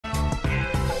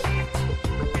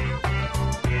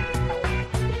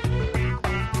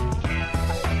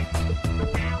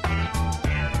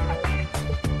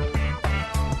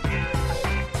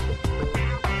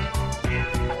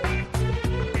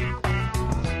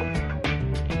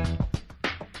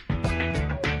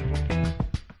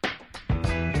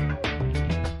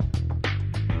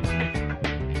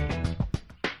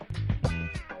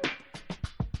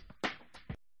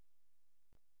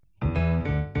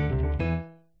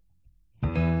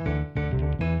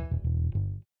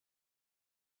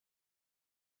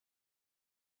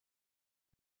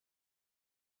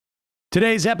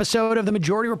Today's episode of The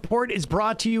Majority Report is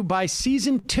brought to you by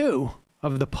Season 2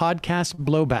 of the podcast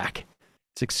Blowback.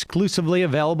 It's exclusively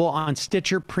available on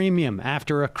Stitcher Premium.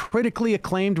 After a critically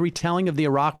acclaimed retelling of the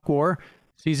Iraq War,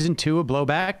 Season 2 of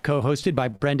Blowback, co-hosted by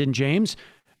Brendan James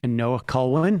and Noah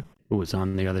Culwin, who was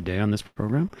on the other day on this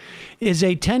program, is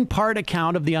a 10-part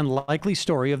account of the unlikely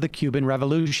story of the Cuban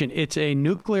Revolution. It's a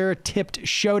nuclear-tipped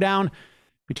showdown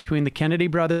between the Kennedy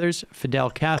brothers, Fidel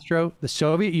Castro, the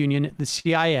Soviet Union, the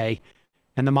CIA,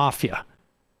 and the Mafia.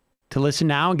 To listen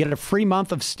now and get a free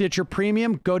month of Stitcher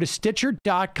Premium, go to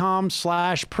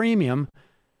Stitcher.com/premium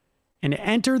and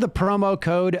enter the promo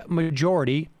code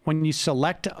MAJORITY when you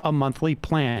select a monthly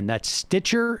plan. That's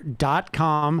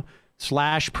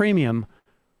Stitcher.com/premium,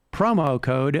 promo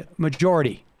code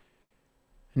MAJORITY.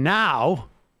 Now,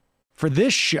 for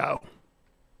this show.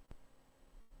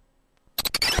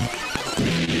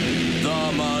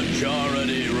 The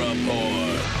Majority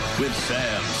Report with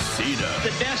Sam Seder.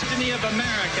 The destiny of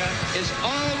America is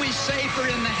always safer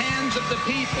in the hands of the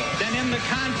people than in the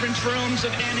conference rooms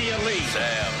of any elite.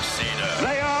 Sam Seder.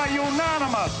 They are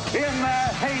unanimous in their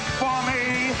hate for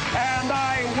me, and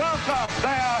I welcome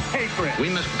their hatred. We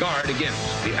must guard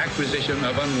against the acquisition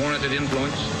of unwarranted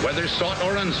influence, whether sought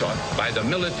or unsought, by the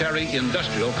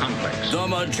military-industrial complex. The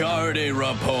Majority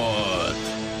Report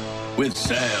with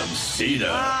Sam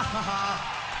Seder.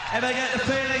 Ever get the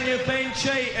feeling you've been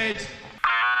cheated?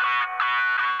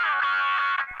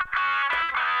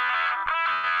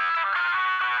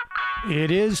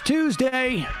 It is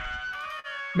Tuesday,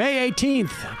 May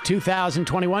 18th,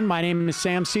 2021. My name is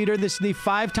Sam Seder. This is the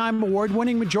 5-time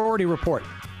award-winning Majority Report.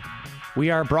 We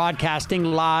are broadcasting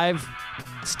live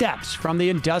steps from the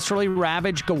industrially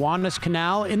ravaged Gowanus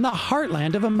Canal in the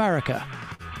heartland of America,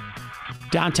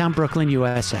 downtown Brooklyn,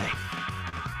 USA.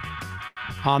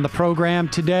 On the program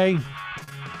today,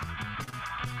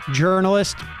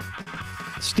 journalist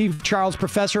Steve Charles,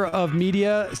 professor of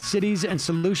media, cities, and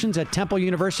solutions at Temple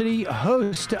University,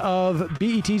 host of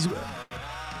BET's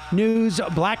News,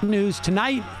 Black News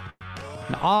Tonight,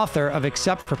 and author of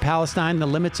Except for Palestine, The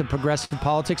Limits of Progressive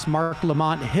Politics, Mark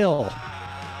Lamont Hill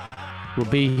will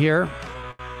be here.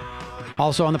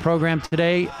 Also on the program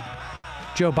today,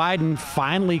 Joe Biden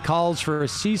finally calls for a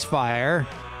ceasefire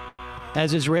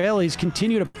as Israelis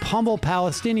continue to pummel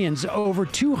Palestinians. Over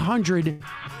 200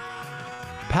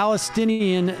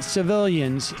 Palestinian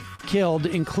civilians killed,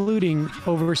 including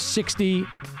over 60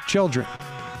 children.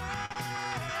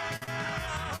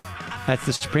 That's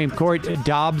the Supreme Court.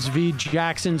 Dobbs v.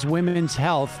 Jackson's women's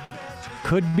health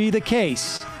could be the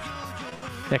case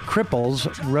that cripples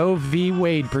Roe v.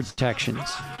 Wade protections.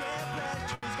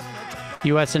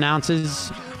 U.S.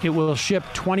 announces it will ship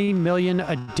 20 million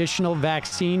additional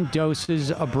vaccine doses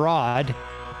abroad.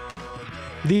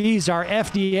 These are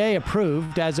FDA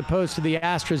approved as opposed to the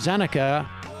AstraZeneca,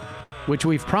 which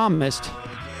we've promised,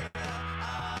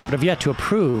 but have yet to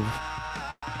approve.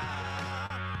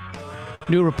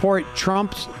 New report,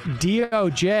 Trump's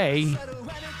DOJ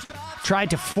tried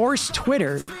to force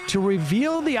Twitter to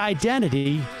reveal the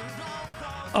identity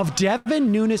of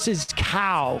Devin Nunes'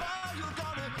 cow,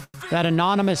 that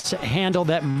anonymous handle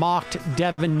that mocked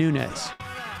Devin Nunes.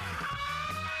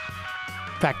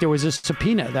 In fact, there was a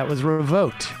subpoena that was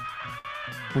revoked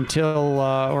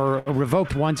or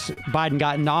revoked once Biden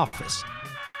got in office.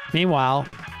 Meanwhile,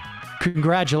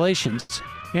 congratulations.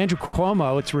 Andrew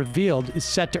Cuomo, it's revealed, is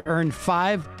set to earn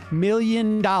 $5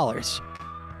 million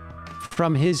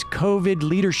from his COVID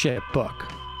leadership book.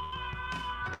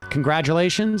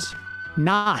 Congratulations,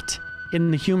 not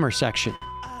in the humor section.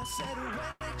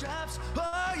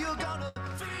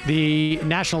 The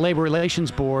National Labor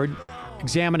Relations Board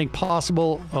examining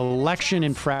possible election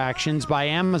infractions by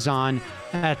Amazon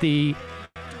at the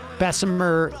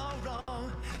Bessemer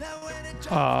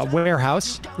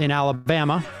warehouse in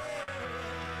Alabama.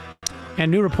 And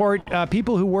new report,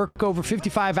 people who work over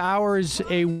 55 hours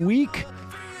a week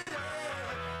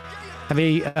have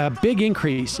a big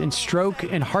increase in stroke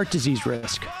and heart disease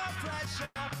risk.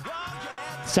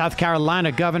 South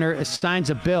Carolina governor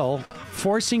signs a bill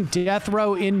forcing death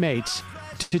row inmates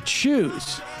to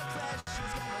choose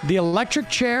the electric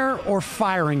chair or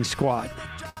firing squad.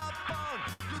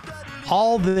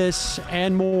 All this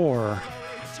and more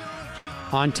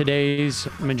on today's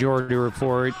Majority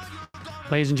Report.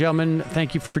 Ladies and gentlemen,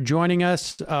 thank you for joining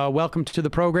us. Welcome to the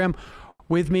program.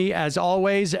 With me, as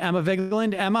always, Emma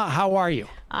Vigeland. Emma, how are you?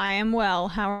 I am well.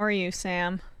 How are you,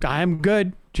 Sam? I'm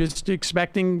good. Just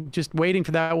waiting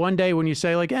for that one day when you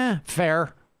say, like,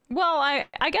 fair. Well, I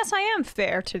guess I am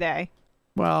fair today.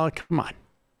 Well, come on.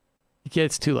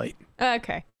 It's too late.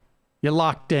 Okay. You're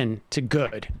locked in to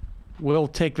good. we'll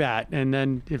take that. And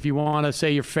then if you want to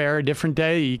say you're fair a different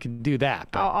day, you can do that.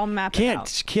 But I'll map it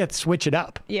out. Can't switch it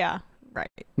up. Yeah, right.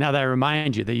 Now that I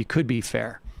remind you that you could be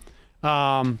fair. We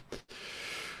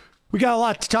got a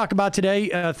lot to talk about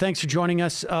today. Thanks for joining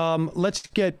us. Let's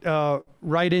get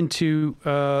right into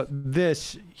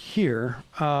this here.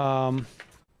 We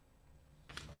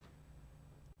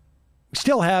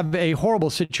still have a horrible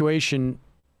situation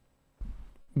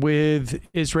with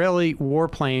Israeli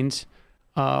warplanes,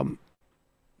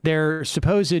 their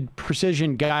supposed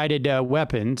precision-guided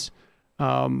weapons,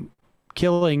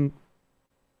 killing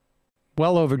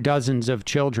well over dozens of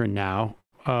children now,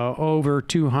 over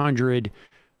 200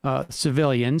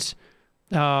 civilians.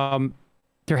 There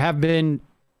have been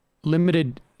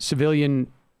limited civilian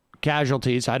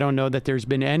casualties. I don't know that there's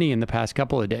been any in the past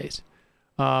couple of days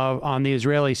on the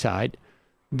Israeli side.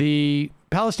 The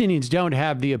Palestinians don't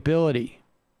have the ability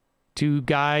to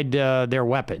guide their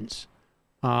weapons.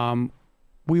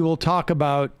 We will talk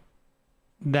about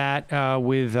that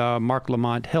with Mark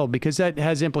Lamont Hill, because that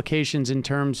has implications in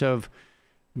terms of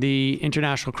the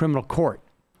International Criminal Court,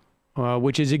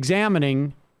 which is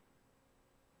examining,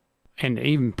 and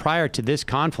even prior to this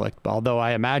conflict, although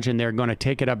I imagine they're going to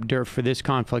take it up for this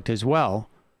conflict as well,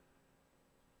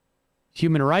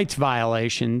 human rights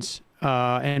violations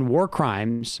and war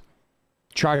crimes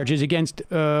charges against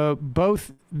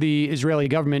both the Israeli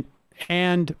government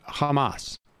and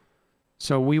Hamas.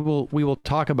 So we will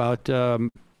talk about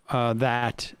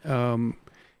that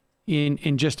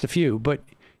in just a few. But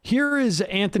here is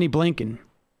Anthony Blinken.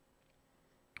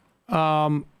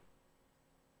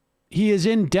 He is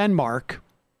in Denmark,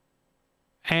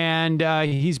 and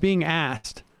he's being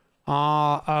asked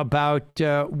about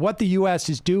what the U.S.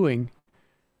 is doing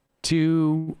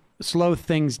to slow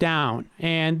things down.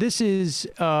 And this is,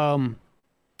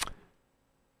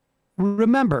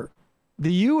 remember,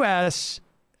 the U.S.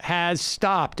 has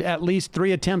stopped at least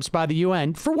 3 attempts by the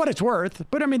UN, for what it's worth.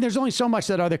 But I mean, there's only so much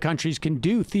that other countries can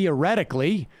do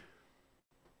theoretically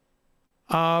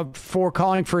for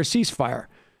calling for a ceasefire.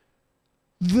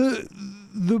 The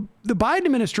Biden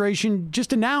administration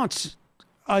just announced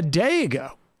a day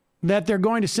ago that they're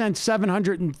going to send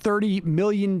 $730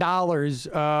 million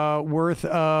worth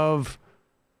of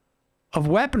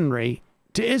weaponry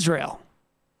to Israel.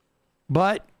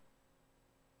 But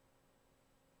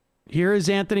here is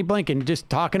Anthony Blinken just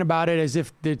talking about it as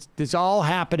if it's all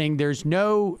happening. There's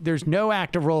no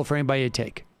active role for anybody to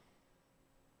take.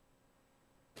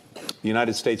 The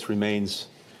United States remains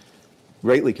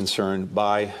greatly concerned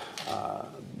by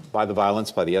the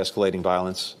violence, by the escalating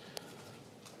violence.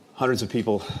 Hundreds of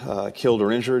people killed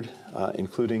or injured,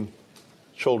 including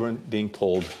children being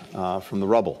pulled from the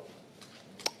rubble.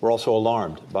 We're also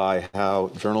alarmed by how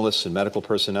journalists and medical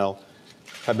personnel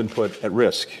have been put at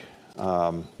risk.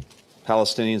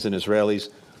 Palestinians and Israelis,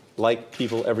 like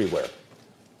people everywhere,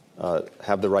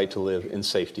 have the right to live in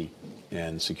safety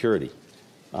and security.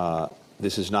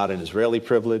 This is not an Israeli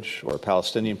privilege or a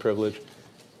Palestinian privilege.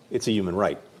 It's a human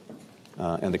right.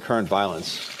 And the current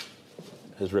violence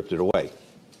has ripped it away.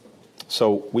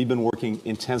 So we've been working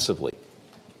intensively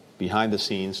behind the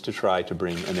scenes to try to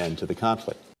bring an end to the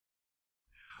conflict.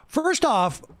 First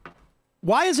off,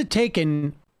 why has it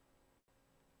taken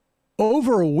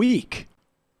over a week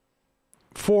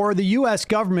for the U.S.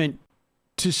 government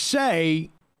to say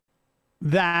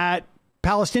that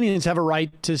Palestinians have a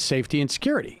right to safety and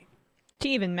security? To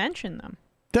even mention them.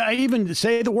 To even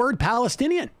say the word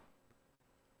Palestinian.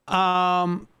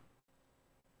 And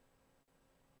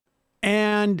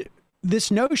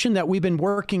this notion that we've been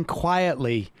working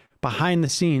quietly behind the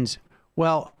scenes,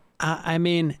 well, I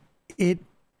mean, it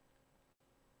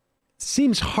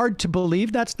seems hard to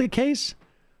believe that's the case,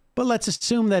 but let's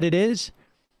assume that it is.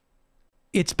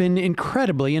 It's been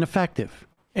incredibly ineffective.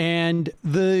 And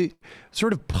the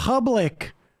sort of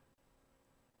public,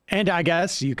 and I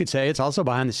guess you could say it's also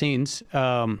behind the scenes,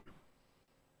 earmarking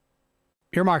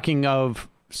of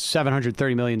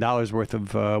 $730 million worth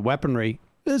of weaponry.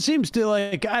 It seems to,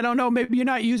 like, I don't know, maybe you're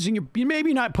not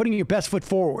putting your best foot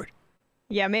forward.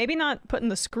 Yeah, maybe not putting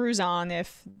the screws on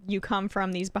if you come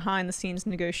from these behind the scenes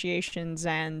negotiations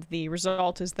and the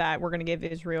result is that we're going to give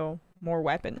Israel more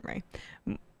weaponry.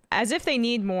 As if they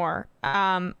need more.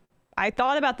 I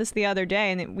thought about this the other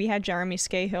day, and we had Jeremy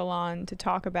Scahill on to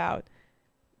talk about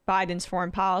Biden's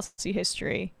foreign policy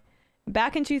history.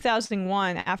 Back in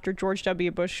 2001, after George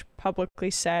W. Bush publicly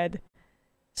said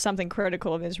something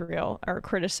critical of Israel, or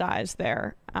criticized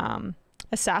their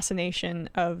assassination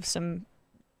of some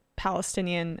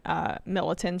Palestinian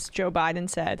militants, Joe Biden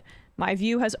said, "My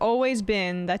view has always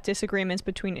been that disagreements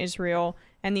between Israel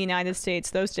and the United States,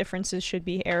 those differences should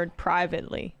be aired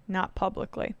privately, not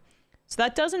publicly." So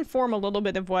that does inform a little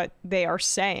bit of what they are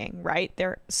saying, right?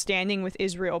 They're standing with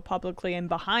Israel publicly, and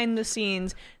behind the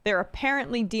scenes, they're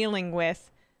apparently dealing with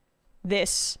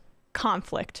this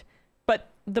conflict. But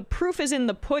the proof is in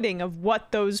the pudding of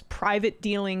what those private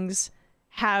dealings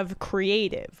have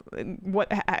created, what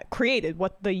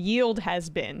the yield has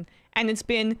been. And it's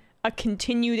been a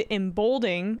continued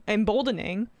emboldening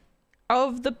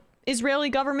of the Israeli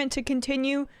government to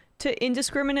continue to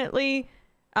indiscriminately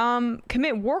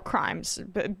commit war crimes,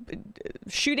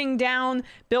 shooting down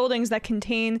buildings that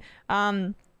contain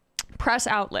press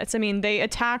outlets. I mean, they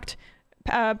attacked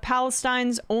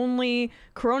Palestine's only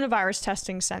coronavirus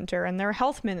testing center and their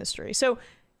health ministry. So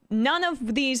none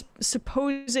of these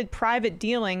supposed private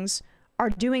dealings are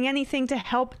doing anything to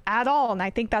help at all, and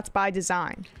I think that's by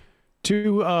design.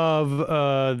 Two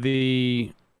of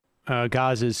the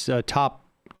Gaza's top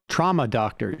trauma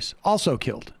doctors also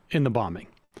killed in the bombing.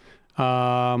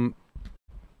 And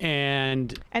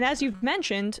as you've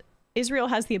mentioned, Israel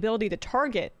has the ability to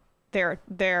target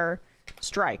their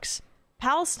strikes.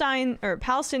 Palestinians,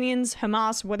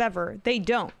 Hamas, whatever, they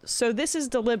don't. So this is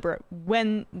deliberate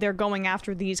when they're going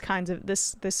after these kinds of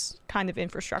this kind of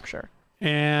infrastructure.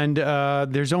 And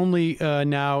there's only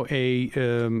now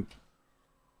a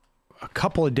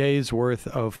couple of days worth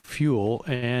of fuel,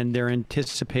 and they're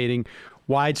anticipating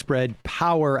widespread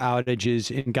power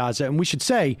outages in Gaza. And we should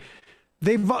say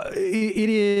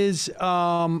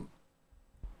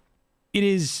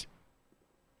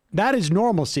that is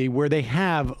normalcy, where they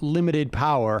have limited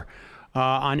power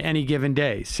on any given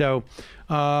day. So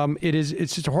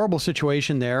it's just a horrible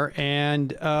situation there. And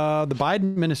the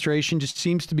Biden administration just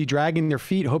seems to be dragging their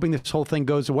feet, hoping this whole thing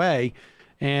goes away.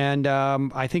 And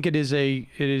I think it is a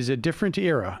different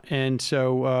era. And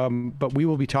so, but we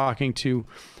will be talking to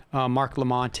Mark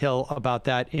Lamont Hill about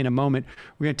that in a moment.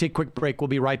 We're going to take a quick break. We'll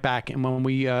be right back. And when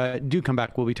we do come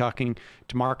back, we'll be talking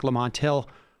to Mark Lamont Hill,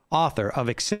 author of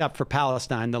Except for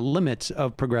Palestine, The Limits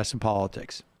of Progressive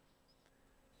Politics.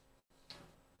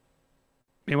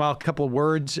 Meanwhile, a couple of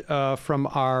words from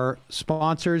our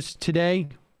sponsors today.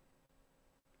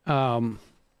 One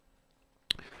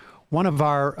of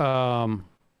our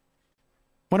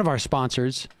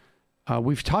sponsors,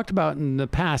 we've talked about in the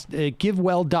past,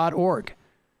 GiveWell.org.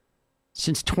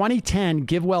 Since 2010,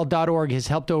 GiveWell.org has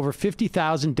helped over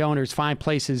 50,000 donors find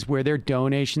places where their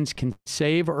donations can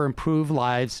save or improve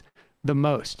lives the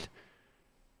most.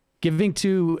 Giving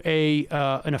to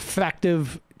an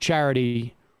effective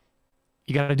charity,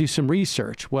 you got to do some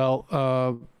research.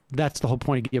 Well, that's the whole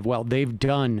point of GiveWell. They've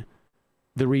done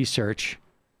the research.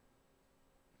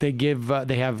 They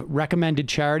have recommended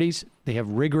charities. They have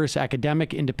rigorous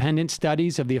academic independent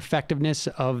studies of the effectiveness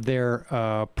of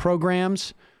their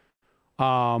programs.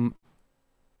 And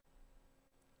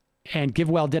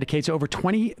GiveWell dedicates over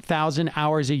 20,000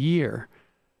 hours a year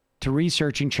to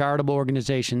researching charitable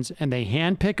organizations, and they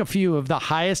handpick a few of the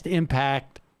highest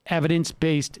impact,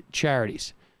 evidence-based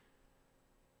charities.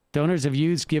 Donors have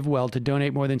used GiveWell to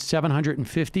donate more than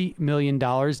 $750 million.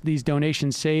 These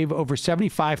donations save over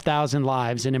 75,000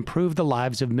 lives and improve the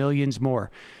lives of millions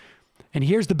more. And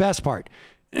here's the best part.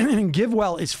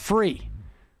 GiveWell is free.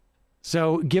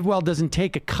 So GiveWell doesn't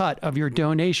take a cut of your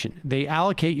donation. They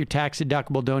allocate your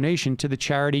tax-deductible donation to the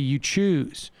charity you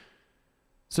choose.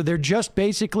 So they're just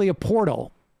basically a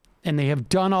portal, and they have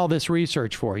done all this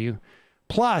research for you.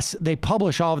 Plus, they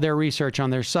publish all of their research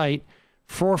on their site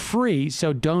for free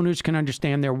so donors can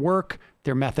understand their work,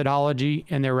 their methodology,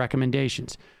 and their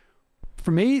recommendations. For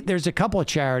me, there's a couple of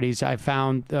charities I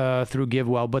found through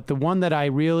GiveWell, but the one that I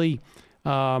really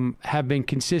have been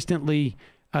consistently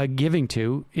giving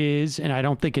to is, and I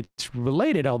don't think it's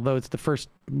related, although it's the first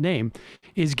name,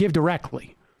 is Give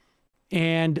Directly.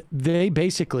 And they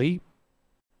basically,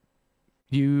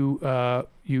 you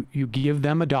give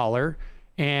them $1,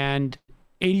 and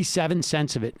 87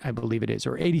 cents of it, I believe it is,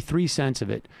 or 83 cents of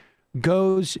it,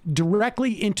 goes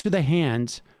directly into the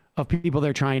hands of people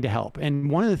they're trying to help. And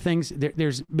one of the things,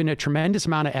 there's been a tremendous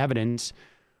amount of evidence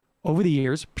over the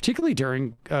years, particularly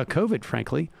during COVID,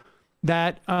 frankly,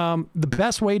 that the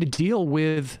best way to deal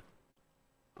with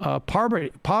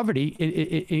poverty,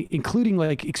 including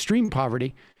like extreme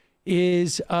poverty,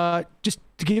 is just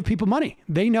to give people money.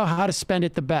 They know how to spend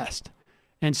it the best.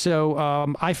 And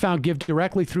so I found Give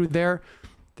Directly through there.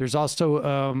 There's also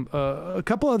a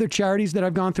couple other charities that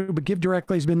I've gone through, but Give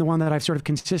Directly has been the one that I've sort of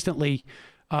consistently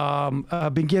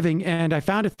been giving, and I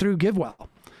found it through GiveWell.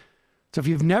 So if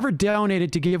you've never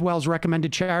donated to GiveWell's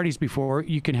recommended charities before,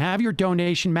 you can have your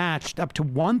donation matched up to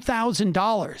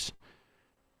 $1,000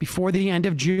 before the end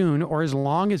of June, or as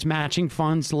long as matching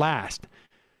funds last.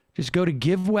 Just go to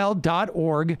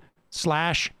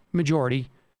givewell.org/majority.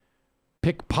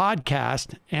 pick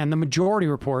podcast and the Majority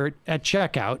Report at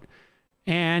checkout,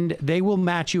 and they will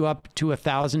match you up to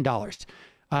 $1,000.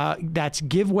 That's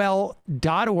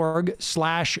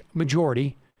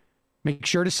givewell.org/majority. Make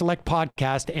sure to select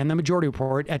podcast and the Majority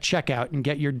Report at checkout and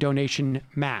get your donation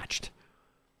matched.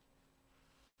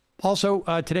 Also,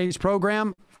 today's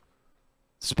program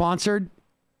sponsored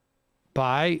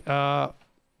by,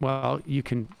 well, you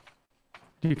can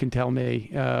tell me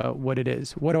what it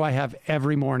is. What do I have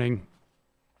every morning?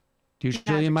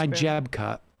 Usually in my Jeb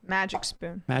cup. Magic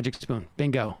Spoon. Magic Spoon.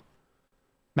 Bingo.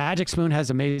 Magic Spoon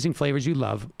has amazing flavors you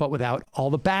love, but without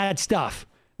all the bad stuff.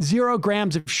 0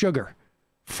 grams of sugar.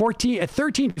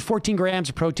 13 to 14 grams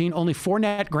of protein, only 4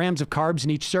 net grams of carbs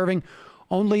in each serving,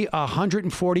 only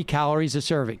 140 calories a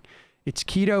serving. It's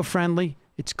keto friendly,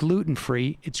 it's gluten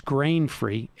free, it's grain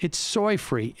free, it's soy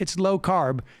free, it's low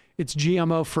carb, it's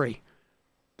GMO free.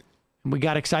 And we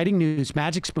got exciting news.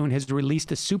 Magic Spoon has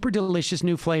released a super delicious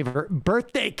new flavor,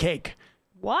 birthday cake.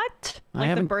 What?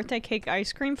 Like the birthday cake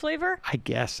ice cream flavor? I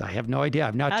guess. I have no idea.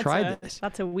 I've not tried this.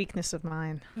 That's a weakness of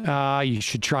mine. You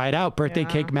should try it out. Birthday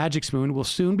Cake Magic Spoon will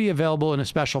soon be available in a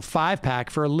special 5-pack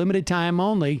for a limited time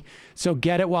only. So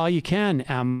get it while you can,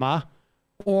 Emma.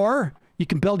 Or you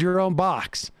can build your own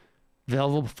box.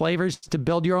 Available flavors to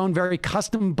build your own very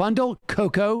custom bundle: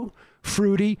 cocoa,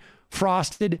 fruity,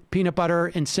 frosted, peanut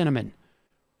butter, and cinnamon.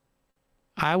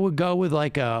 I would go with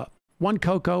like 1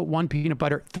 cocoa, 1 peanut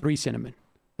butter, 3 cinnamon.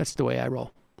 That's the way I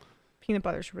roll. Peanut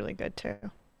butter's really good too.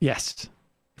 Yes.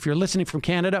 If you're listening from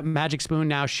Canada, Magic Spoon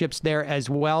now ships there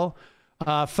as well.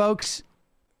 Folks,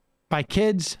 my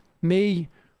kids, me,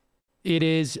 it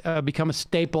is become a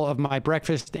staple of my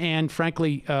breakfast. And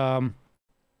frankly, when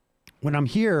I'm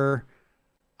here,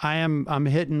 I'm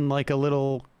hitting like a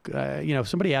little,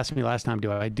 somebody asked me last time,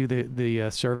 do I do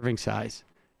the serving size?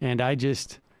 And I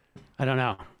don't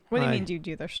know. What do you mean, do you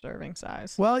do their serving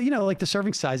size? Well, like the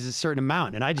serving size is a certain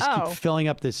amount, and I just keep filling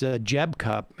up this Jeb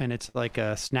cup, and it's like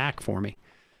a snack for me.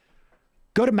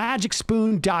 Go to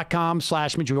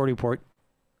magicspoon.com/majority report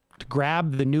to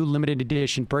grab the new limited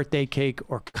edition birthday cake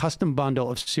or custom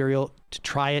bundle of cereal to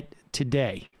try it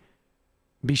today.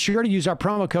 Be sure to use our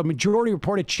promo code Majority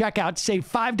Report at checkout to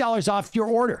save $5 off your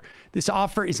order. This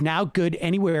offer is now good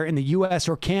anywhere in the U.S.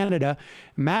 or Canada.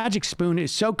 Magic Spoon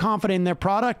is so confident in their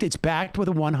product, it's backed with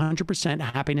a 100%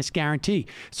 happiness guarantee.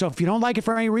 So if you don't like it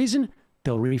for any reason,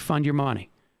 they'll refund your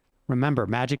money. Remember,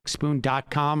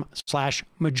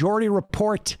 magicspoon.com/majority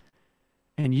report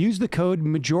and use the code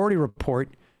Majority Report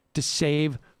to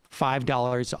save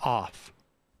 $5 off.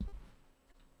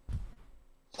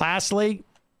 Lastly,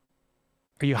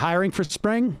 are you hiring for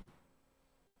spring?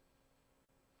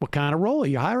 What kind of role are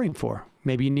you hiring for?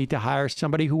 Maybe you need to hire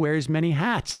somebody who wears many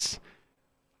hats.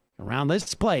 Around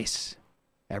this place,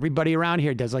 everybody around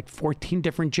here does like 14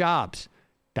 different jobs.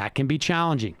 That can be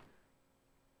challenging.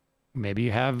 Maybe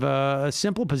you have a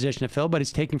simple position to fill, but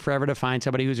it's taking forever to find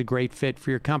somebody who's a great fit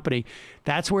for your company.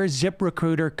 That's where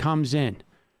ZipRecruiter comes in.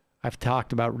 I've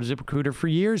talked about ZipRecruiter for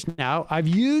years now. I've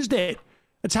used it.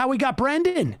 That's how we got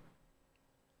Brendan.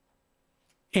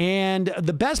 And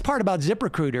the best part about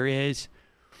ZipRecruiter is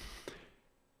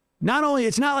not only,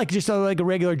 it's not like just like a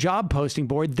regular job posting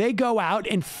board. They go out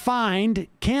and find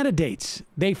candidates.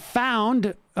 They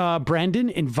found Brendan,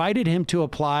 invited him to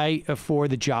apply for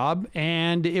the job,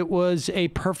 and it was a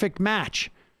perfect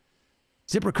match.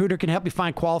 ZipRecruiter can help you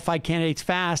find qualified candidates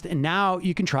fast, and now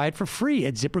you can try it for free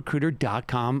at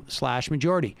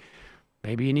ZipRecruiter.com/majority.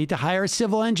 Maybe you need to hire a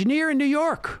civil engineer in New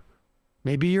York.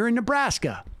 Maybe you're in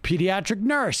Nebraska, pediatric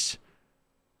nurse,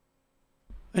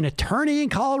 an attorney in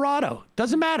Colorado,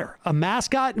 doesn't matter, a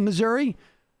mascot in Missouri,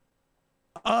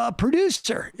 a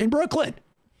producer in Brooklyn.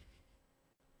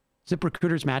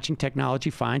 ZipRecruiter's matching technology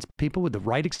finds people with the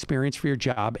right experience for your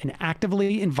job and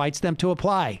actively invites them to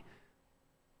apply.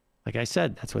 Like I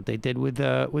said, that's what they did with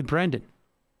Brendan.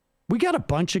 We got a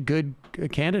bunch of good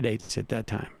candidates at that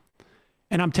time.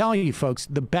 And I'm telling you, folks,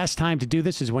 the best time to do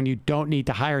this is when you don't need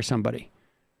to hire somebody.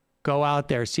 Go out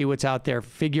there, see what's out there,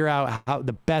 figure out how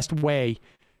the best way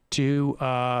to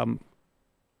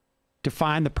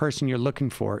find the person you're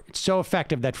looking for. It's so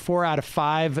effective that 4 out of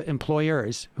 5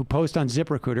 employers who post on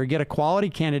ZipRecruiter get a quality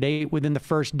candidate within the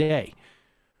first day,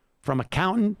 from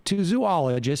accountant to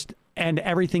zoologist and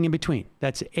everything in between.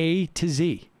 That's A to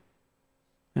Z.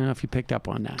 I don't know if you picked up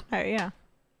on that. Oh, yeah.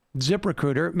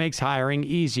 ZipRecruiter makes hiring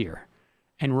easier.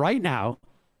 And right now,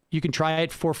 you can try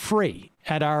it for free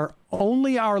at our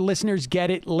Only Our Listeners Get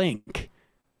It link.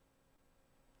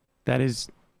 That is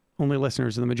only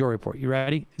listeners of the Majority Report. You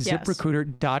ready? Yes.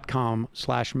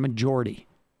 ZipRecruiter.com/majority.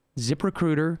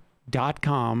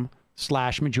 ZipRecruiter.com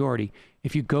ZipRecruiter.com/majority.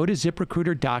 If you go to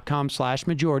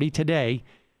ZipRecruiter.com/majority today,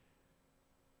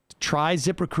 try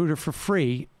ZipRecruiter for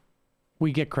free.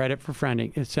 We get credit for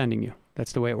sending you.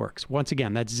 That's the way it works. Once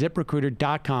again, that's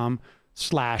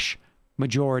ZipRecruiter.com/majority.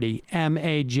 MAJORITY.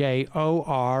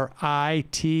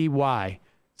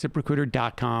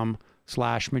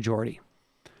 ZipRecruiter.com/majority.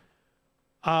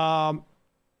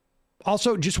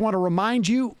 Also, just want to remind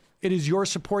you, it is your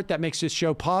support that makes this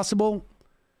show possible.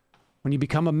 When you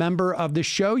become a member of the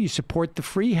show, you support the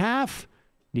free half.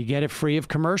 You get it free of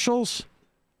commercials.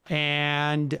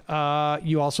 And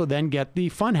you also then get the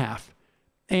fun half.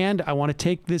 And I want to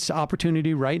take this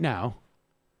opportunity right now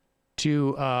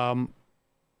to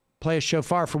play a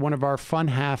shofar for one of our fun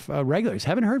half regulars.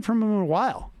 Haven't heard from him in a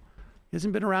while. He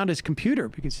hasn't been around his computer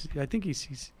because I think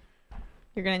he's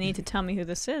You're going to need to tell me who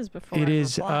this is before It I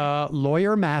is reply.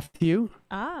 Lawyer Matthew.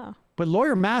 Ah. But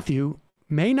Lawyer Matthew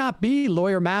may not be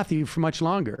Lawyer Matthew for much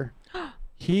longer.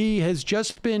 He has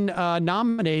just been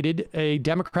nominated a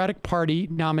Democratic Party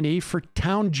nominee for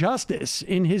town justice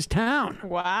in his town.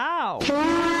 Wow.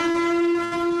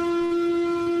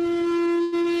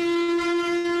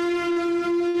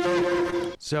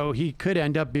 So he could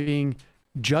end up being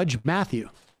Judge Matthew.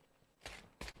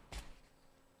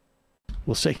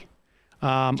 We'll see.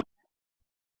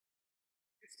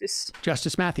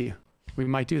 Justice Matthew. We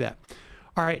might do that.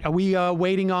 All right. Are we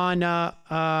waiting on our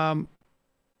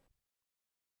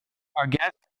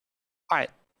guest? All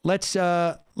right. Let's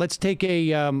take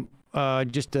a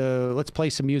let's play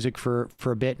some music for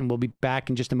a bit, and we'll be back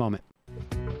in just a moment.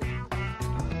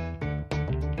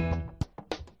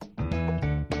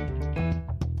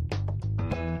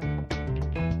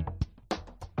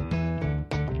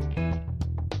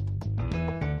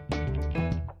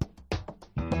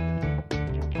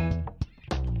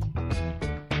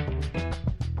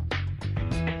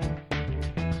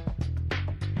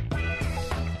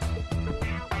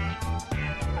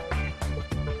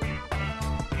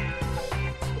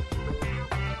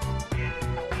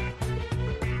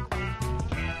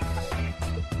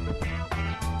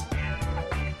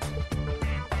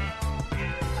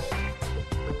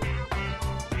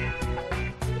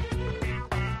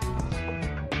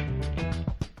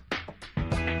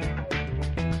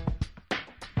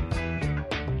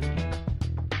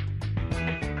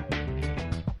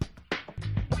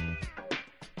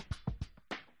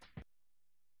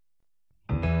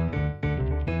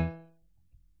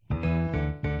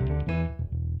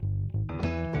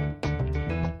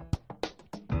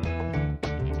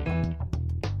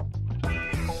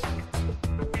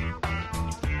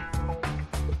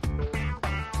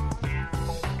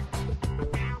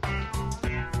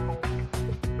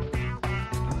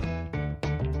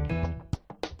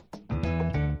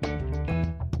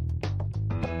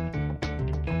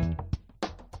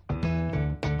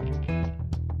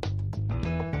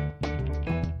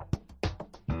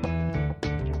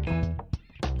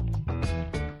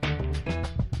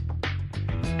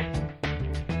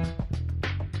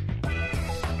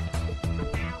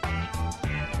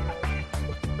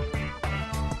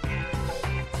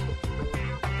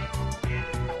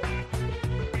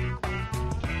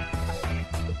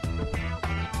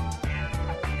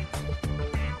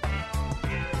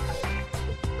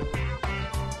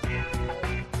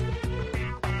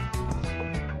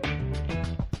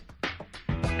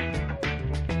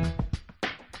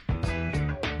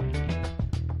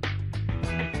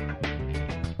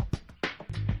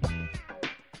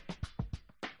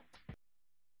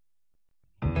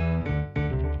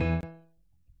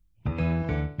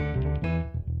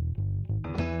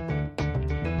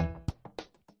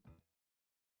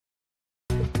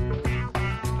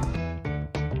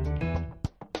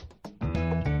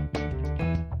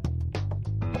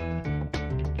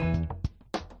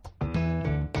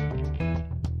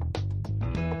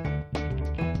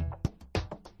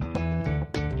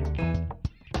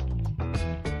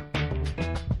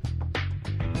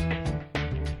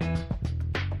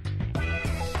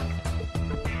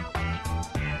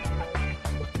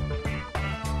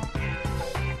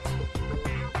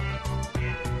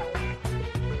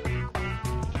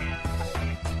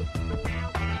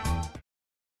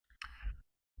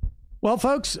 Well,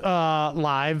 folks,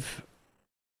 live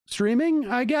streaming,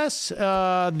 I guess.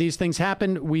 These things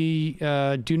happen. We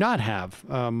do not have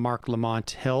Mark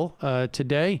Lamont Hill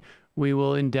today. We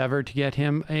will endeavor to get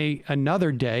him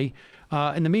another day.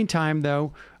 In the meantime,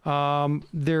 though,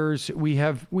 we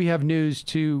have news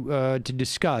to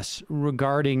discuss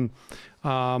regarding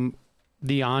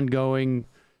the ongoing.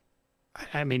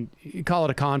 I mean, you call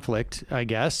it a conflict, I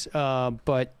guess,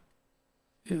 but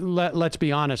let's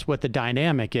be honest. What the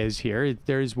dynamic is here?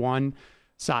 There's one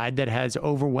side that has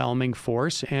overwhelming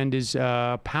force and is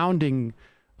pounding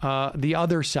the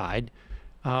other side.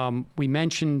 We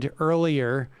mentioned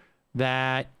earlier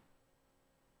that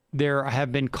there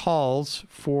have been calls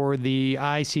for the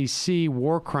ICC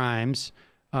war crimes,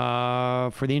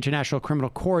 for the International Criminal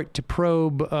Court to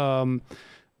probe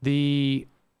the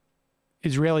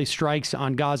Israeli strikes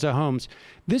on Gaza homes.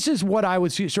 This is what I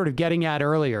was sort of getting at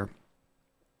earlier.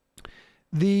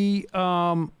 The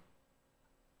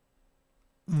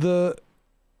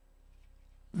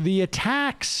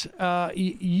attacks,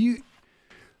 you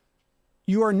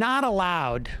are not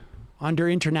allowed under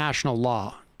international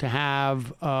law to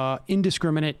have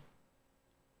indiscriminate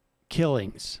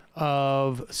killings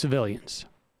of civilians.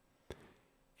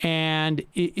 And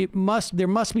there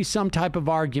must be some type of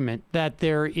argument that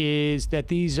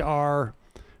these are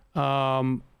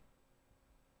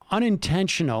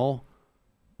unintentional.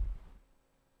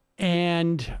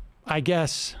 And I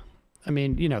guess,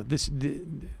 this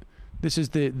is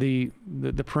the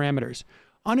parameters.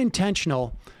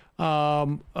 Unintentional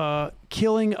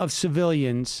killing of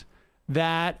civilians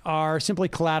that are simply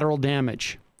collateral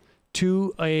damage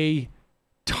to a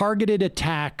targeted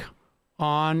attack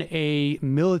on a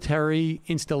military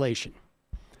installation.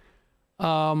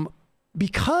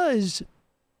 Because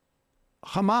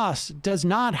Hamas does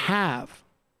not have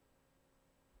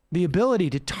the ability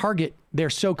to target their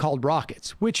so-called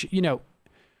rockets, which,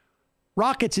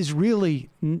 rockets is really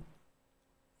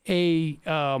a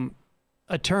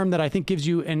term that I think gives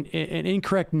you an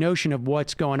incorrect notion of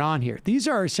what's going on here. These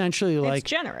are essentially like... It's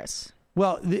generous.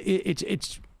 Well,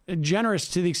 it's generous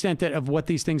to the extent that of what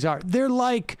these things are. They're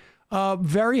like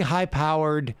very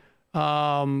high-powered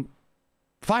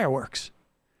fireworks.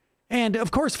 And,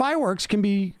 of course, fireworks can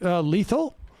be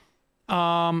lethal,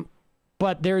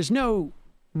 but there's no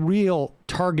real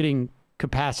targeting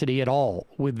capacity at all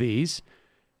with these.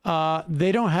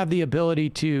 They don't have the ability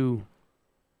to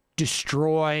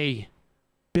destroy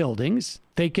buildings.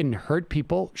 They can hurt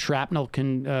people. Shrapnel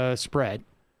can spread.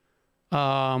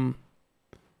 And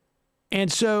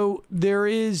so there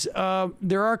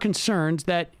are concerns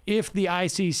that if the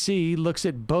ICC looks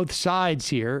at both sides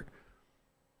here,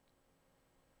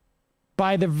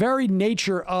 by the very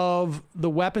nature of the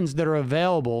weapons that are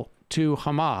available to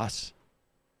Hamas,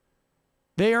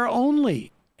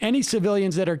 any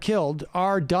civilians that are killed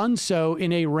are done so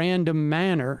in a random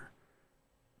manner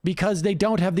because they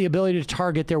don't have the ability to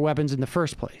target their weapons in the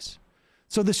first place.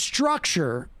 So the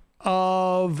structure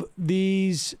of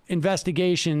these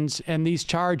investigations and these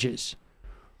charges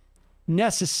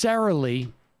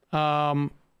necessarily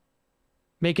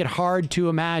make it hard to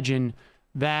imagine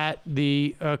that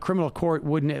the criminal court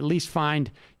wouldn't at least find,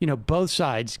 both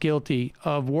sides guilty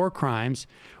of war crimes,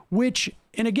 which,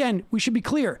 and again, we should be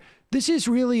clear, this is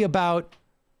really about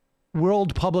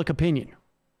world public opinion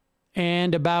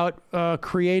and about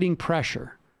creating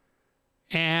pressure.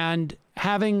 And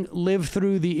having lived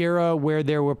through the era where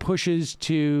there were pushes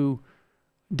to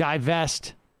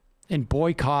divest and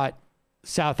boycott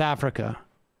South Africa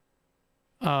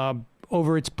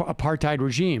over its apartheid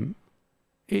regime,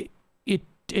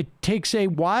 it takes a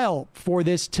while for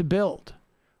this to build.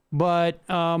 But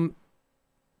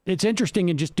it's interesting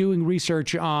in just doing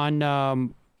research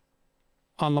on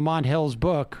Lamont Hill's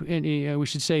book, and we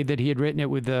should say that he had written it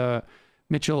with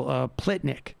Mitchell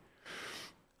Plitnick.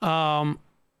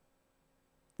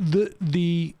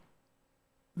 The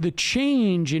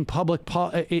change in public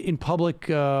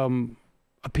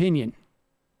opinion,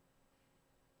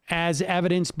 as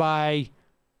evidenced by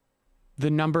the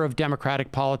number of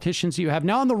Democratic politicians you have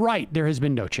now on the right, there has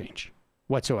been no change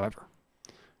whatsoever.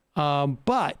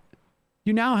 But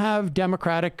you now have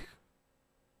Democratic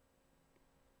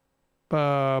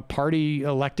party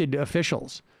elected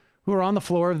officials who are on the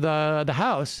floor of the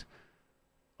House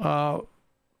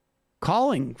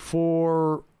calling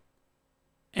for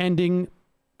ending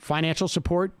financial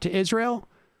support to Israel.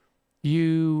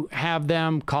 You have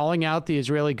them calling out the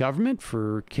Israeli government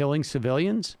for killing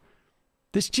civilians.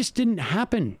 This just didn't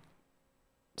happen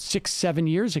 6-7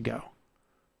 years ago.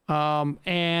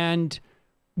 And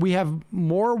we have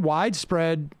more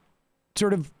widespread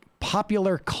sort of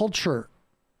popular culture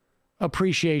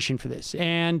appreciation for this.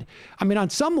 And I mean, on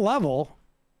some level,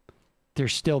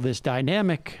 there's still this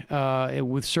dynamic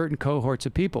with certain cohorts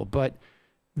of people, but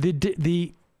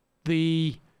the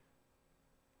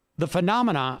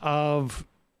phenomena of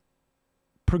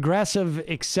progressive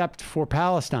except for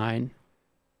Palestine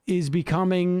is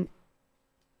becoming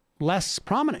less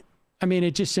prominent. I mean,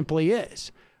 it just simply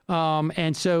is.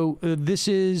 And so this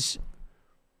is,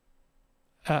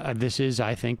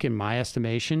 I think, in my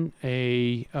estimation,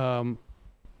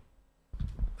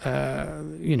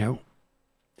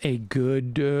 a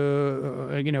good,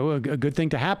 a good thing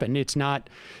to happen. It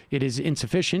is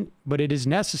insufficient, but it is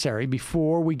necessary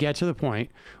before we get to the point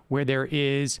where there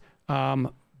is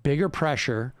bigger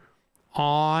pressure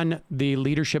on the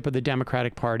leadership of the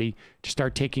Democratic Party to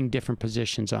start taking different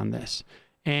positions on this.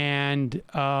 And,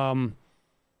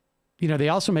 they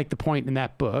also make the point in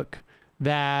that book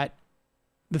that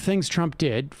the things Trump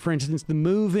did, for instance, the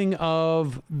moving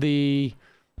of the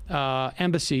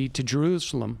embassy to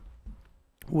Jerusalem,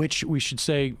 which we should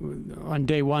say on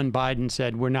day one, Biden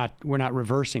said, we're not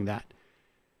reversing that.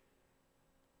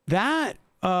 That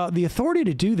the authority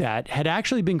to do that had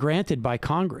actually been granted by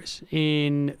Congress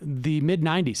in the mid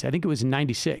 90s. I think it was in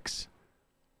 96.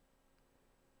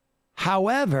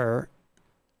 However,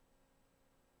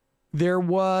 it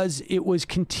was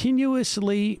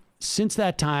continuously since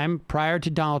that time, prior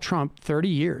to Donald Trump, 30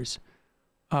 years,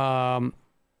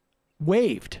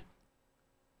 waived.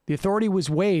 The authority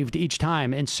was waived each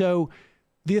time. And so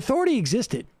the authority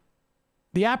existed.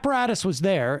 The apparatus was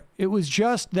there. It was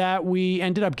just that we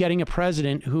ended up getting a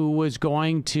president who was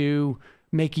going to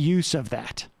make use of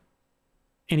that.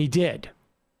 And he did.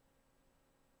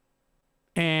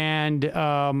 And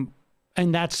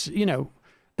that's,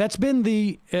 that's been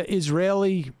the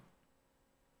Israeli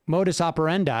modus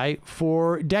operandi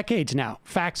for decades now.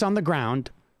 Facts on the ground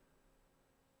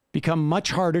become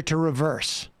much harder to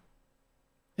reverse.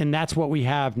 And that's what we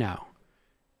have now.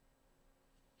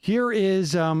 Here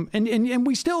is, and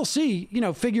we still see,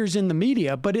 figures in the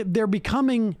media, but they're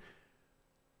becoming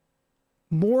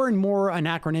more and more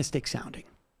anachronistic sounding,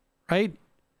 right?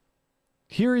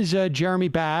 Here is Jeremy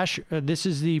Bash. This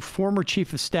is the former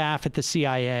chief of staff at the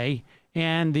CIA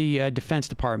and the Defense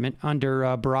Department under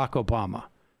Barack Obama.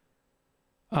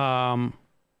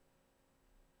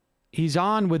 He's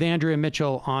on with Andrea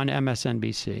Mitchell on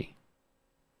MSNBC.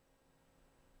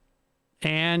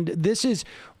 And this is,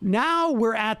 now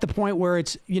we're at the point where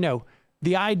it's,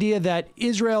 the idea that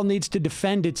Israel needs to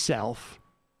defend itself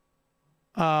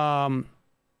is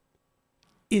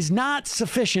not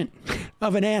sufficient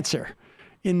of an answer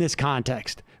in this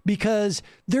context, because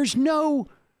there's no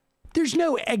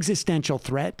existential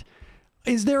threat.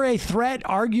 Is there a threat,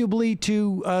 arguably,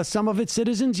 to some of its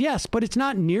citizens? Yes, but it's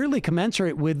not nearly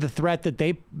commensurate with the threat that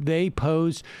they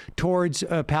pose towards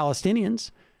Palestinians.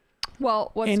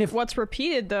 Well, what's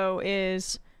repeated, though,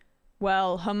 is,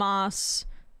 Hamas,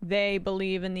 they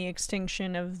believe in the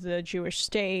extinction of the Jewish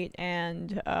state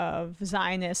and of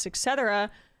Zionists,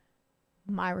 etc.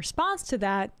 My response to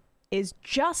that is,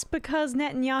 just because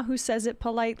Netanyahu says it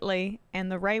politely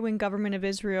and the right-wing government of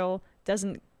Israel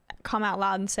doesn't come out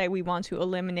loud and say we want to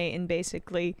eliminate and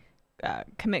basically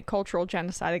commit cultural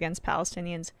genocide against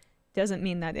Palestinians, doesn't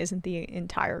mean that isn't the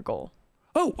entire goal.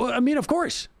 Oh, well, I mean, of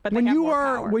course. But when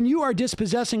you are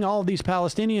dispossessing all of these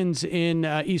Palestinians in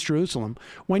East Jerusalem,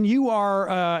 when you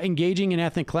are engaging in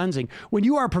ethnic cleansing, when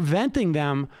you are preventing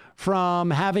them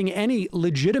from having any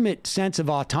legitimate sense of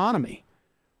autonomy,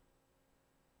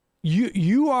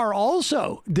 you are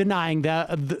also denying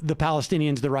the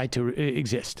Palestinians the right to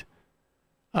exist.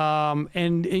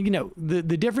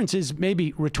 The difference is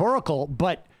maybe rhetorical,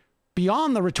 but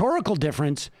beyond the rhetorical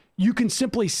difference, you can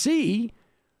simply see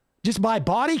just by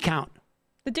body count.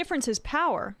 The difference is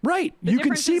power. Right. You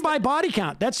can see by body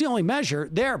count. That's the only measure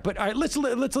there. But all right, let's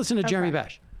listen to Jeremy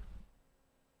Bash.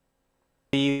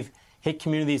 Hit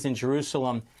communities in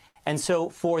Jerusalem. And so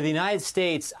for the United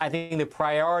States, I think the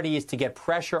priority is to get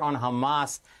pressure on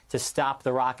Hamas to stop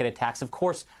the rocket attacks. Of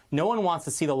course, no one wants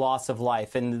to see the loss of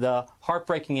life, and the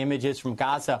heartbreaking images from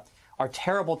Gaza are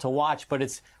terrible to watch, but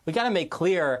we got to make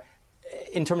clear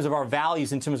in terms of our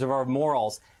values, in terms of our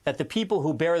morals, that the people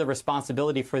who bear the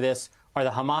responsibility for this are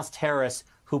the Hamas terrorists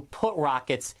who put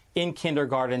rockets in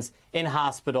kindergartens, in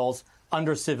hospitals,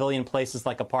 under civilian places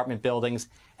like apartment buildings.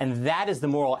 And that is the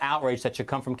moral outrage that should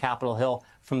come from Capitol Hill,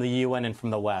 from the UN, and from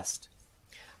the West.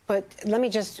 But let me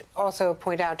just also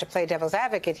point out, to play devil's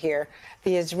advocate here,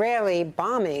 the Israeli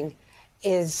bombing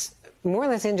is more or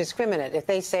less indiscriminate. If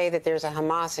they say that there's a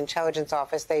Hamas intelligence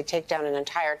office, they take down an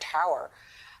entire tower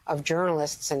of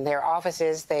journalists in their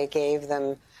offices. They gave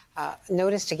them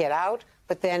notice to get out,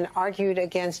 but then argued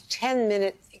against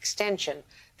 10-minute extension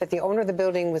that the owner of the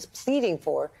building was pleading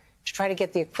for to try to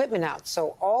get the equipment out.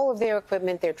 So all of their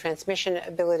equipment, their transmission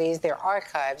abilities, their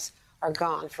archives are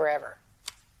gone forever.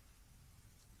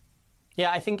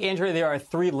 Yeah, I think, Andrea, there are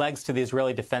three legs to the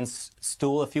Israeli defense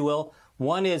stool, if you will.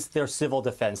 One is their civil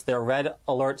defense, their red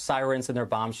alert sirens and their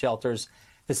bomb shelters.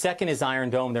 The second is Iron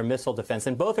Dome, their missile defense.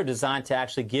 And both are designed to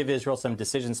actually give Israel some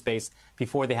decision space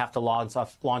before they have to launch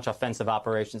offensive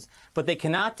operations. But they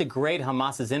cannot degrade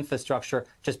Hamas's infrastructure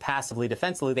just passively,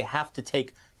 defensively. They have to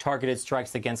take targeted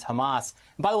strikes against Hamas.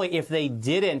 And by the way, if they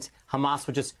didn't, Hamas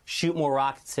would just shoot more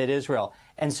rockets at Israel.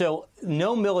 And so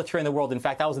no military in the world, in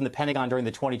fact, I was in the Pentagon during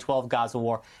the 2012 Gaza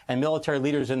war, and military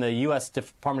leaders in the U.S.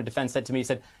 Department of Defense said to me,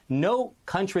 no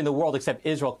country in the world except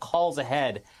Israel calls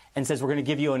ahead and says, we're going to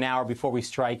give you an hour before we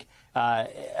strike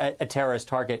a terrorist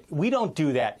target. We don't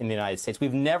do that in the United States.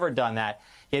 We've never done that.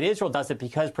 Yet Israel does it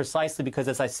precisely because,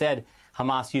 as I said,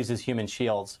 Hamas uses human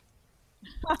shields.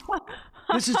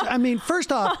 This is, I mean,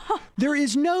 first off, there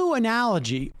is no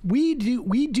analogy. We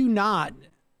do not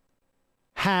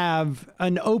have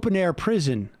an open air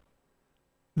prison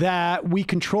that we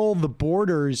control the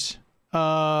borders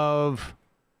of.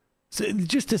 So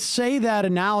just to say that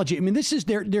analogy, I mean, this is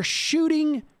they're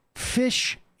shooting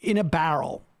fish in a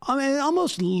barrel. I mean,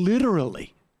 almost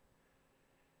literally.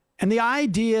 And the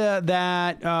idea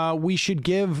that we should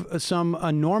give some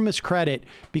enormous credit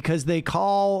because they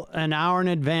call an hour in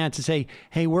advance and say,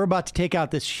 hey, we're about to take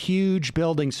out this huge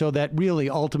building so that really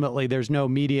ultimately there's no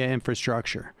media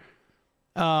infrastructure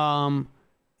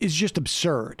is just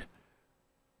absurd.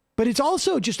 But it's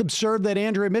also just absurd that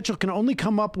Andrea Mitchell can only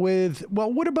come up with,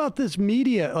 well, what about this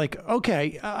media? Like,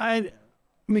 okay, I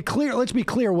mean, let's be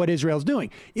clear what Israel's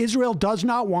doing. Israel does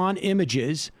not want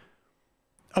images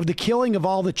of the killing of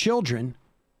all the children,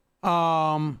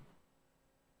 does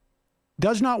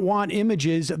not want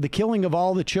images of the killing of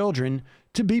all the children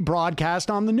to be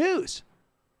broadcast on the news.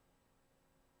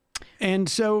 And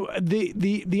so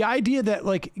the idea that,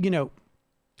 like, you know,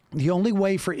 the only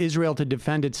way for Israel to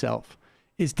defend itself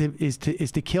is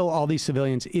to kill all these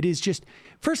civilians. It is just,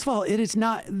 first of all, it is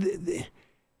not,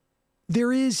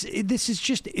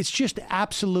 it's just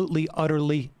absolutely,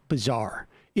 utterly bizarre.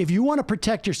 If you want to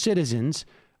protect your citizens,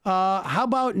 how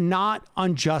about not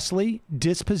unjustly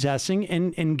dispossessing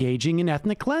and engaging in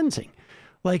ethnic cleansing?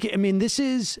 Like, I mean, this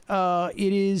is,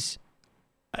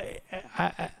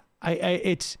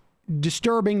 it's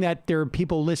disturbing that there are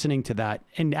people listening to that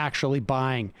and actually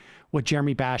buying what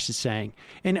Jeremy Bash is saying.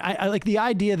 And I like the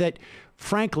idea that,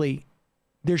 frankly,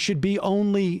 there should be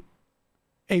only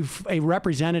a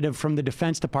representative from the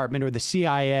Defense Department or the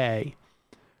CIA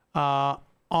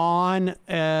on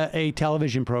a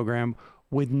television program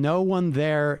with no one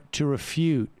there to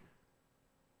refute,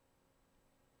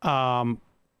 but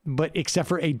except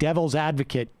for a devil's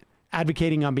advocate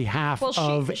advocating on behalf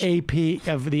of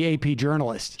the AP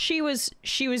journalist. She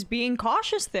was being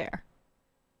cautious there.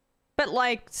 But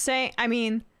like saying,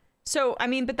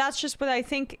 but that's just what I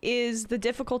think is the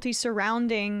difficulty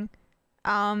surrounding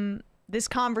this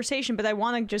conversation. But I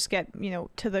want to just get,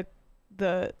 to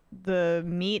the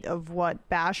meat of what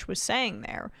Bash was saying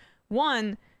there.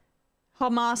 One,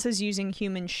 Hamas is using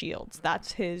human shields.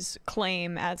 That's his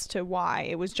claim as to why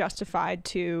it was justified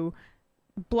to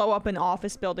blow up an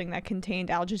office building that contained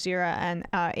Al Jazeera and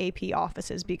AP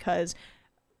offices, because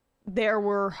there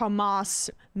were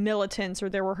Hamas militants or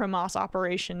there were Hamas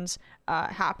operations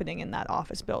happening in that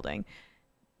office building.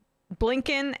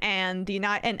 Blinken and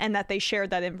that they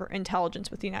shared that intelligence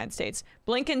with the United States.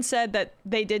 Blinken said that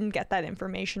they didn't get that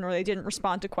information or they didn't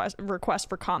respond to requests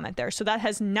for comment there. So that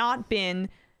has not been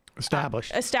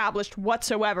established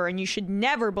whatsoever, and you should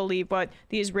never believe what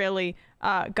the Israeli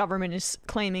government is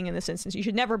claiming in this instance. You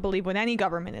should never believe what any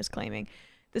government is claiming.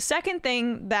 The second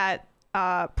thing that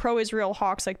pro-Israel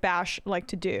hawks like Bash like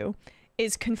to do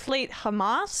is conflate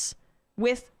Hamas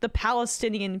with the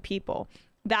Palestinian people.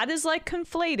 That is like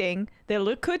conflating the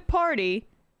Likud party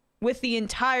with the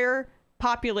entire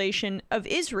population of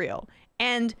Israel.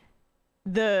 And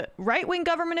the right-wing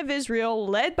government of Israel,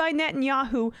 led by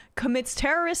Netanyahu, commits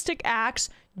terroristic acts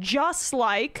just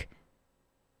like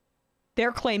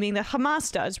they're claiming that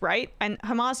Hamas does, right? And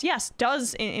Hamas, yes,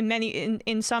 does in many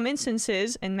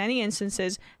instances,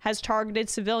 has targeted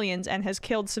civilians and has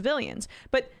killed civilians.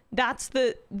 But that's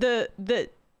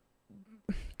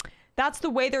that's the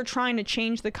way they're trying to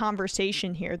change the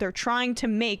conversation here. They're trying to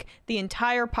make the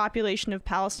entire population of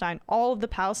Palestine, all of the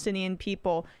Palestinian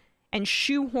people, and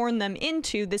shoehorn them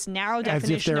into this narrow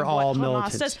definition of what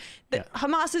Hamas does.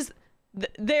 Hamas is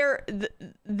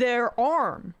their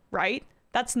arm, right?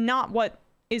 That's not what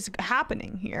is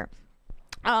happening here.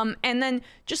 And then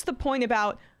just the point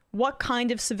about what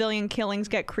kind of civilian killings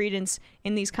get credence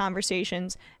in these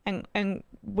conversations and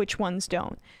which ones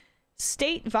don't.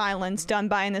 State violence done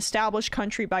by an established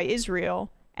country, by Israel,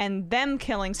 and them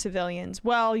killing civilians,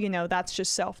 well, that's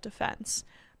just self-defense.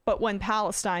 But when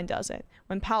Palestine does it,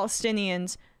 when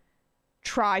Palestinians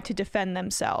try to defend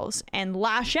themselves and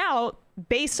lash out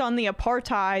based on the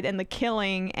apartheid and the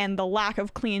killing and the lack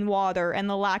of clean water and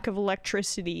the lack of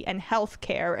electricity and health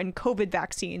care and COVID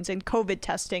vaccines and COVID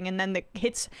testing, and then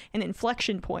hits an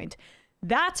inflection point.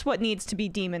 That's what needs to be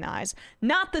demonized,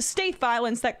 not the state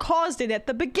violence that caused it at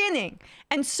the beginning.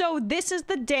 And so this is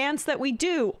the dance that we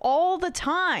do all the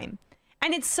time.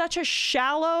 And it's such a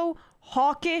shallow,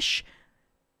 hawkish,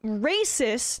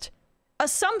 racist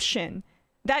assumption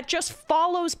that just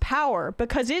follows power,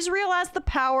 because Israel has the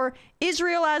power,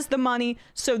 Israel has the money,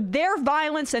 so their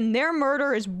violence and their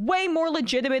murder is way more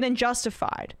legitimate and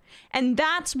justified. And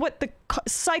that's what the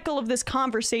cycle of this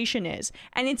conversation is.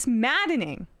 And it's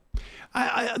maddening.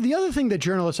 The other thing that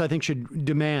journalists, I think, should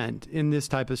demand in this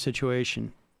type of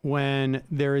situation, when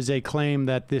there is a claim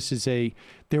that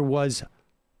there was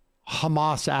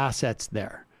Hamas assets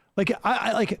there, like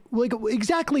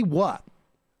exactly what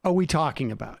are we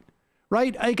talking about?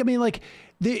 Right? I mean, like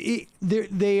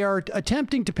they are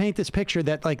attempting to paint this picture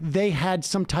that like they had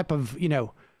some type of,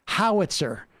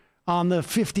 howitzer on the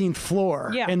 15th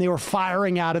floor and they were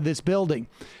firing out of this building.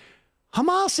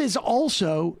 Hamas is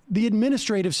also the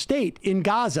administrative state in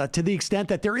Gaza to the extent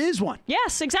that there is one.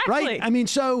 Yes, exactly. Right? I mean,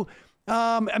 so,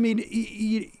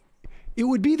 it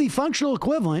would be the functional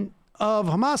equivalent of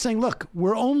Hamas saying, look,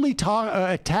 we're only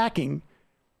attacking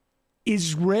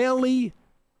Israeli,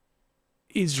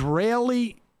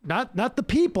 not the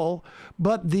people,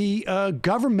 but the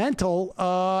governmental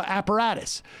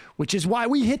apparatus, which is why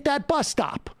we hit that bus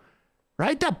stop,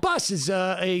 right? That bus is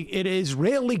an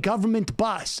Israeli government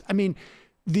bus. I mean,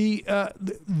 they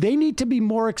need to be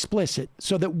more explicit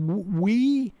so that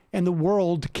we and the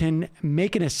world can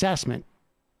make an assessment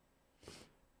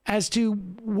as to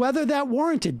whether that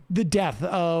warranted the death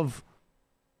of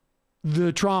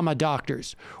the trauma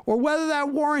doctors, or whether that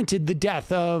warranted the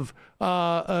death of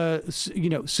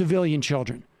civilian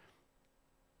children.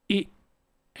 I'm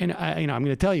going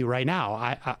to tell you right now,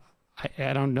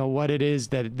 I don't know what it is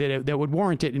that would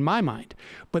warrant it in my mind,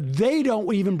 but they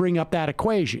don't even bring up that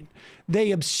equation.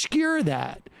 They obscure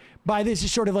that by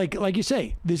this sort of like you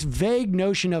say, this vague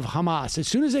notion of Hamas. As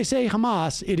soon as they say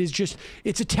Hamas,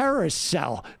 it's a terrorist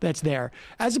cell that's there,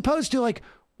 as opposed to like,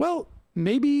 well,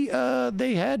 maybe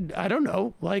they had, I don't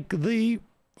know, like the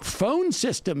phone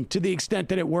system to the extent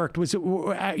that it worked was,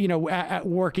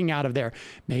 working out of there.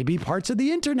 Maybe parts of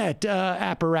the internet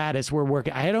apparatus were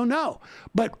working. I don't know.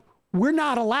 But we're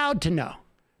not allowed to know,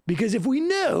 because if we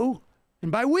knew,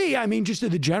 and by we, I mean just to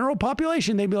the general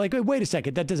population, they'd be like, wait a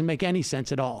second, that doesn't make any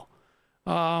sense at all.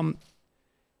 And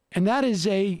that is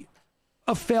a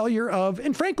failure of,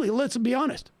 and frankly, let's be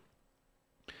honest,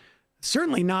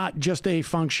 certainly not just a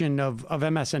function of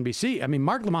MSNBC. I mean,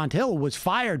 Mark Lamont Hill was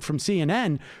fired from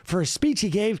CNN for a speech he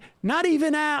gave, not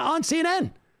even on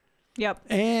CNN. Yep.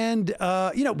 And,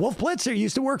 Wolf Blitzer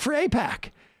used to work for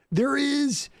AIPAC. There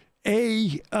is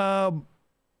a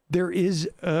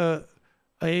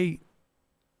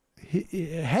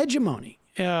hegemony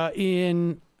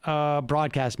in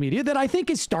broadcast media that I think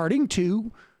is starting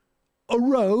to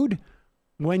erode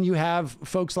when you have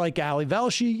folks like Ali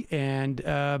Velshi and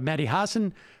Mehdi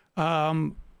Hassan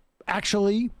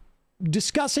actually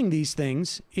discussing these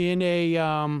things in a...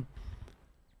 And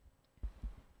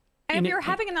if we were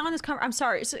having an honest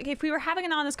if we were having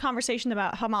an honest conversation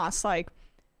about Hamas, like,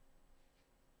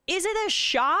 is it a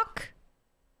shock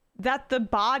that the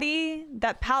body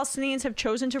that Palestinians have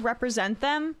chosen to represent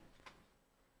them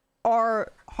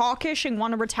are hawkish and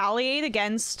want to retaliate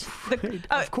against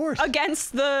of course,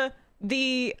 against the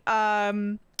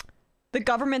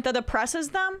government that oppresses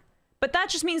them? But that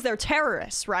just means they're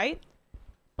terrorists, right?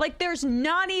 Like, there's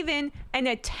not even an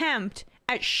attempt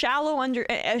at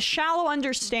a shallow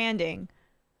understanding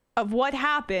of what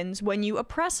happens when you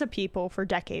oppress a people for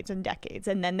decades and decades,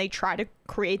 and then they try to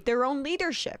create their own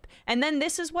leadership. And then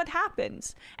this is what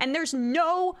happens. And there's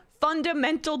no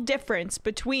fundamental difference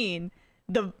between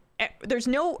there's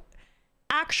no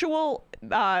actual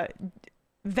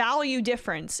value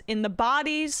difference in the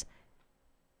bodies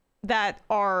that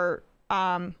are,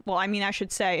 I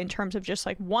should say in terms of just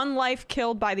like one life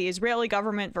killed by the Israeli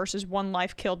government versus one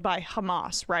life killed by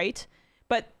Hamas, right?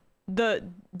 But the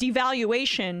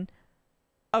devaluation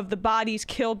of the bodies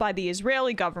killed by the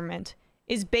Israeli government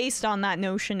is based on that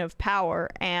notion of power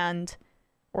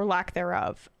or lack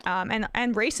thereof, and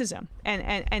racism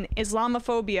and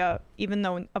Islamophobia, even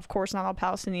though, of course, not all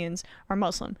Palestinians are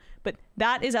Muslim, but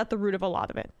that is at the root of a lot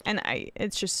of it. And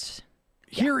it's just...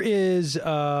 Yeah. Here is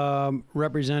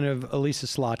Representative Elisa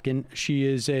Slotkin. She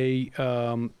is a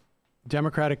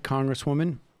Democratic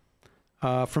Congresswoman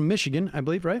from Michigan, I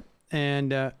believe, right?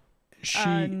 And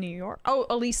she... New York. Oh,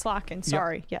 Elise Slotkin.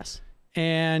 Sorry. Yep. Yes.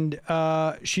 and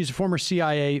she's a former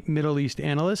CIA Middle East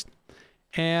analyst.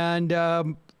 And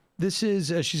this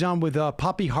is she's on with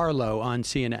Poppy Harlow on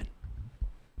CNN.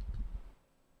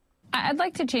 I'd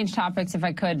like to change topics, if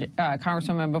I could,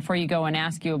 Congresswoman, before you go, and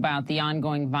ask you about the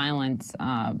ongoing violence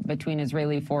between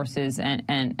Israeli forces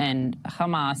and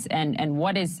Hamas, and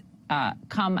what has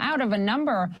come out of a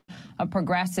number of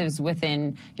progressives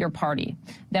within your party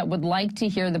that would like to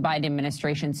hear the Biden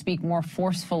administration speak more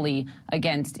forcefully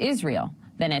against Israel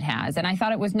than it has. And I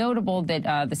thought it was notable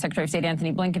that the Secretary of State,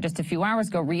 Anthony Blinken, just a few hours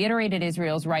ago reiterated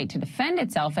Israel's right to defend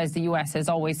itself, as the U.S. has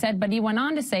always said. But he went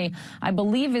on to say, I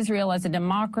believe Israel as a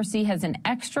democracy has an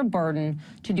extra burden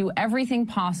to do everything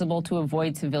possible to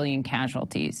avoid civilian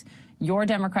casualties. Your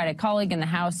Democratic colleague in the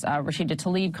House, Rashida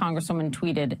Tlaib, Congresswoman,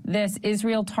 tweeted this: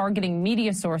 Israel targeting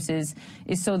media sources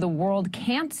is so the world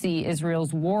can't see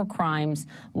Israel's war crimes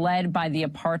led by the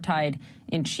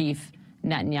apartheid-in-chief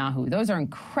Netanyahu. Those are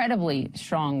incredibly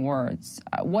strong words.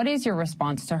 What is your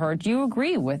response to her? Do you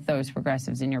agree with those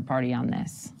progressives in your party on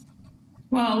this?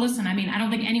 Well, listen, I mean, I don't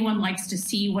think anyone likes to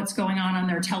see what's going on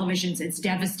their televisions. It's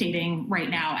devastating right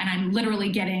now. And I'm literally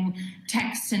getting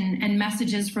texts and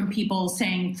messages from people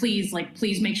saying, please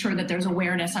make sure that there's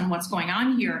awareness on what's going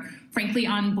on here, frankly,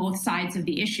 on both sides of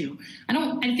the issue.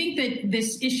 I think that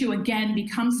this issue, again,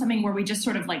 becomes something where we just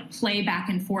sort of play back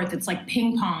and forth. It's like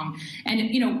ping pong.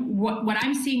 And, what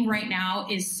I'm seeing right now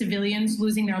is civilians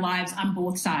losing their lives on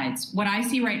both sides. What I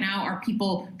see right now are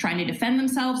people trying to defend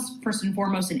themselves, first and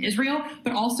foremost in Israel,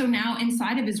 but also now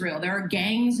inside of Israel. There are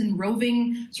gangs and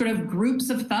roving sort of groups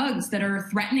of thugs that are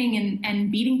threatening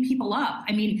and beating people up.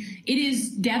 I mean, it is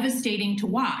devastating to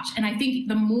watch. And I think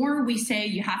the more we say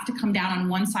you have to come down on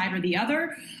one side or the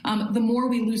other, the more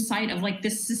we lose sight of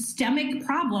this systemic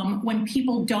problem when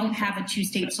people don't have a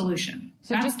two-state solution.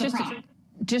 So that's the problem.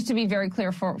 Just to be very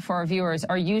clear for our viewers,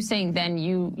 are you saying then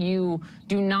you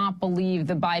do not believe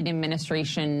the Biden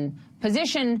administration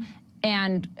position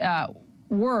and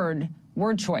word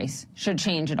choice should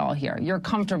change at all here? You're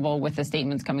comfortable with the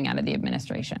statements coming out of the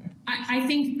administration? I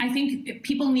think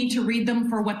people need to read them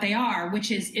for what they are,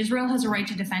 which is Israel has a right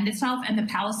to defend itself and the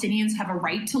Palestinians have a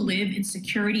right to live in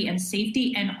security and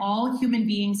safety, and all human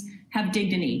beings have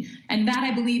dignity. And that,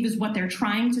 I believe, is what they're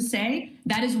trying to say.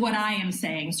 That is what I am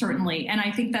saying, certainly. And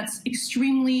I think that's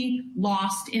extremely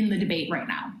lost in the debate right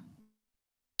now.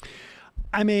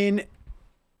 I mean,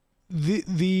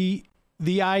 the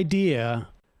idea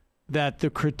that the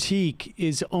critique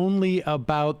is only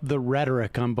about the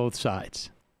rhetoric on both sides,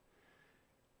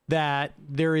 that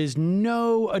there is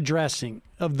no addressing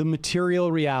of the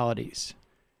material realities.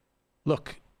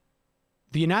 Look,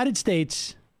 the United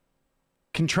States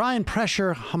can try and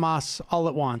pressure Hamas all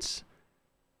it wants.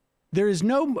 There is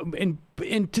no, and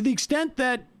to the extent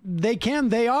that they can,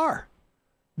 they are.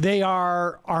 They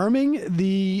are arming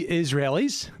the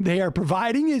Israelis. They are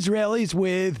providing Israelis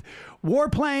with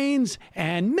warplanes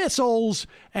and missiles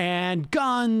and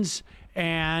guns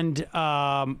and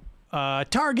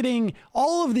targeting.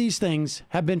 All of these things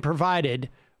have been provided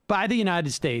by the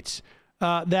United States.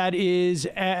 That is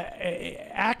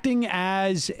acting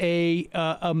as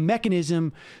a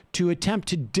mechanism to attempt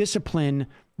to discipline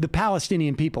the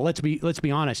Palestinian people. Let's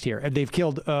be honest here. They've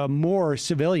killed more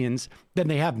civilians than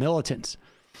they have militants.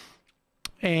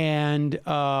 And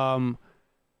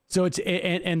so it's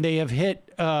and they have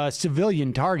hit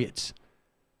civilian targets,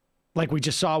 like we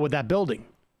just saw with that building,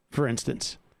 for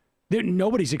instance.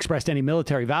 Nobody's expressed any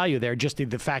military value there, just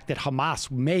the fact that Hamas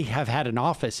may have had an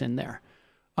office in there.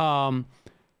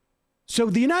 So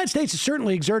the United States is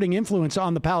certainly exerting influence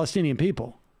on the Palestinian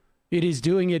people. It is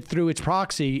doing it through its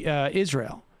proxy,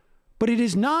 Israel, but it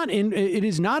is not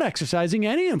exercising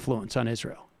any influence on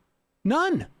Israel.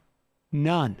 None.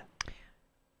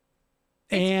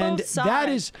 And that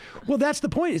is, well, that's the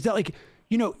point, is that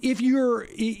if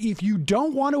you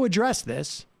don't want to address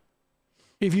this,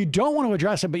 if you don't want to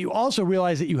address it, but you also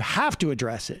realize that you have to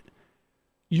address it,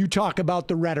 you talk about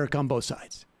the rhetoric on both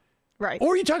sides. Right.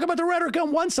 Or you talk about the rhetoric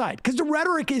on one side, because the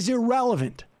rhetoric is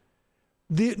irrelevant.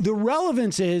 The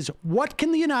relevance is, what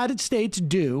can the United States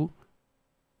do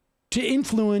to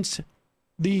influence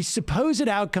the supposed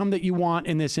outcome that you want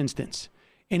in this instance?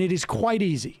 And it is quite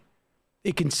easy.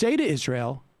 It can say to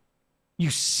Israel, you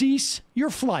cease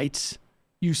your flights,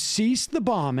 you cease the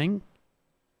bombing,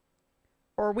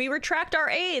 or we retract our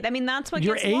aid. I mean, that's what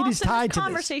your gets aid lost is tied in this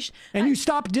conversation. To this. And you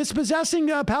stop dispossessing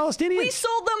Palestinians. We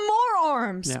sold them more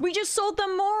arms. Yeah. We just sold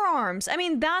them more arms. I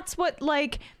mean, that's what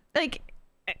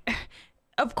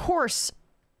of course,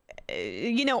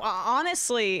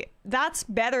 honestly, that's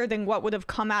better than what would have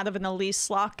come out of an Elise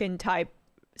Slotkin type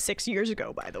 6 years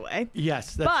ago, by the way.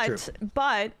 Yes, that's true.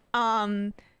 But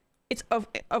it's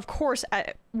of course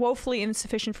woefully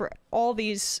insufficient for all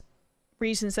these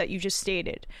reasons that you just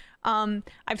stated.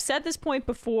 I've said this point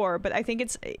before, but I think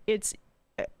it's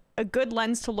a good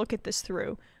lens to look at this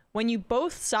through. When you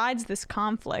both sides this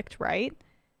conflict, right?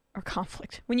 Or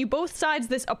conflict. When you both sides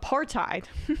this apartheid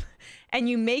and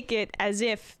you make it as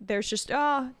if there's just,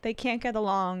 they can't get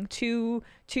along, two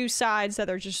sides that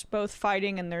are just both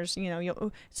fighting, and there's,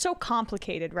 it's so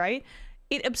complicated, right?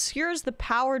 It obscures the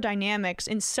power dynamics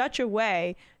in such a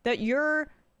way that you're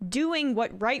doing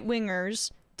what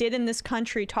right-wingers did in this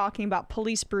country, talking about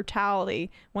police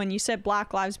brutality when you said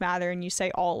Black Lives Matter and you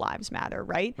say all lives matter,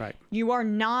 right? Right. You are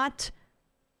not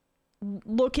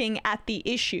looking at the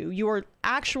issue. You are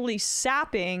actually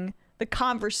sapping the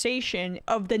conversation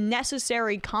of the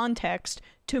necessary context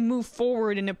to move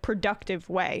forward in a productive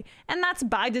way. And that's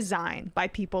by design by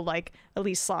people like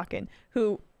Elise Slotkin,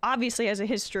 who obviously has a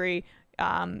history,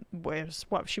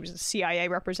 she was a CIA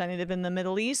representative in the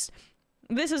Middle East.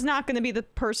 This is not going to be the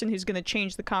person who's going to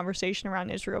change the conversation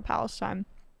around Israel-Palestine.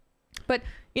 But,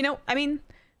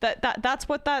 that's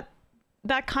what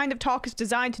that kind of talk is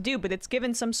designed to do, but it's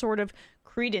given some sort of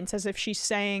credence as if she's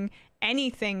saying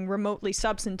anything remotely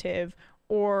substantive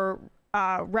or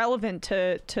relevant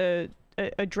to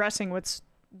addressing what's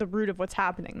the root of what's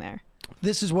happening there.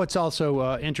 This is what's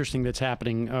also interesting that's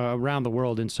happening around the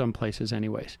world in some places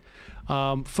anyways.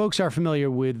 Folks are familiar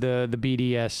with the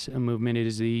BDS movement. It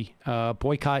is the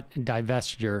boycott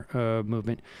divestiture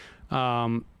movement.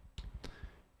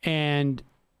 And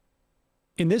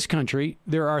in this country,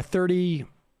 there are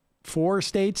 34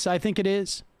 states, I think it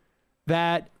is,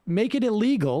 that make it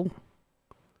illegal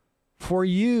for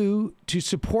you to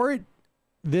support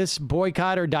this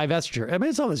boycott or divestiture. I mean,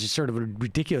 it's almost just sort of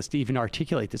ridiculous to even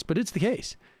articulate this, but it's the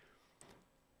case.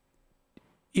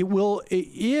 It will,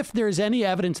 if there's any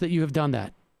evidence that you have done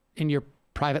that in your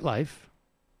private life,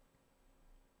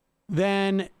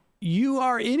 then you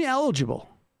are ineligible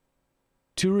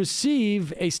to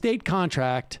receive a state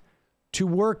contract to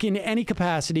work in any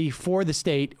capacity for the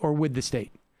state or with the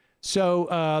state. So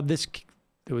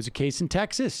there was a case in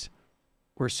Texas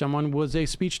where someone was a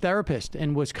speech therapist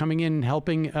and was coming in and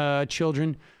helping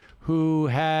children who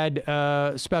had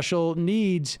special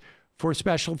needs for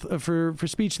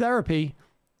speech therapy,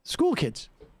 school kids.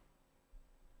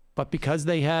 But because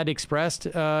they had expressed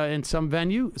in some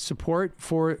venue support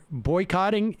for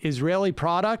boycotting Israeli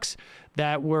products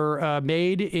that were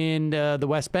made in the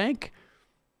West Bank,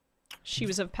 she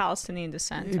was of Palestinian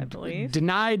descent, I believe.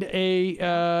 Denied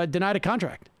a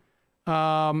contract.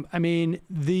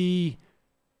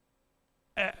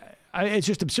 It's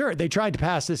just absurd. They tried to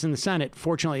pass this in the Senate.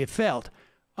 Fortunately, it failed.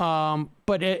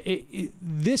 But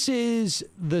this is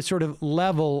the sort of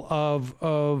level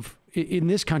of in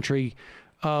this country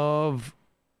of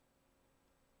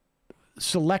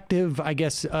selective, I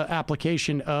guess,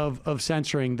 application of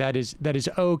censoring that is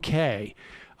okay.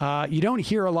 You don't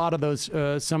hear a lot of those,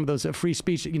 some of those free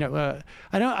speech. I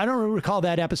don't recall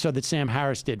that episode that Sam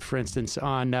Harris did, for instance,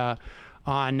 on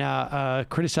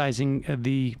criticizing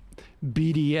the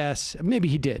BDS. Maybe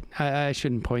he did. I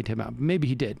shouldn't point him out. Maybe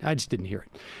he did. I just didn't hear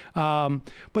it.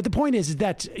 But the point is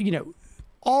that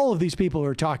all of these people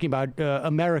are talking about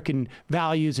American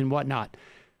values and whatnot.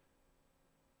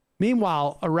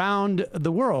 Meanwhile, around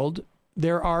the world,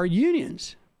 there are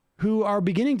unions who are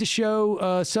beginning to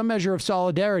show some measure of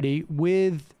solidarity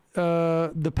with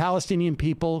the Palestinian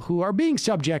people who are being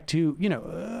subject to,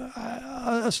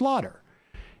 a slaughter.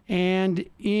 And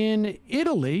in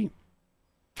Italy,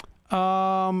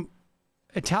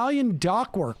 Italian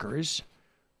dock workers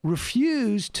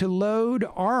refused to load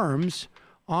arms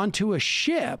onto a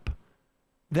ship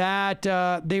that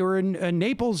they were in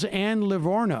Naples and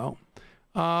Livorno.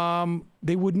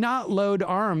 They would not load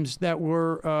arms that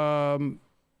were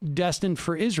destined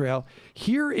for Israel.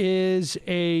 Here is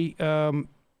a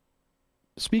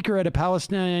speaker at a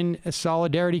Palestine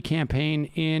solidarity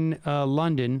campaign in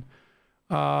London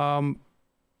calling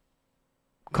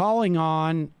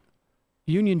on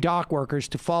union dock workers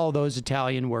to follow those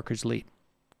Italian workers' lead.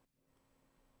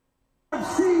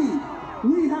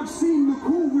 We have seen the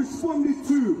call responded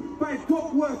to by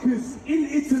dock workers in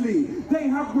Italy. They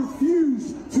have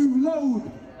refused to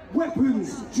load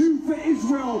weapons due for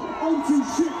Israel onto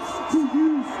ships to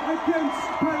use against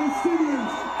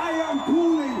Palestinians. I am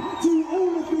calling to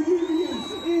all of the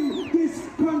unions in this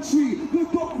country. The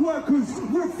dock workers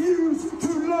refuse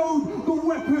to load the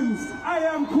weapons. I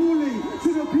am calling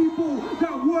to the people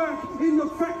that work in the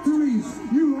factories.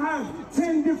 You have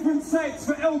 10 different sites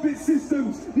for Elbit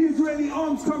Systems, the Israeli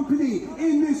arms company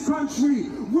in this country.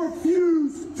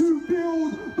 Refuse to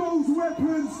build those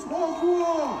weapons of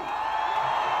war.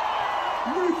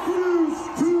 Refuse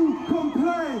refuse to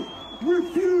comply,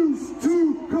 refuse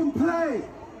to comply,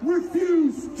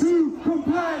 refuse to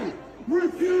comply,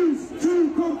 refuse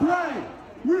to comply,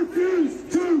 refuse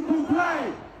to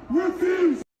comply,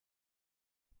 refuse.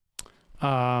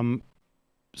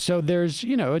 So there's,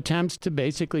 attempts to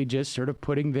basically just sort of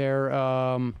putting their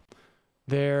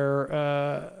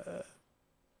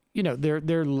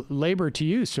labor to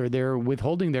use, or they're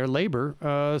withholding their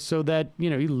labor, so that,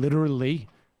 literally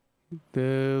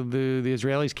the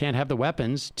Israelis can't have the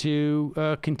weapons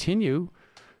to continue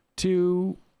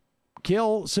to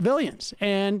kill civilians.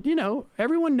 And,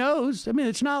 everyone knows,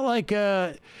 it's not like,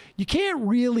 you can't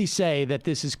really say that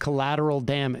this is collateral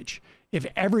damage if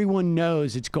everyone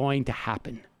knows it's going to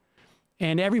happen.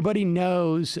 And everybody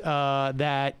knows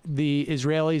that the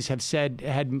Israelis have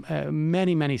had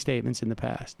many, many statements in the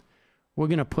past. We're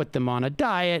going to put them on a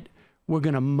diet. We're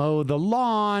going to mow the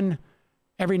lawn.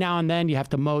 Every now and then you have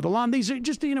to mow the lawn. These are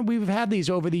just, we've had these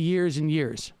over the years and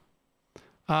years.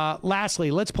 Lastly,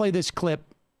 let's play this clip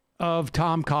of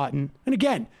Tom Cotton. And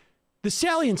again, the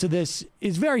salience of this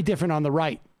is very different on the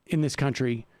right in this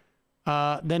country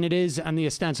than it is on the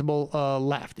ostensible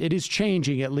left. It is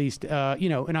changing, at least,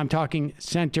 and I'm talking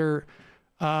center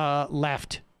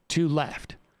left to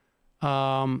left. But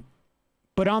on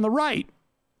the right,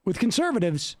 with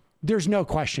conservatives, there's no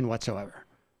question whatsoever.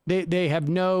 They have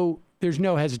there's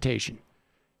no hesitation.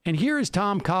 And here is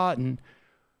Tom Cotton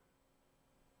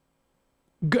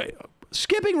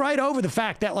skipping right over the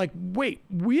fact that, wait,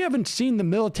 we haven't seen the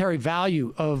military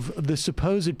value of the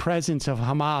supposed presence of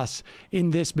Hamas in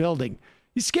this building.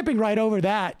 He's skipping right over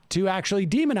that to actually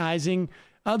demonizing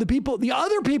the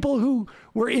other people who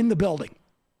were in the building.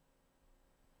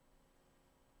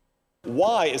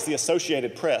 Why is the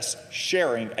Associated Press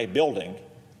sharing a building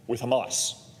with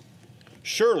Hamas?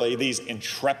 Surely these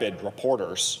intrepid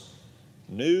reporters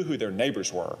knew who their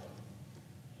neighbors were.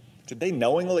 Did they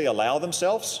knowingly allow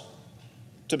themselves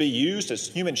to be used as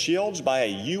human shields by a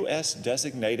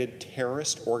U.S.-designated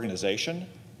terrorist organization?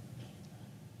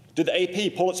 Did the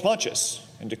AP pull its punches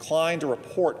and decline to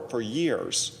report for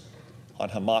years on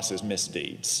Hamas's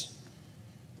misdeeds?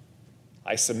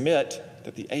 I submit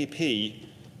that the AP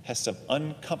has some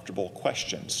uncomfortable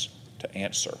questions to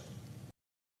answer.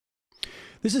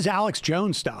 This is Alex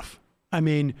Jones stuff.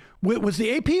 Was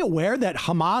the AP aware that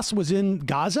Hamas was in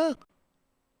Gaza?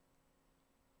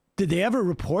 Did they ever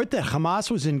report that Hamas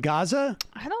was in Gaza?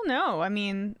 I don't know.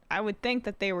 I would think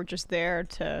that they were just there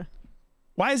to...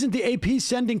 Why isn't the AP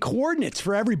sending coordinates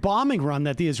for every bombing run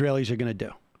that the Israelis are going to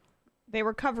do? They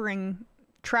were covering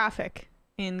traffic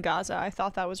in Gaza. I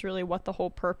thought that was really what the whole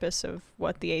purpose of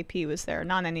what the AP was there,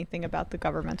 not anything about the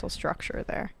governmental structure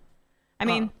there.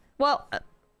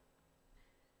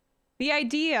 The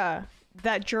idea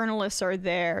that journalists are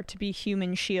there to be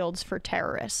human shields for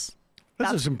terrorists.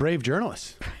 Those are some brave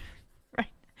journalists. Right.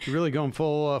 You're really going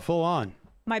full on.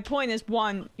 My point is,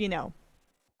 one,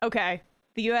 okay,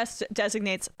 the U.S.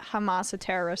 designates Hamas a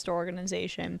terrorist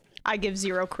organization. I give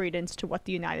zero credence to what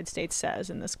the United States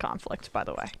says in this conflict, by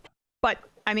the way. But,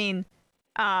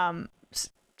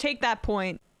 take that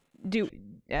point,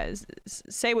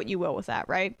 say what you will with that,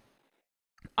 right?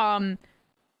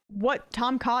 What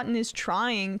Tom Cotton is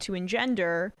trying to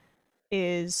engender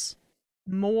is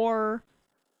more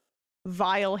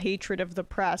vile hatred of the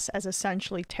press as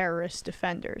essentially terrorist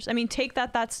defenders. Take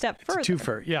that step further. It's a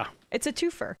twofer, yeah. It's a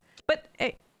twofer. But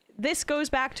this goes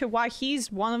back to why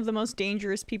he's one of the most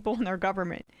dangerous people in our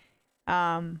government.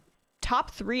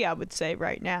 Top 3, I would say,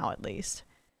 right now, at least.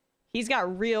 He's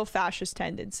got real fascist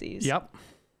tendencies. Yep.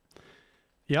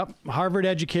 Harvard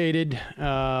educated,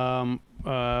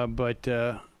 but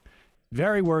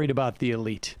very worried about the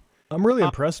elite. I'm really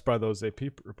impressed by those AP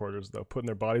reporters, though, putting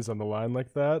their bodies on the line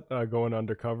like that, going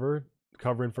undercover,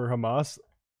 covering for Hamas.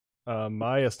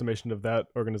 My estimation of that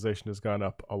organization has gone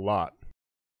up a lot.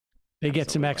 They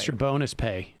get some extra bonus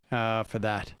pay for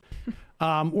that.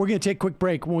 We're going to take a quick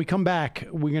break. When we come back,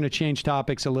 we're going to change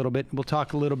topics a little bit. We'll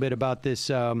talk a little bit about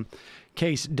this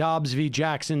case, Dobbs v.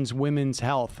 Jackson's Women's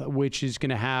Health, which is going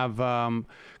to have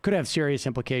could have serious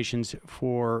implications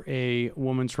for a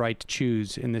woman's right to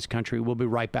choose in this country. We'll be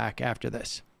right back after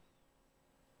this.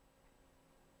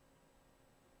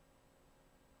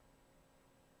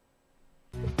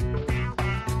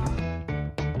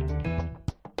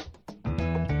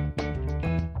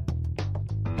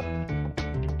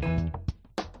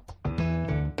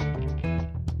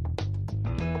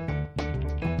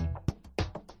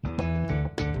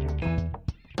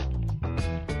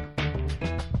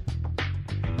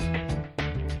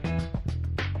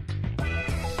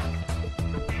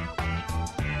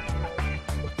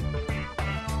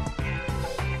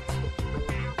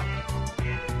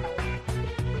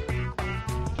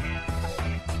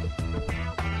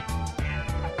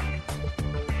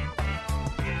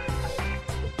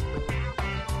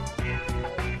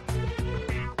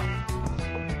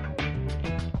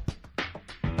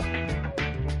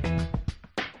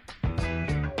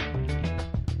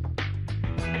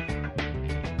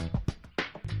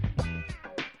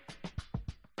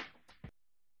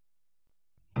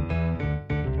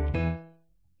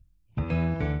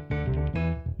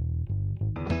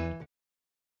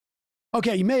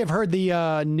 Okay, you may have heard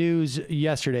the news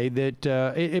yesterday that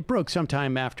it broke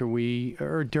sometime after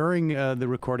during the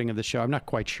recording of the show. I'm not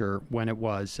quite sure when it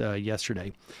was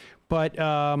yesterday. But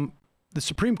the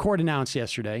Supreme Court announced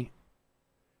yesterday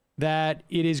that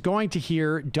it is going to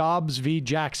hear Dobbs v.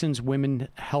 Jackson's Women's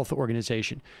Health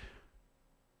Organization.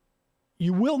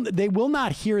 They will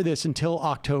not hear this until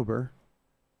October.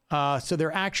 So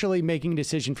they're actually making a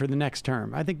decision for the next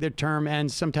term. I think their term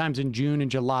ends sometimes in June and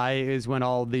July is when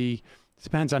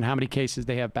depends on how many cases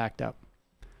they have backed up.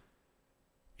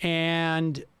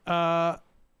 And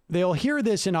they'll hear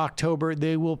this in October.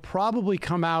 They will probably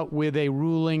come out with a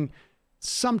ruling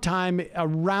sometime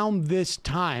around this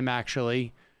time,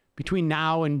 actually, between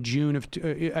now and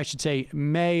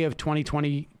May of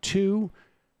 2022,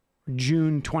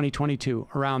 June 2022,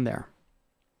 around there.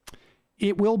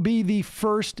 It will be the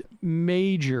first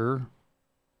major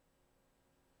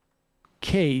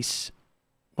case,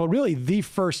 well, really the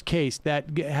first case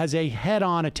that has a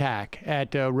head-on attack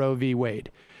at Roe v.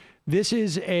 Wade. This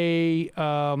is a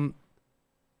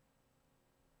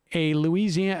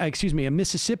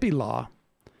Mississippi law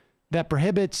that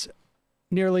prohibits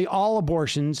nearly all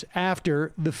abortions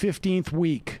after the 15th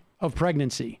week of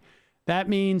pregnancy. That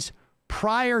means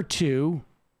prior to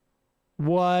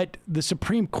what the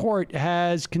Supreme Court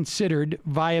has considered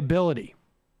viability.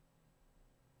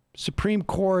 Supreme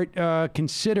Court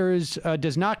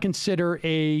does not consider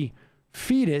a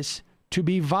fetus to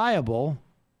be viable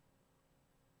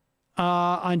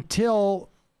until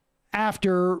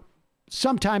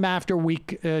sometime after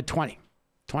week 20,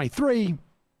 23.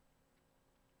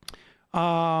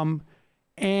 And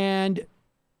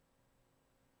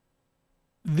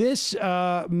this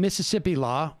Mississippi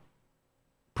law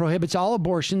prohibits all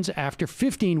abortions after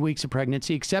 15 weeks of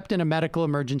pregnancy, except in a medical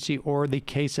emergency or the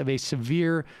case of a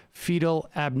severe fetal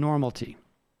abnormality.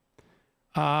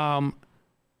 The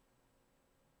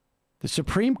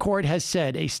Supreme Court has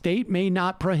said a state may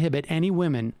not prohibit any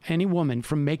woman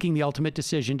from making the ultimate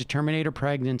decision to terminate her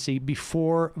pregnancy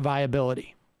before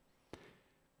viability.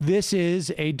 This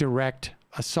is a direct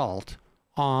assault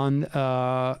on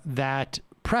that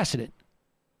precedent.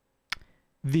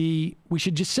 We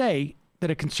should just say that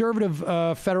a conservative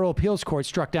federal appeals court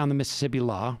struck down the Mississippi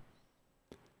law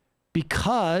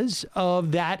because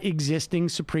of that existing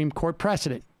Supreme Court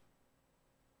precedent.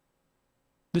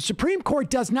 The Supreme Court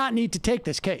does not need to take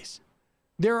this case.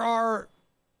 There are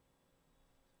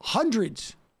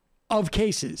hundreds of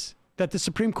cases that the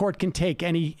Supreme Court can take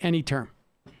any term.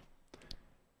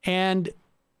 And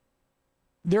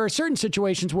there are certain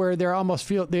situations where they almost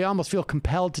feel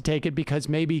compelled to take it because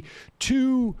maybe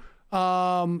two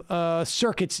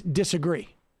circuits disagree.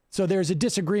 So there's a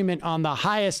disagreement on the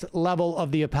highest level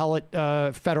of the appellate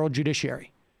federal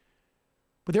judiciary.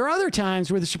 But there are other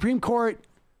times where the Supreme Court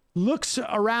looks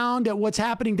around at what's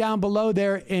happening down below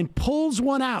there and pulls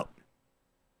one out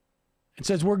and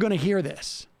says, we're going to hear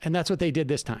this. And that's what they did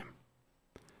this time.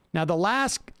 Now, the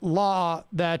last law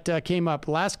that came up,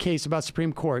 the last case about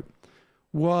Supreme Court,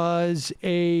 was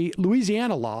a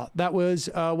Louisiana law that was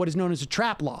what is known as a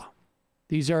trap law.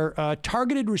 These are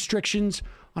targeted restrictions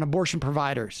on abortion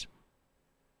providers.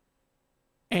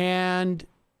 And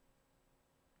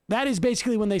that is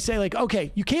basically when they say, like,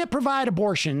 okay, you can't provide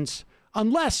abortions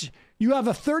unless you have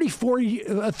a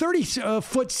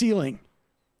 30-foot ceiling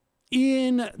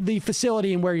in the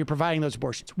facility and where you're providing those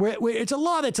abortions. Where it's a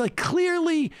law that's like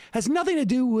clearly has nothing to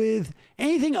do with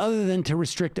anything other than to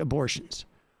restrict abortions.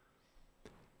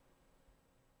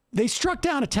 They struck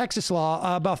down a Texas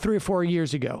law about 3 or 4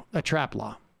 years ago, a trap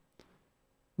law.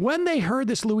 When they heard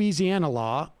this Louisiana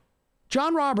law,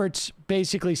 John Roberts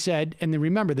basically said, and then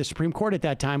remember, the Supreme Court at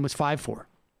that time was 5-4.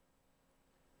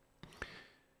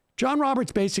 John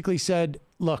Roberts basically said,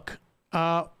 look,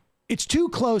 it's too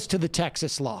close to the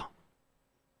Texas law.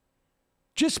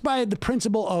 Just by the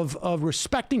principle of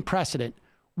respecting precedent,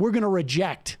 we're going to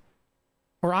reject,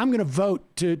 or I'm going to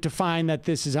vote to find that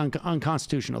this is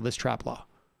unconstitutional, this trap law.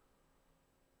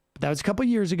 But that was a couple of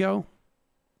years ago.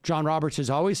 John Roberts has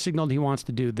always signaled he wants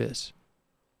to do this.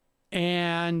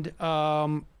 And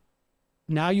now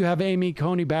you have Amy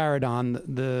Coney Barrett on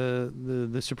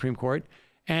the Supreme Court,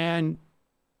 and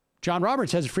John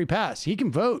Roberts has a free pass. He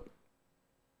can vote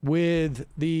with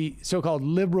the so-called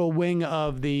liberal wing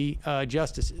of the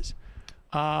justices.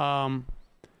 So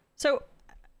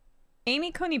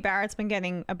Amy Coney Barrett's been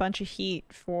getting a bunch of heat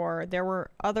there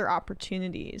were other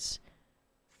opportunities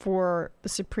for the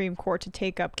Supreme Court to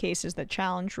take up cases that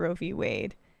challenge Roe v.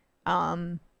 Wade.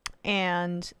 And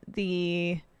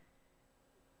the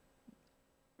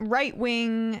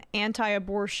right-wing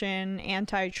anti-abortion,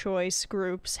 anti-choice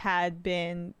groups had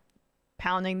been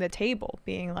pounding the table,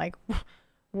 being like,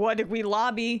 what did we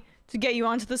lobby to get you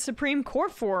onto the Supreme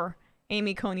Court for,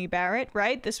 Amy Coney Barrett,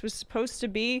 right? This was supposed to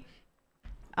be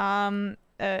our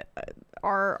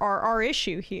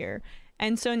issue here.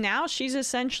 And so now she's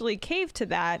essentially caved to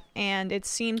that, and it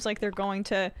seems like they're going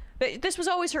to... But this was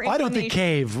always her inclination. I don't think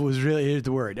cave was really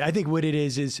the word. I think what it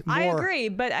is more... I agree,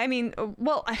 but I mean,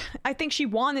 well, I think she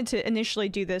wanted to initially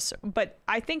do this, but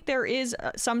I think there is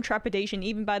some trepidation,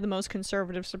 even by the most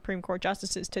conservative Supreme Court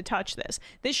justices, to touch this.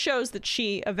 This shows that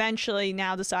she eventually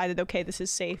now decided, okay, this is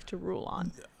safe to rule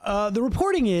on. The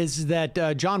reporting is that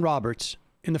John Roberts,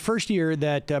 in the first year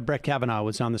that Brett Kavanaugh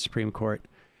was on the Supreme Court,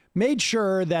 made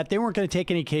sure that they weren't going to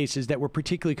take any cases that were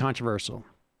particularly controversial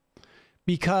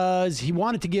because he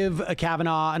wanted to give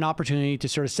Kavanaugh an opportunity to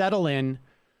sort of settle in.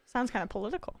 Sounds kind of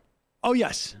political. Oh,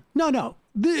 yes. No.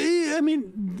 I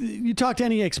mean, you talk to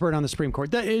any expert on the Supreme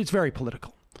Court, it's very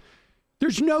political.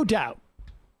 There's no doubt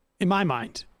in my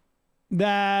mind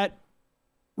that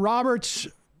Roberts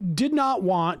did not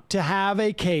want to have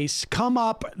a case come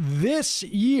up this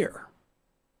year.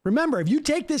 Remember, if you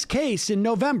take this case in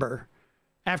November,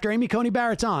 after Amy Coney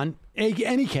Barrett's on,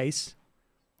 any case,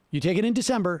 you take it in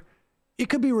December, it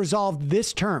could be resolved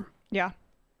this term. Yeah.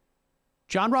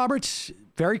 John Roberts,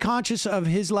 very conscious of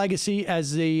his legacy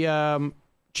as the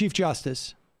Chief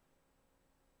Justice.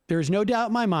 There's no doubt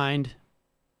in my mind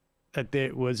that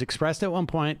it was expressed at one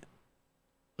point,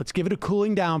 let's give it a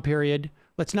cooling down period.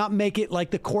 Let's not make it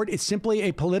like the court is simply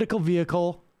a political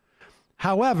vehicle.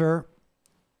 However,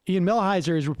 Ian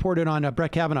Millhiser has reported on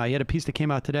Brett Kavanaugh. He had a piece that came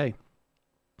out today.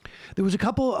 There was a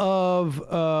couple of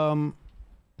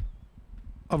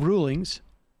rulings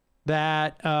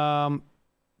that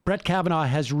Brett Kavanaugh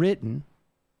has written.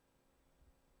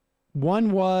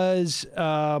 One was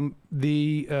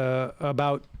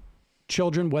about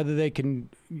children, whether they can,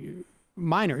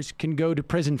 minors can go to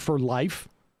prison for life.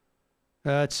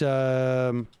 That's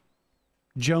Jones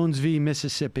v.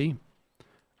 Mississippi.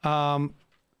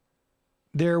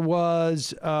 There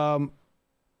was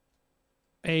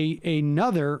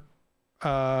another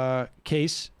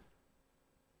case,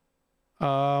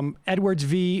 Edwards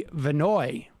v.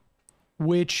 Vinoy,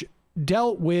 which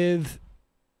dealt with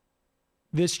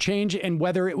this change and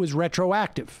whether it was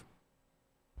retroactive.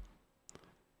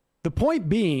 The point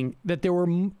being that there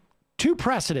were two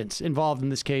precedents involved in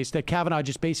this case that Kavanaugh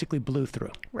just basically blew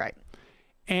through. Right.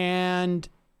 And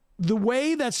the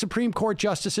way that Supreme Court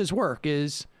justices work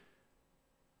is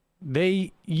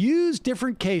they use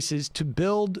different cases to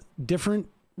build different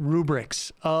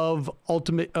rubrics of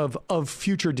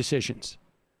future decisions.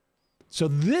 So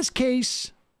this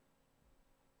case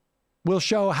will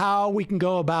show how we can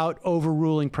go about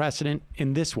overruling precedent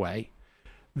in this way.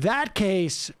 That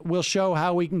case will show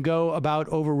how we can go about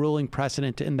overruling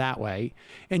precedent in that way.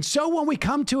 And so when we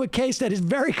come to a case that is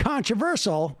very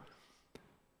controversial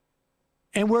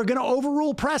and we're going to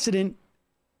overrule precedent,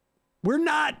 we're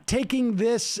not taking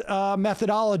this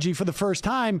methodology for the first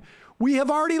time. We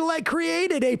have already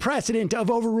created a precedent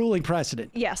of overruling precedent.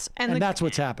 Yes. And that's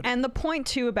what's happening. And the point,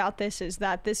 too, about this is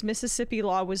that this Mississippi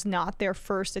law was not their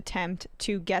first attempt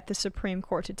to get the Supreme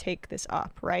Court to take this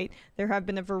up, right? There have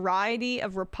been a variety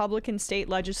of Republican state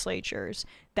legislatures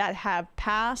that have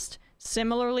passed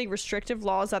similarly restrictive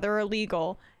laws that are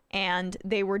illegal, and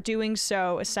they were doing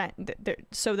so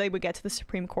so they would get to the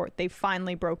Supreme Court. They've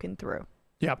finally broken through.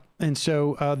 Yep. And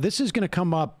so this is going to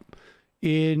come up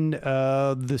in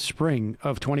the spring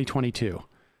of 2022.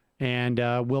 And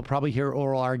we'll probably hear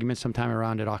oral arguments sometime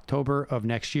around in October of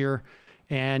next year.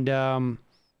 And,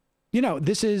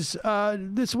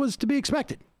 this was to be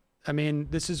expected. I mean,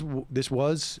 this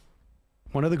was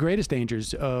one of the greatest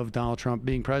dangers of Donald Trump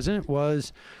being president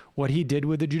was what he did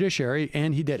with the judiciary,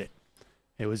 and he did it.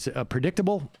 It was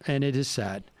predictable, and it is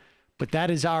sad. But that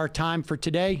is our time for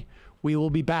today. We will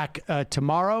be back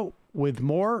tomorrow with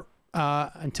more.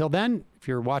 Until then, if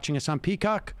you're watching us on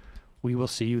Peacock, we will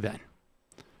see you then.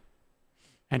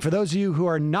 And for those of you who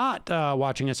are not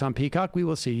watching us on Peacock, we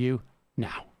will see you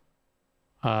now.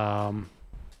 We're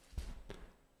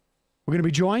going to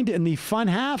be joined in the fun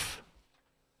half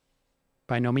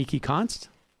by Nomiki Konst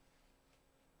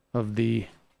of the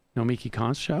Nomiki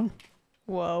Konst Show.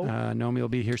 Whoa. Nomi will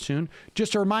be here soon.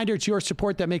 Just a reminder, it's your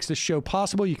support that makes this show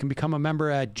possible. You can become a member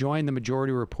at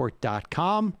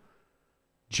jointhemajorityreport.com.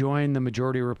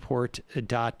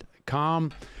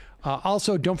 jointhemajorityreport.com.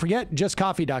 Also, don't forget,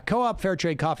 justcoffee.coop, fair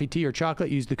trade coffee, tea, or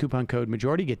chocolate. Use the coupon code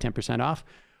majority, get 10% off.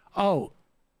 Oh,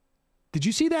 did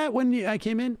you see that when you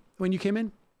came in?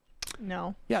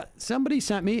 No. Yeah, somebody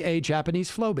sent me a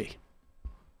Japanese Floby.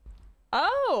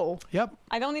 Oh. Yep.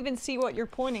 I don't even see what you're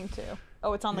pointing to.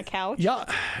 Oh, it's on the couch? Yeah,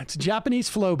 it's a Japanese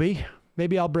Floby.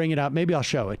 Maybe I'll bring it up. Maybe I'll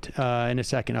show it in a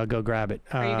second. I'll go grab it.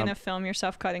 Are you going to film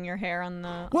yourself cutting your hair on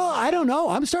the... Well, I don't know.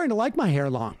 I'm starting to like my hair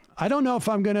long. I don't know if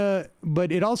I'm going to...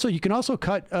 But you can also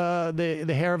cut the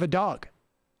hair of a dog.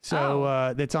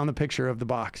 So that's on the picture of the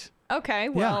box. Okay,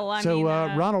 well, yeah. I mean...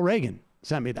 Ronald Reagan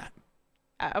sent me that.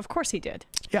 Of course he did.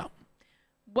 Yeah.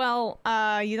 Well,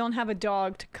 you don't have a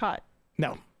dog to cut.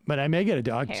 No, but I may get a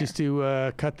dog hair. just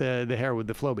to cut the hair with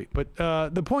the Flowbee.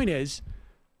 But the point is...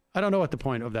 I don't know what the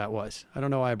point of that was. I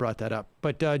don't know why I brought that up.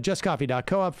 But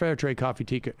justcoffee.coop, fair trade coffee,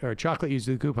 tea, or chocolate. Use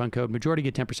the coupon code majority,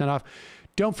 get 10% off.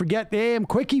 Don't forget the AM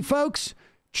Quickie, folks.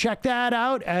 Check that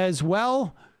out as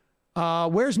well.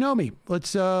 Where's Nomi?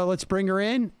 Let's bring her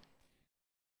in.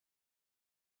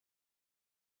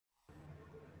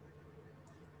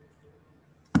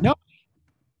 No.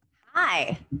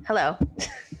 Hi. Hello.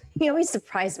 You always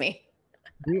surprise me.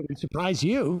 We surprise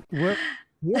you.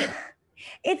 Yeah.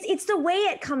 It's the way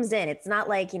it comes in. It's not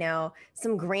like,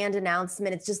 some grand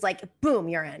announcement. It's just like, boom,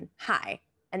 you're in. Hi.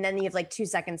 And then you have like 2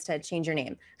 seconds to change your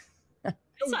name.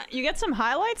 You get some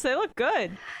highlights. They look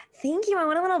good. Thank you. I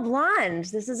went a little blonde.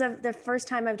 This is the first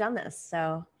time I've done this.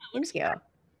 So thank you.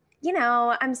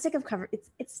 I'm sick of cover.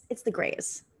 It's the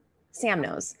grays. Sam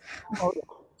knows. Oh,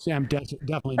 Sam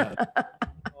definitely knows.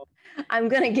 I'm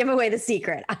going to give away the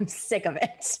secret. I'm sick of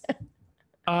it.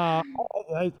 I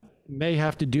may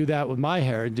have to do that with my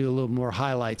hair and do a little more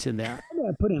highlights in there. I'm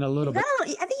gonna put in a little bit. I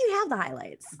think you have the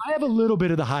highlights. I have a little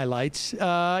bit of the highlights.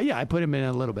 Yeah, I put them in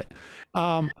a little bit.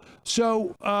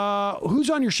 So who's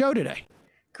on your show today?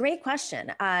 Great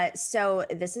question. So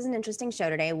this is an interesting show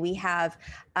today. We have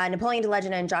Napoleon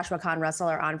DeLegend and Joshua Kahn Russell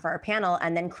are on for our panel,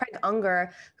 and then Craig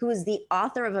Unger, who is the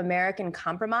author of American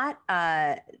Compromat.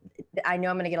 I know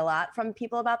I'm going to get a lot from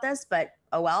people about this, but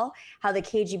oh well. How the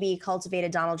KGB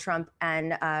cultivated Donald Trump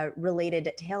and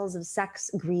related tales of sex,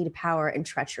 greed, power, and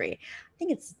treachery. I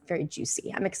think it's very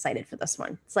juicy. I'm excited for this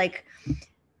one. It's like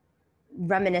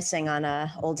reminiscing on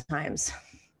old times.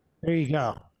 There you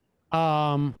go.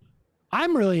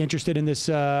 I'm really interested in this,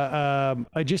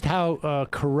 just how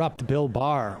corrupt Bill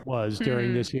Barr was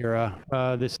during this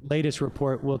era. This latest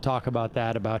report, we'll talk about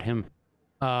that, about him.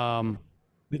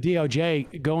 The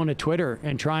DOJ going to Twitter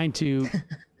and trying to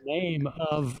name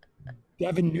of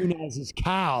Devin Nunes's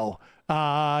cow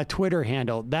Twitter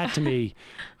handle. That to me,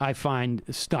 I find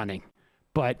stunning.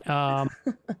 But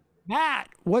Matt,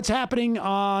 what's happening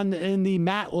in the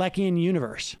Matt Leckian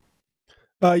universe?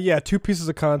 Yeah, 2 pieces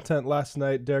of content last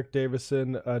night. Derek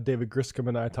Davison, David Griscom,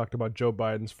 and I talked about Joe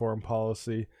Biden's foreign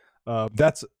policy.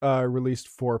 That's released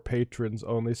for patrons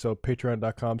only, so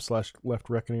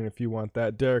patreon.com/leftreckoning if you want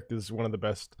that. Derek is one of the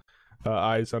best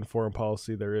eyes on foreign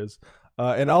policy there is.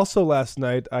 And also last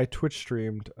night, I Twitch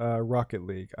streamed Rocket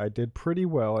League. I did pretty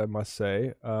well, I must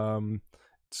say.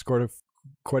 Scored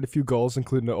quite a few goals,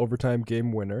 including an overtime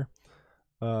game winner.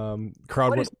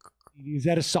 Is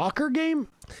that a soccer game?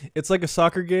 It's like a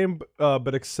soccer game,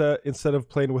 but instead of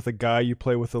playing with a guy, you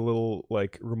play with a little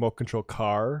like remote control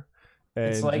car. And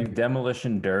it's like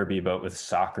Demolition Derby, but with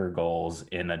soccer goals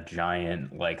in a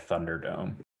giant like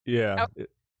Thunderdome. Yeah,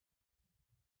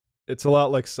 it's a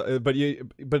lot like, but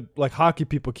like hockey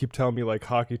people keep telling me like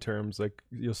hockey terms, like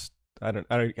I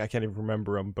can't even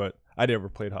remember them, but I never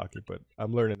played hockey, but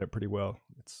I'm learning it pretty well.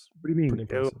 It's what do you mean? Pretty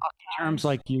impressive. Hockey terms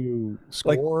like you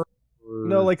score.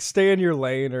 No, like stay in your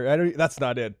lane, or that's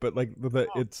not it, but like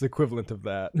it's the equivalent of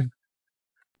that.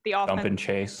 The offense. Dump and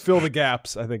chase. Fill the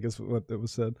gaps, I think is what it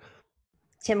was said.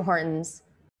 Tim Hortons.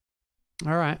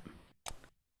 All right.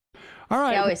 They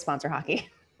always sponsor hockey.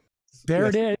 There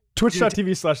it is.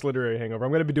 Twitch.tv/literary hangover.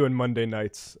 I'm going to be doing Monday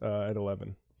nights at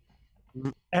 11.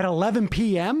 At 11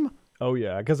 p.m.? Oh,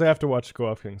 yeah, because I have to watch Go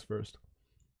Off Kings first.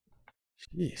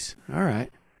 Jeez. All right.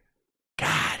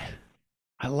 God,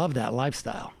 I love that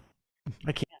lifestyle.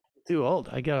 I can't. I'm too old.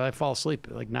 I fall asleep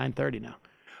at like 9:30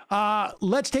 now.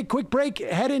 Let's take a quick break.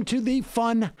 Head into the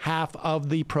fun half of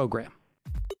the program.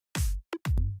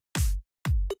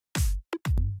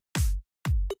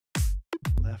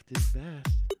 Left is best.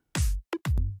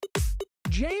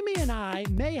 Jamie and I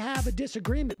may have a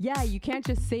disagreement. Yeah, you can't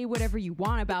just say whatever you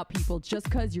want about people just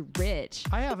because you're rich.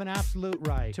 I have an absolute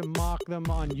right to mock them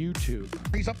on YouTube.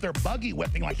 He's up there buggy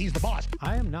whipping like he's the boss.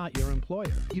 I am not your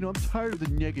employer. I'm tired of the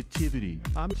negativity.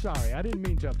 I'm sorry. I didn't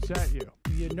mean to upset you.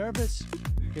 You're nervous?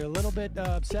 You're a little bit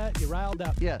upset? You're riled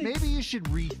up? Yeah, maybe you should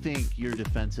rethink your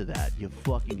defense of that, you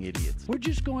fucking idiots. We're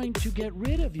just going to get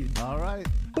rid of you. All right.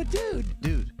 But dude.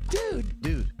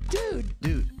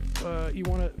 You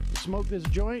want to smoke this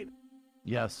joint?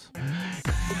 Yes.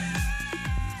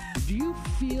 Do you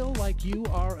feel like you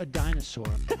are a dinosaur?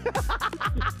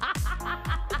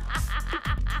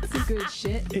 Some good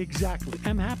shit. Exactly.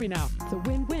 I'm happy now. It's a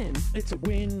win-win. It's a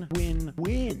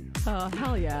win-win-win. Oh,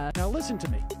 hell yeah. Now listen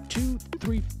to me. 2,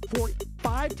 3, 4,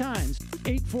 5 times.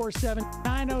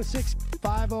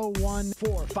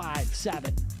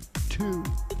 847-906-501-457. 2,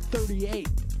 38,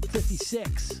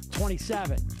 56,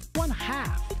 27.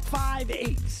 1/2. 5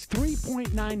 8s.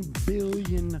 3.9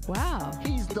 billion. Wow.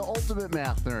 He's the ultimate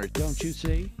math nerd. Don't you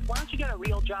see? Why don't you get a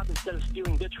real job instead of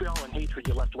spewing vitriol and hatred,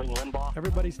 you left-wing Limbaugh?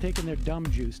 Everybody's taking their dumb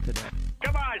juice today.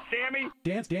 Come on, Sammy.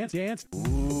 Dance, dance, dance.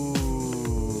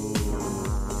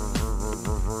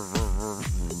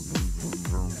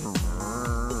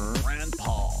 Rand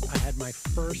Paul. I had my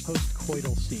first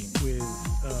post-coital scene with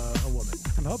a woman.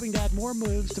 I'm hoping to add more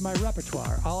moves to my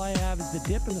repertoire. All I have is the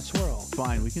dip and the swirl.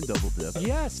 Fine, we can double dip.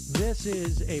 Yes, this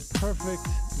is a perfect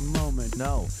moment.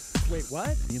 No. Wait,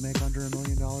 what? You make under $1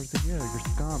 million a year. You're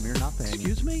scum. You're nothing.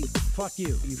 Excuse me? Fuck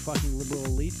you, you fucking liberal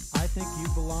elite. I think you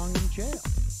belong in jail.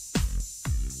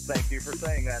 Thank you for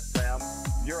saying that, Sam.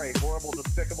 You're a horrible,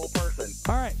 despicable person.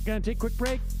 All right, gonna take a quick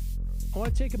break. I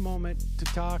want to take a moment to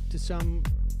talk to some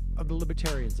of the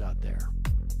libertarians out there.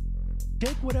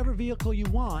 Take whatever vehicle you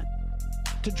want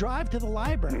to drive to the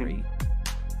library.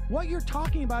 What you're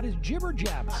talking about is jibber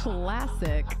jabber.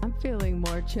 Classic. I'm feeling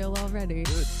more chill already.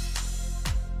 Good.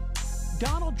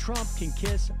 Donald Trump can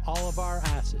kiss all of our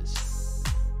asses.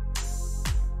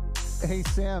 Hey,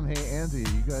 Sam. Hey, Andy.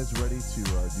 You guys ready to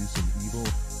do some evil?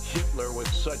 Hitler was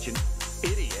such an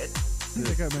idiot.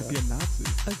 That guy might be a Nazi.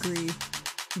 Agreed.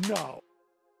 No.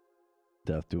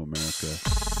 Death to America.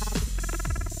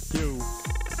 You.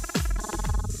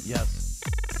 Yes.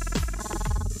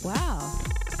 Wow.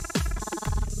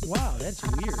 Wow, that's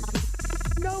weird.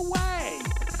 No way.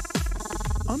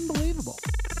 Unbelievable.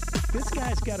 This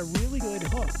guy's got a really good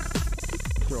hook.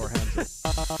 Throw our hands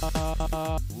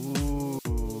up. Ooh.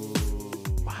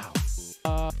 Wow.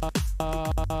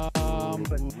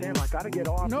 But Sam, I gotta get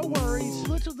off. No worries.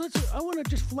 Let's. I want to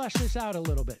just flesh this out a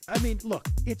little bit. I mean, look,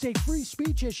 it's a free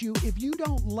speech issue. If you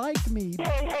don't like me,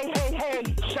 Hey,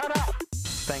 shut up.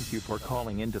 Thank you for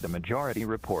calling into the Majority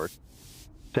Report.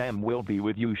 Sam will be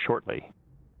with you shortly.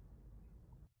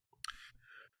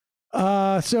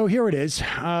 So here it is.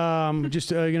 Just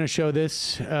going to show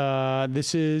this.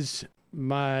 This is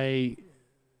my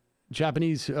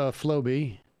Japanese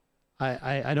Floby.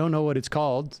 I don't know what it's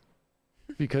called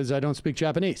because I don't speak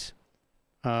Japanese.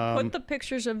 Put the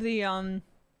pictures of the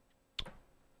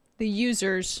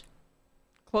users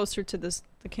closer to the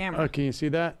camera. Oh, can you see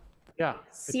that? Yeah.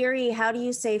 Siri, how do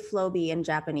you say Floby in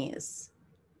Japanese?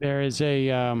 There is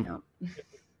a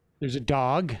there's a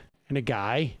dog and a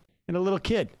guy and a little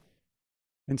kid.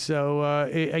 And so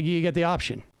you get the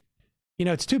option. You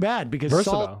know, it's too bad because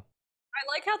Versatile. I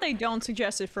like how they don't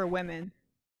suggest it for women.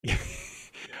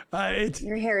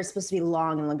 Your hair is supposed to be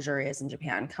long and luxurious in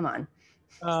Japan. Come on.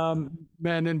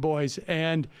 Men and boys.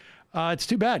 And it's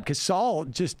too bad because Saul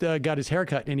just got his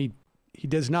haircut and he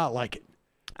does not like it.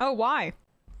 Oh, why?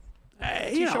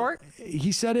 Too short?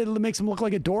 He said it makes him look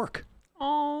like a dork.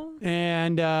 Oh.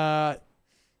 And I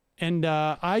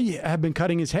have been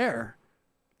cutting his hair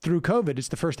through COVID. It's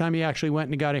the first time he actually went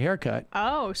and got a haircut.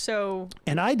 Oh, so.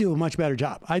 And I do a much better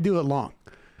job. I do it long.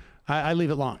 I leave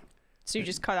it long. So you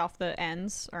just cut off the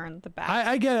ends or the back?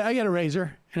 I get a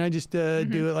razor and I just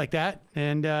do it like that.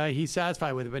 And he's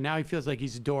satisfied with it. But now he feels like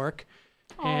he's a dork.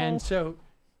 Oh. And so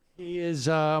he is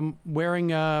wearing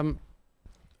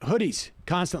hoodies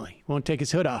constantly. Won't take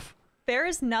his hood off. There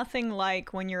is nothing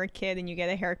like when you're a kid and you get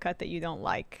a haircut that you don't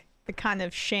like. The kind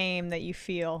of shame that you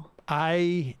feel.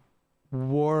 I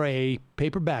wore a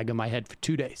paper bag on my head for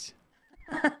 2 days.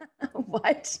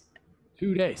 What?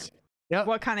 2 days. Yep.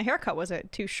 What kind of haircut was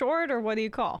it? Too short, or what do you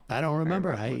call? I don't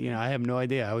remember. I have no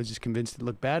idea. I was just convinced it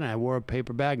looked bad, and I wore a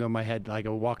paper bag on my head like I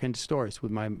would walk into stores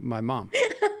with my mom.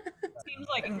 Seems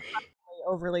like incredibly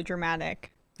overly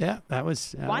dramatic. Yeah, that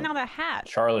was. Why not a hat?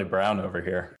 Charlie Brown over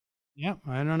here. Yeah,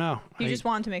 I don't know. You just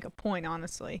wanted to make a point,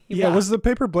 honestly. Was the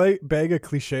paper bag a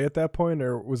cliche at that point,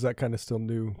 or was that kind of still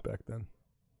new back then?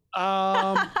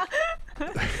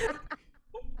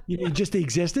 Just the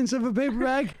existence of a paper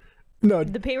bag? No,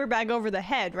 the paper bag over the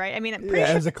head, right? I mean, I'm pretty yeah,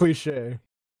 sure as a cliche,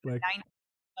 like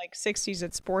 60s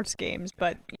at sports games.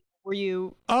 But were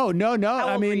you? Oh no!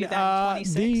 I mean, I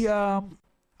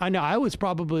know I was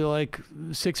probably like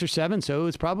 6 or 7, so it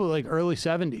was probably like early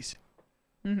 70s.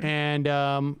 Mm-hmm.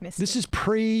 And this is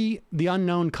pre the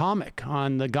Unknown comic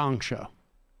on the Gong Show.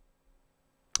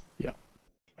 Yeah.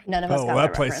 None of us got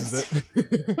that places it.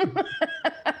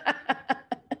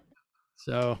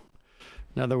 So,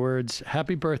 in other words,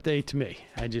 happy birthday to me.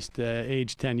 I just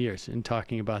aged 10 years in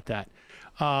talking about that.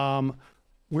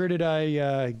 Where did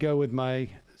I go with my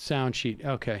sound sheet.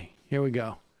 Okay, here we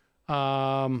go.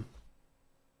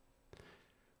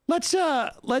 Let's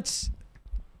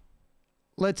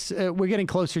we're getting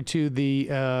closer to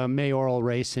the mayoral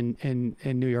race in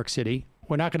New York City.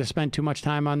 We're not going to spend too much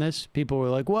time on this. People were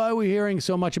like, why are we hearing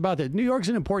so much about this? New York's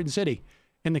an important city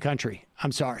in the country.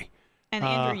 I'm sorry. And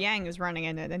Andrew Yang is running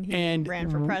in it, and he ran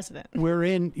for president. We're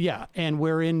in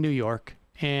New York.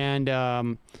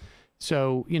 And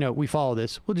so, we follow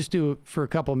this. We'll just do it for a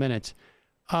couple of minutes.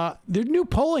 The new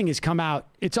polling has come out.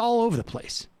 It's all over the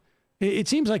place. It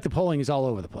seems like the polling is all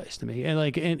over the place to me.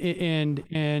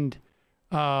 And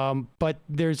but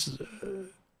there's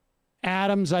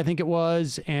Adams, I think it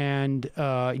was, and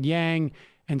Yang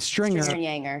and Stringer. Stringer and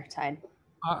Yang are tied.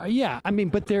 Yeah, I mean,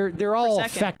 but they're all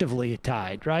effectively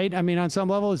tied, right? I mean, on some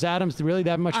level, is Adams really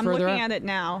that much further out? I'm looking at it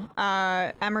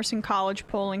now. Emerson College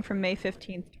polling from May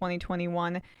 15th,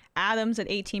 2021. Adams at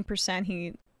 18%,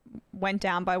 he went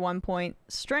down by 1 point.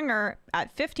 Stringer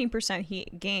at 15%, he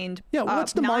gained. Yeah,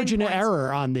 what's the margin of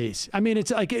error on these? I mean, it's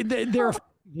like they're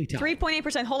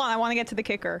 3.8%. Hold on, I want to get to the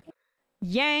kicker.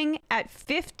 Yang at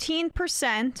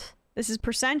 15%. This is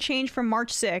percent change from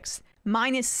March 6th,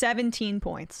 minus 17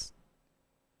 points.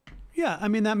 Yeah, I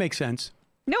mean, that makes sense.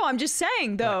 No, I'm just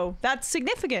saying, though, that's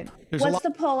significant. What's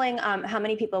the polling? How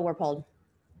many people were polled?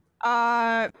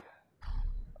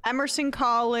 Emerson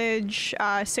College,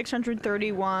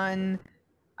 631,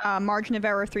 margin of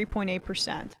error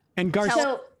 3.8%. And Garcia.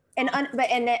 So, and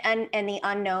the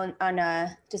unknown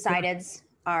undecideds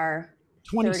are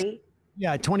 30.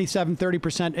 Yeah,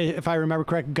 30%, if I remember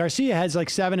correctly. Garcia has like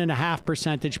 7.5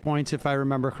 percentage points, if I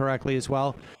remember correctly, as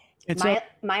well.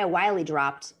 Maya Wiley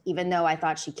dropped, even though I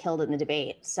thought she killed in the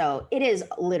debate. So it is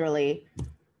literally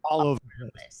all over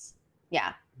this.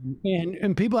 Yeah.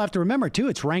 And people have to remember, too,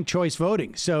 it's ranked choice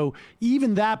voting. So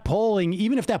even that polling,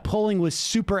 even if that polling was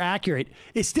super accurate,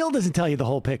 it still doesn't tell you the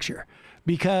whole picture.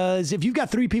 Because if you've got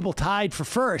three people tied for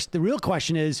first, the real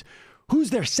question is, who's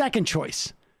their second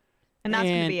choice? And that's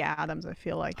going to be Adams, I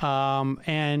feel like. I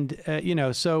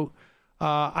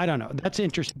don't know. That's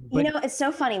interesting. But, it's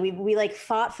so funny. We like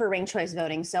fought for ranked choice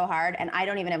voting so hard, and I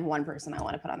don't even have one person I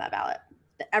want to put on that ballot.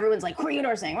 Everyone's like, who are you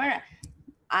endorsing?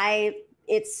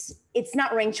 It's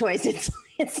not ranked choice.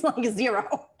 It's like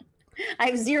zero. I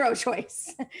have zero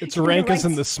choice. It's rank as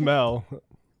in the smell.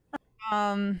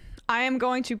 I am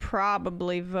going to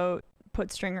probably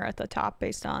put Stringer at the top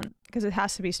because it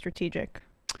has to be strategic.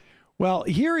 Well,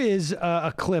 here is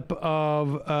a clip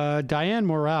of Diane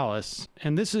Morales,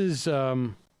 and this is,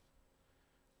 wow.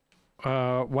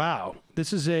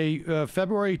 This is a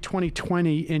February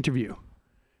 2020 interview.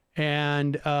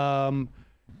 And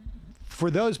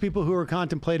for those people who are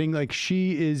contemplating, like,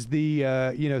 she is the,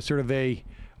 sort of a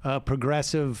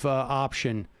progressive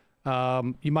option,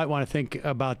 you might want to think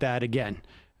about that again.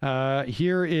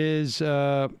 Here is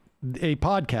a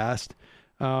podcast,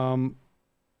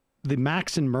 the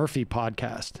Max and Murphy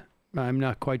podcast. I'm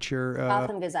not quite sure.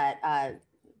 Gotham Gazette.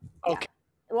 Okay.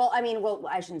 Yeah. Well,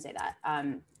 I shouldn't say that.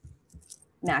 Ben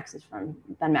Max is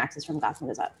from Gotham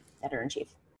Gazette, editor-in-chief.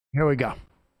 Here we go.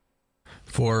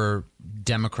 For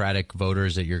Democratic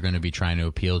voters that you're going to be trying to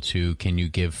appeal to, can you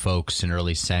give folks an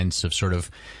early sense of sort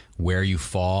of where you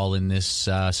fall in this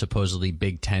supposedly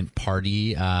big tent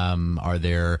party? Are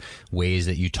there ways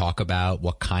that you talk about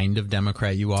what kind of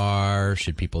Democrat you are?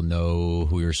 Should people know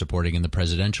who you're supporting in the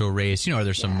presidential race? Are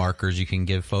there some markers you can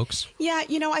give folks? Yeah,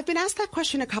 I've been asked that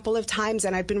question a couple of times,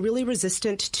 and I've been really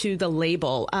resistant to the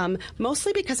label,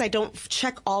 mostly because I don't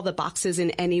check all the boxes in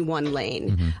any one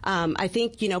lane. Mm-hmm. I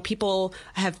think, people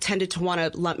have tended to want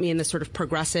to lump me in the sort of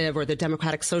progressive or the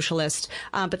democratic socialist,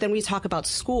 but then we talk about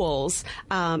schools,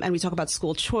 and we talk about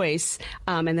school choice,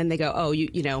 and then they go, oh,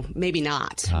 maybe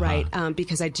not, right?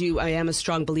 Because I am a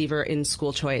strong believer in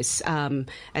school choice, and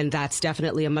that's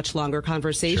definitely a much longer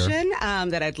conversation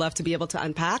that I'd love to be able to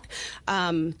unpack.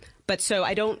 But so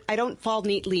I don't fall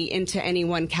neatly into any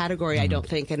one category, I don't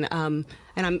think, and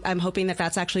I'm hoping that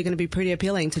that's actually going to be pretty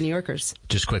appealing to New Yorkers.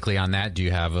 Just quickly on that, do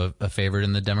you have a favorite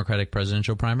in the Democratic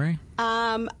presidential primary?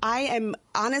 I am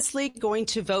honestly going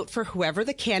to vote for whoever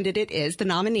the candidate is, the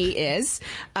nominee is,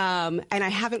 and I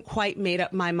haven't quite made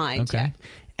up my mind yet.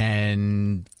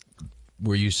 And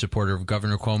were you a supporter of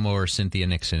Governor Cuomo or Cynthia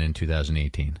Nixon in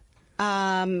 2018?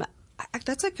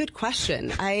 That's a good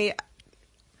question.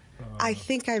 I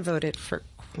think I voted for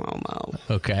Cuomo.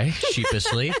 Okay,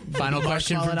 sheepishly. Final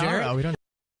question from Jared.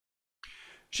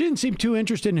 She didn't seem too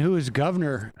interested in who is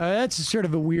governor. That's sort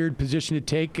of a weird position to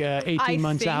take 18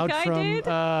 months out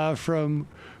from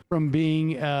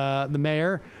being the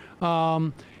mayor.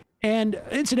 And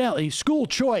incidentally, school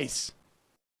choice.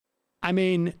 I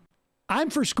mean, I'm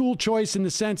for school choice in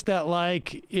the sense that,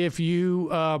 like, if you,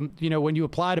 when you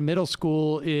apply to middle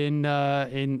school in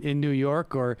New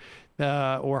York or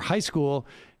high school,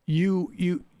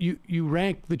 you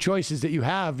rank the choices that you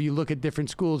have. You look at different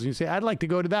schools and you say, I'd like to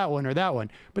go to that one or that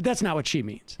one. But that's not what she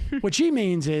means. What she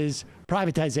means is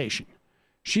privatization.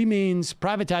 She means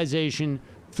privatization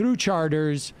through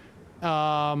charters,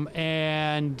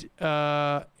 and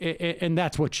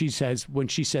that's what she says when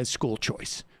she says school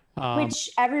choice. Which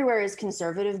everywhere is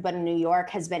conservative, but in New York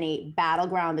has been a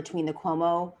battleground between the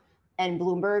Cuomo and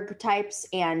Bloomberg types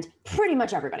and pretty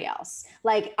much everybody else.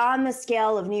 Like, on the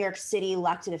scale of New York City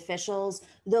elected officials,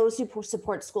 those who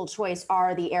support school choice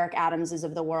are the Eric Adamses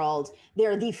of the world.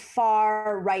 They're the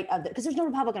far right of because there's no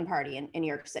Republican Party in New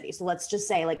York City. So let's just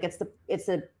say, like, it's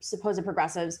the supposed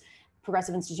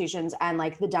progressive institutions and,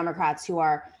 like, the Democrats who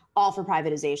are all for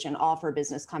privatization, all for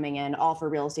business coming in, all for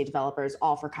real estate developers,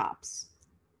 all for cops.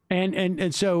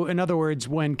 And so, in other words,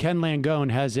 when Ken Langone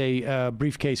has a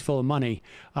briefcase full of money,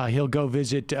 he'll go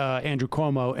visit Andrew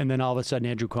Cuomo, and then all of a sudden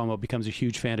Andrew Cuomo becomes a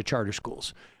huge fan of charter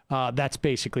schools. That's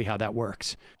basically how that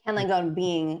works. Ken Langone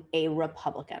being a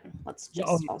Republican. Let's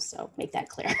just also make that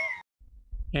clear.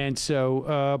 And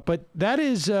so, but that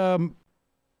is...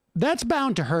 that's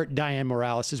bound to hurt Dianne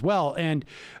Morales as well. And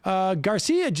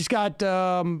Garcia just got,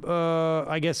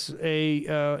 I guess,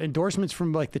 endorsements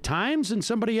from, like, the Times and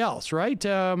somebody else, right?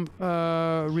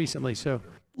 Recently. So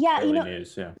yeah, Daily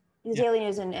News, yeah. The Daily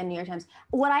News and New York Times.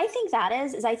 What I think that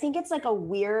is I think it's like a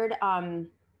weird. I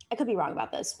could be wrong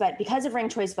about this, but because of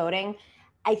ranked choice voting,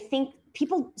 I think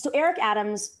people. So Eric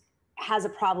Adams has a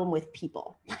problem with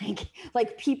people,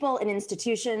 like people in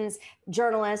institutions,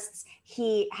 journalists.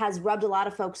 He has rubbed a lot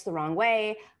of folks the wrong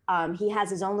way. He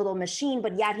has his own little machine,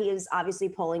 but yet he is obviously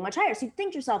polling much higher. So you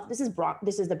think to yourself, this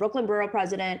is the Brooklyn borough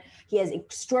president. He has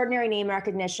extraordinary name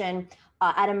recognition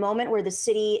at a moment where the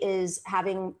city is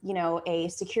having, a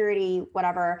security,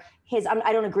 whatever.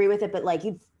 I don't agree with it, but, like,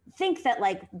 you'd think that,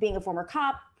 like, being a former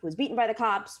cop who was beaten by the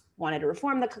cops, wanted to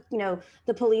reform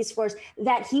the police force,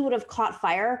 that he would have caught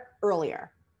fire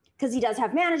earlier because he does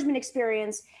have management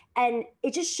experience. And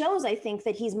it just shows, I think,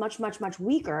 that he's much, much, much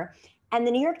weaker. And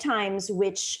the New York Times,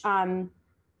 which I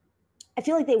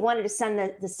feel like they wanted to send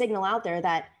the signal out there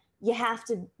that you have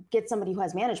to get somebody who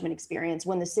has management experience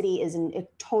when the city is in a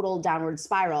total downward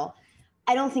spiral.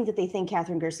 I don't think that they think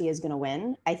Catherine Garcia is going to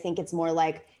win. I think it's more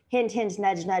like, hint, hint,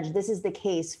 nudge, nudge. This is the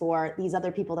case for these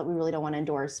other people that we really don't want to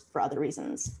endorse for other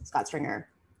reasons. Scott Stringer,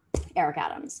 Eric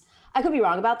Adams. I could be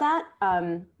wrong about that.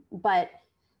 But,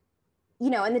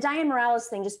 and the Dianne Morales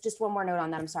thing, just one more note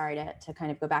on that. I'm sorry to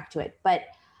kind of go back to it. But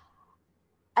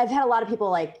I've had a lot of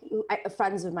people,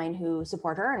 friends of mine who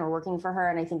support her and are working for her.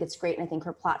 And I think it's great. And I think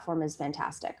her platform is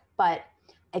fantastic. But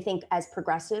I think as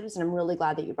progressives, and I'm really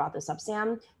glad that you brought this up,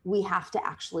 Sam, we have to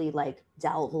actually,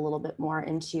 delve a little bit more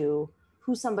into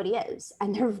who somebody is.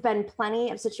 And there have been plenty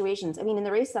of situations. I mean, in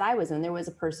the race that I was in, there was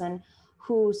a person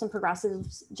who some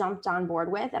progressives jumped on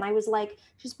board with. And I was like,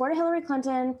 she supported Hillary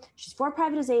Clinton. She's for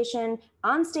privatization.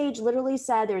 On stage, literally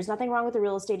said there's nothing wrong with the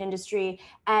real estate industry,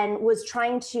 and was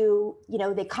trying to,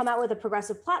 they come out with a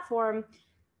progressive platform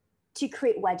to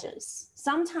create wedges.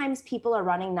 Sometimes people are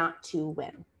running not to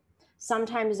win.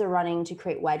 Sometimes they're running to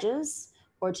create wedges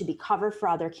or to be cover for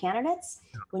other candidates.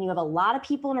 When you have a lot of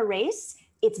people in a race,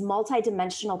 it's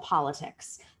multidimensional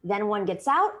politics. Then one gets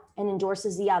out and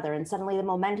endorses the other, and suddenly the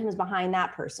momentum is behind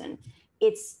that person.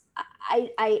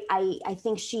 I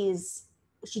think she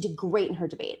did great in her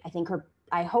debate.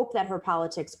 I hope that her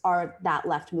politics are that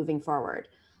left moving forward.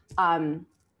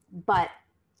 But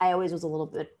I always was a little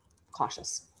bit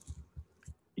cautious.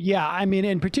 Yeah, I mean,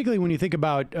 and particularly when you think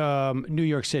about New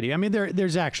York City, I mean,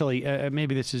 there's actually,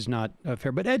 maybe this is not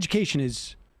fair, but education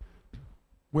is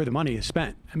where the money is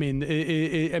spent. I mean,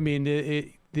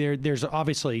 there's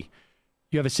obviously,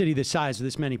 you have a city this size with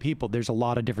this many people, there's a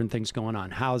lot of different things going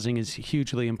on. Housing is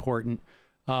hugely important,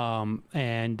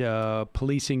 and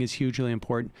policing is hugely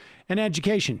important. And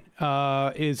education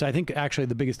is, I think, actually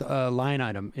the biggest line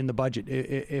item in the budget,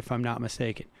 if I'm not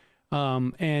mistaken.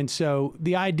 And so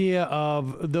the idea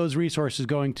of those resources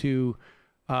going to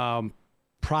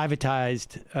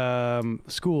privatized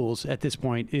schools at this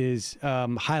point is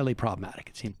highly problematic,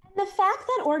 it seems. The fact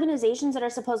that organizations that are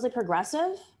supposedly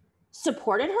progressive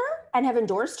supported her and have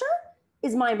endorsed her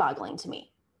is mind-boggling to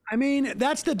me. I mean,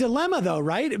 that's the dilemma, though,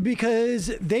 right?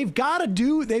 Because they've got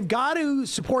to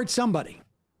support somebody.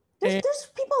 There's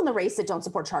people in the race that don't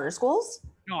support charter schools.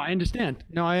 No, I understand.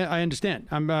 No, I understand.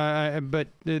 But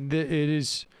it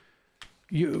is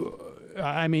you.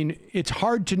 I mean, it's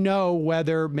hard to know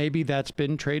whether maybe that's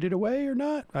been traded away or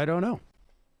not. I don't know.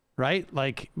 right?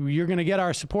 Like, you're going to get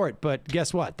our support. But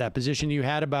guess what? That position you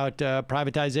had about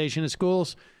privatization of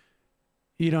schools,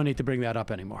 you don't need to bring that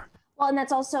up anymore. Well, and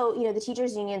that's also, the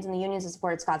teachers unions and the unions that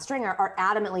supported Scott Stringer are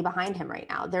adamantly behind him right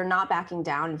now. They're not backing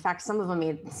down. In fact, some of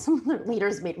the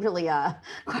leaders made really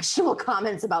questionable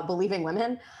comments about believing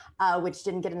women, which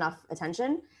didn't get enough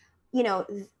attention.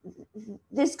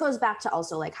 This goes back to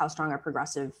also like how strong our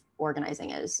progressive organizing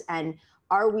is. And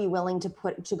are we willing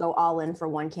to go all in for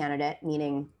one candidate,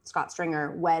 meaning Scott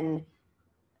Stringer, when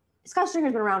Scott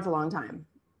Stringer's been around for a long time?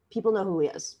 People know who he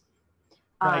is.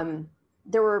 Right.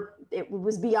 It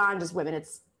was beyond just women.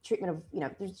 It's treatment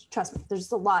of, trust me, there's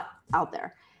just a lot out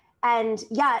there. And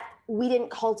yet we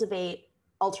didn't cultivate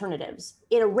alternatives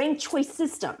in a ranked choice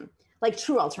system, like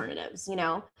true alternatives,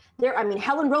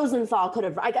 Helen Rosenthal could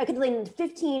have, I could name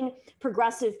 15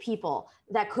 progressive people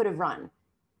that could have run.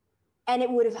 And it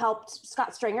would have helped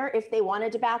Scott Stringer if they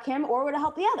wanted to back him, or would have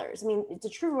helped the others. I mean, it's a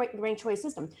true ranked choice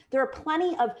system. There are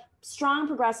plenty of strong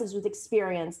progressives with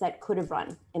experience that could have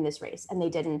run in this race, and they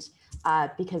didn't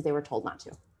because they were told not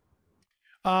to.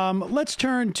 Let's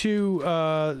turn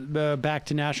to back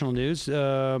to national news.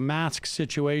 Mask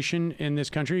situation in this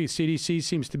country. CDC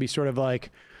seems to be sort of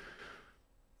like,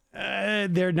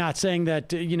 they're not saying that,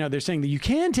 they're saying that you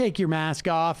can take your mask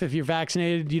off if you're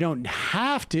vaccinated. You don't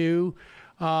have to.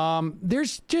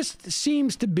 There's just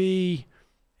seems to be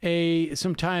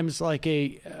sometimes like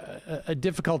a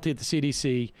difficulty at the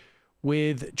CDC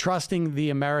with trusting the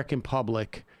American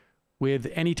public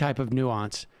with any type of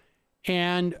nuance.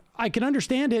 And I can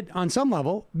understand it on some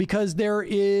level, because there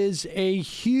is a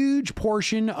huge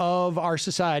portion of our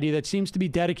society that seems to be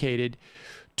dedicated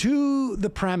to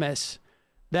the premise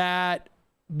that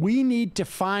we need to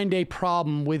find a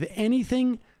problem with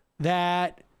anything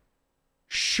that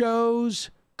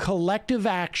shows collective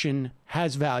action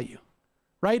has value,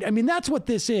 right? I mean, that's what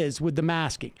this is with the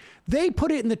masking. They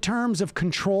put it in the terms of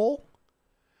control.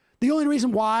 The only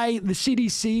reason why the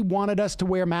CDC wanted us to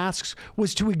wear masks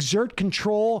was to exert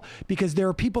control, because there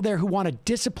are people there who want to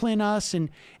discipline us.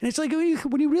 And it's like,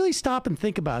 when you really stop and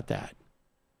think about that,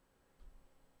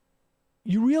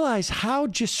 you realize how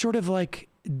just sort of like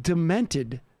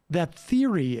demented that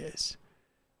theory is.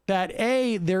 That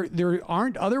there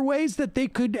aren't other ways that they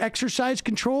could exercise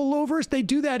control over us. They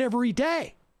do that every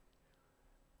day.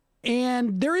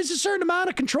 And there is a certain amount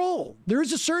of control. There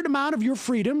is a certain amount of your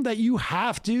freedom that you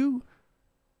have to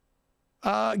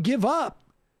give up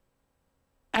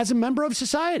as a member of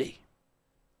society,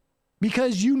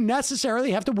 because you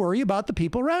necessarily have to worry about the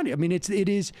people around you. I mean, it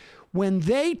is when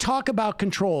they talk about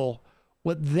control,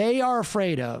 what they are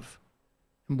afraid of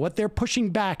and what they're pushing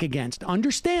back against.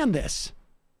 Understand this.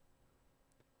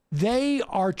 They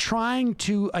are trying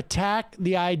to attack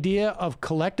the idea of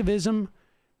collectivism,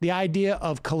 the idea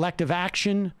of collective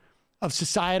action, of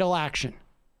societal action.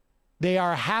 They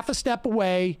are half a step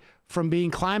away from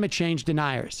being climate change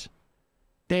deniers.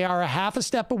 They are a half a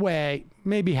step away,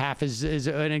 maybe half is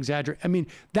an exaggeration. I mean,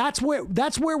 that's where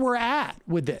we're at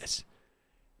with this.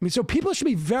 I mean, so people should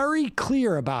be very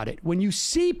clear about it. When you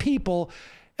see people,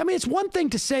 I mean, it's one thing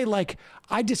to say, like,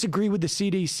 I disagree with the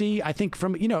CDC. I think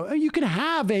you can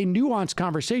have a nuanced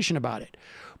conversation about it.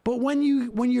 But when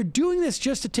you're doing this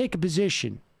just to take a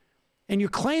position and you're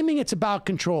claiming it's about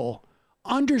control,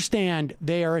 understand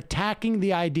they are attacking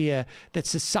the idea that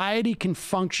society can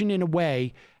function in a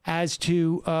way as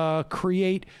to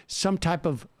create some type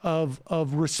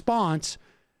of response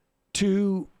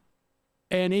to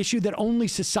an issue that only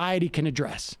society can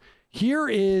address. Here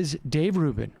is Dave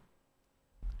Rubin.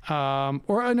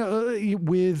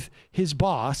 With his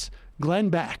boss, Glenn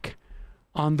Beck,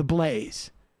 on The Blaze.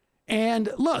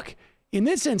 And look, in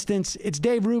this instance, it's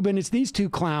Dave Rubin, it's these two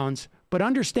clowns, but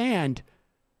understand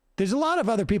there's a lot of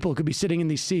other people who could be sitting in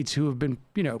these seats who have been,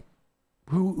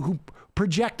 who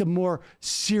project a more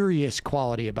serious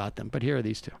quality about them. But here are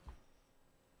these two.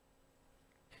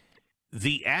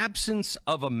 The absence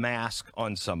of a mask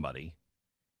on somebody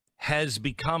has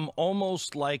become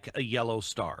almost like a yellow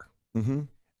star. Mm-hmm.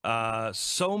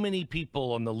 So many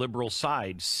people on the liberal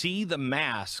side see the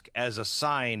mask as a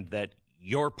sign that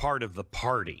you're part of the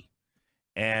party.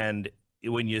 And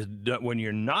when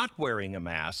you're not wearing a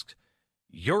mask,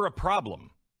 you're a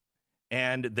problem.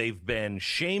 And they've been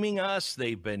shaming us.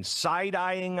 They've been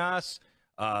side-eyeing us,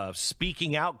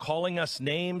 speaking out, calling us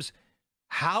names.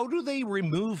 How do they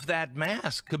remove that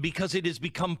mask? Because it has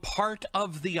become part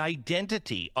of the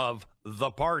identity of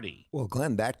the party. Well,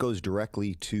 Glenn, that goes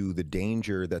directly to the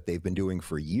danger that they've been doing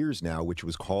for years now, which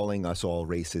was calling us all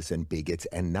racists and bigots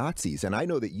and Nazis. And I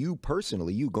know that you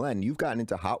personally, Glenn, you've gotten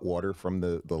into hot water from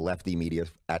the lefty media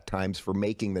at times for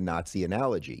making the Nazi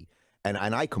analogy. And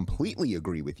I completely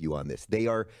agree with you on this. They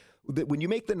are, when you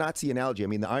make the Nazi analogy, I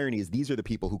mean, the irony is these are the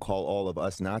people who call all of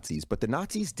us Nazis, but the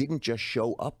Nazis didn't just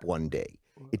show up one day.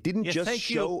 It didn't just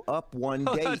show up one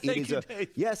day.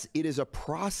 It is a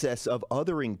process of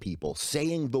othering people,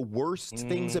 saying the worst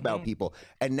things about people.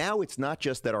 And now it's not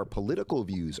just that our political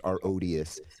views are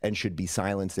odious and should be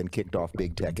silenced and kicked off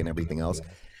big tech and everything else.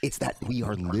 It's that we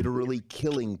are literally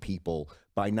killing people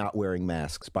by not wearing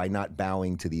masks, by not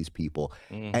bowing to these people.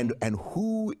 And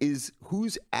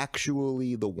who's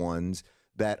actually the ones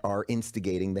that are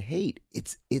instigating the hate?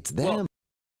 It's them. Well,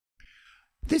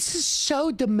 this is so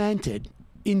demented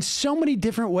in so many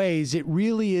different ways. It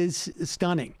really is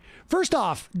stunning. First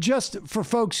off, just for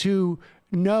folks who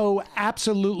know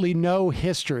absolutely no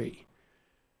history,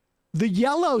 the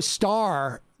yellow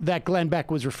star that Glenn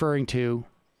Beck was referring to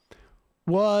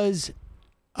was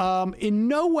in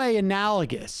no way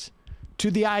analogous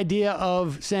to the idea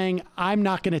of saying, I'm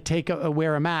not going to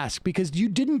wear a mask, because you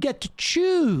didn't get to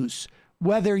choose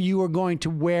whether you were going to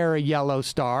wear a yellow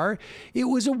star. It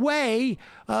was a way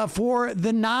for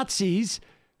the Nazis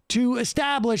to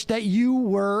establish that you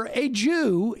were a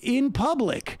Jew in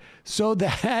public so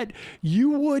that you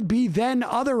would be then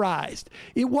otherized.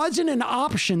 It wasn't an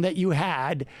option that you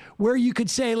had where you could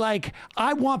say, like,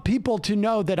 I want people to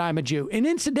know that I'm a Jew. And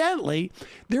incidentally,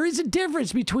 there is a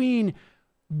difference between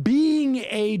being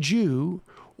a Jew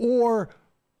or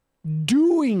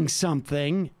doing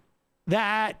something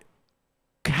that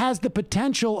has the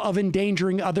potential of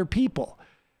endangering other people.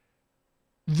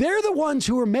 They're the ones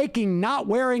who are making not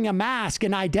wearing a mask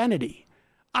an identity.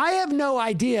 I have no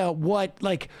idea what,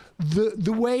 like,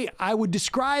 the way I would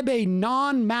describe a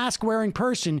non-mask wearing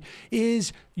person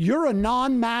is you're a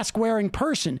non-mask wearing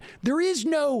person. There is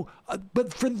no,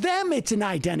 but for them, it's an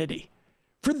identity.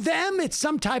 For them, it's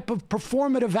some type of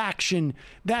performative action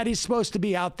that is supposed to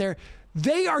be out there.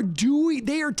 They are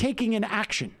taking an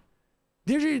action.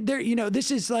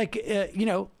 This is like,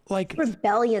 like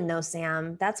rebellion, though,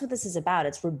 Sam. That's what this is about.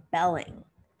 It's rebelling.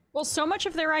 Well, so much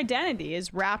of their identity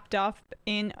is wrapped up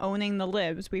in owning the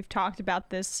libs. We've talked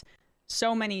about this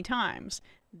so many times.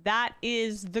 That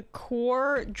is the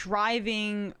core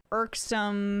driving,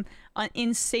 irksome,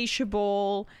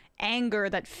 insatiable anger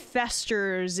that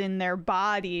festers in their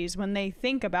bodies when they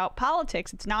think about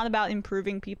politics. It's not about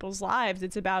improving people's lives.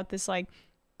 It's about this, like,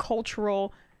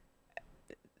 cultural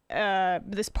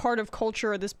this part of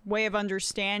culture, this way of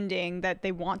understanding that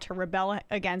they want to rebel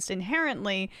against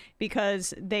inherently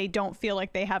because they don't feel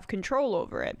like they have control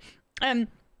over it. And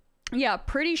yeah,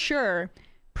 pretty sure,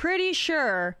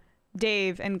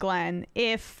 Dave and Glenn,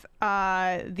 if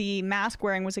the mask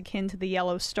wearing was akin to the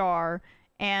yellow star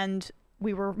and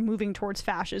we were moving towards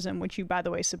fascism, which you, by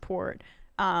the way, support,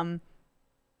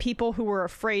 people who were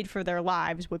afraid for their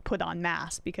lives would put on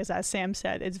masks because, as Sam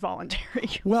said, it's voluntary.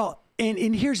 Well,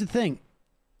 and here's the thing.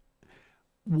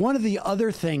 One of the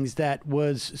other things that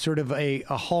was sort of a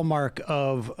hallmark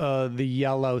of the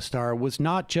yellow star was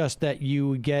not just that you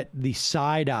would get the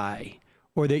side eye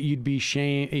or that you'd be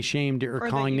ashamed or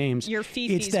calling names. Your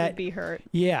feces would be hurt.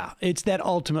 Yeah, it's that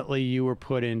ultimately you were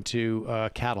put into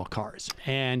cattle cars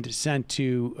and sent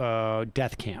to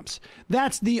death camps.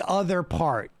 That's the other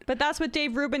part. But that's what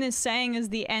Dave Rubin is saying is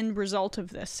the end result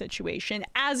of this situation.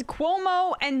 As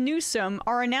Cuomo and Newsom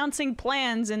are announcing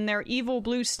plans in their evil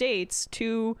blue states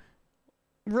to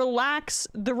relax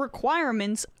the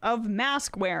requirements of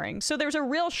mask wearing. So there's a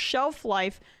real shelf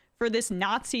life for this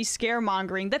Nazi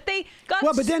scaremongering that they got.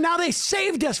 Well, but then now they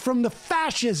saved us from the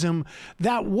fascism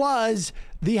that was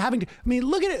the having to, I mean,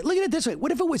 look at it this way.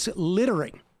 What if it was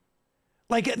littering?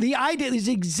 Like, the idea is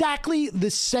exactly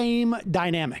the same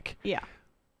dynamic. Yeah.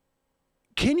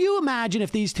 Can you imagine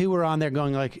if these two were on there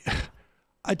going like,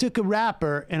 I took a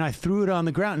wrapper and I threw it on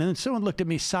the ground and then someone looked at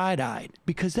me side-eyed,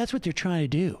 because that's what they're trying to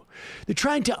do. They're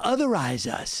trying to otherize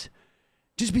us.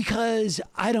 Just because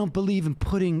I don't believe in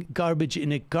putting garbage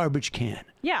in a garbage can.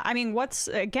 Yeah, I mean, what's,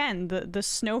 again, the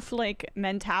snowflake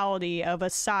mentality of a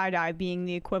side-eye being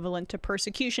the equivalent to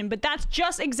persecution, but that's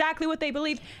just exactly what they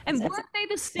believe. And weren't they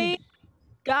the same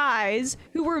guys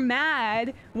who were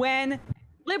mad when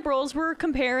liberals were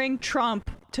comparing Trump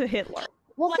to Hitler?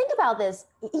 Well, think about this.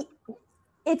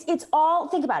 It's all,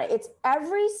 think about it. It's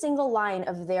every single line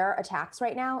of their attacks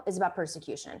right now is about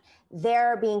persecution.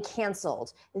 They're being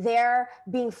canceled. They're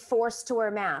being forced to wear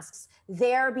masks.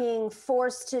 They're being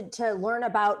forced to learn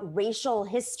about racial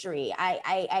history.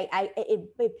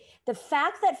 The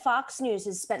fact that Fox News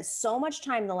has spent so much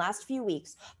time in the last few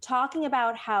weeks talking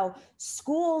about how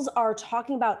schools are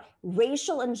talking about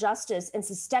racial injustice and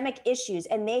systemic issues,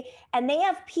 and they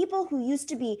have people who used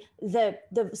to be the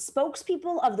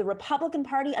spokespeople of the Republican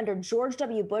Party under George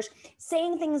W. Bush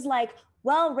saying things like,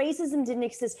 well, racism didn't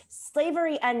exist,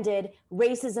 slavery ended,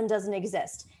 racism doesn't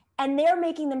exist. And they're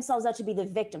making themselves out to be the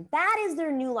victim. That is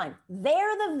their new line.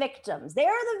 They're the victims.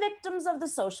 They're the victims of the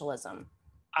socialism.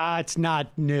 It's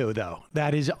not new, though.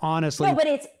 That is honestly... No, but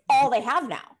it's all they have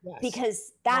now,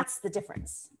 because that's the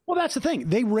difference. Well, that's the thing.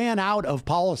 They ran out of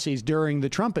policies during the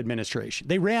Trump administration.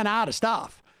 They ran out of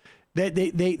stuff.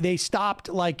 They stopped,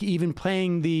 like, even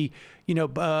paying the,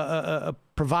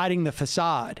 providing the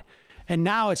facade. And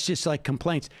now it's just like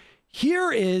complaints.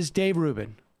 Here is Dave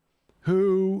Rubin,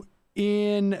 who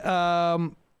and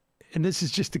this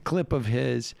is just a clip of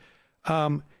his,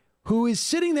 who is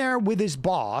sitting there with his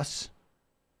boss,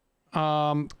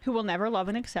 who will never love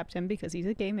and accept him because he's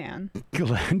a gay man.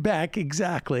 Glenn Beck,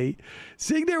 exactly.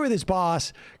 Sitting there with his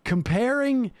boss,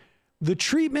 comparing the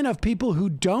treatment of people who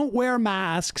don't wear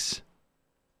masks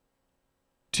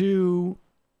to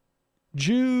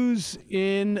Jews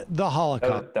in the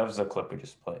Holocaust. That was the clip we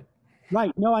just played.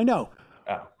 Right. No, I know.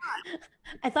 Oh.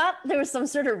 I thought there was some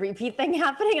sort of repeat thing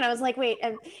happening, and I was like, wait,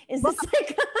 is this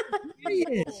like...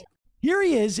 Here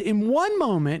he is. In one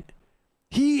moment,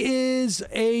 he is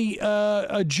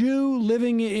a Jew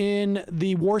living in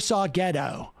the Warsaw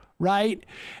Ghetto, right?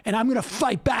 And I'm going to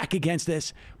fight back against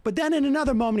this. But then in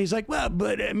another moment, he's like, well,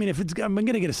 but I mean, if I'm going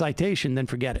to get a citation, then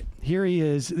forget it. Here he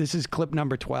is. This is clip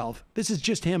number 12. This is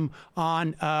just him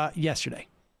on yesterday.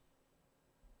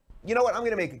 You know what? I'm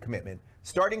going to make a commitment.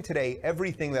 Starting today,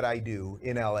 everything that I do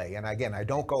in LA, and again, I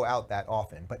don't go out that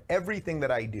often, but everything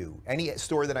that I do, any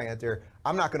store that I enter,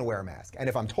 I'm not going to wear a mask. And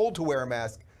if I'm told to wear a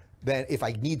mask, then if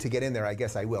I need to get in there, I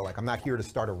guess I will. Like, I'm not here to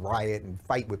start a riot and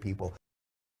fight with people.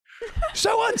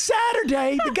 So on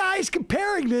Saturday, the guy's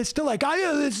comparing this to like,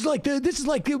 this is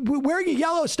like wearing a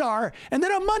yellow star. And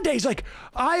then on Monday, he's like,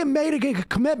 I am made a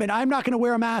commitment. I'm not going to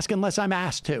wear a mask unless I'm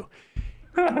asked to.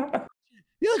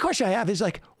 The other question I have is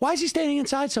like, why is he staying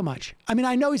inside so much? I mean,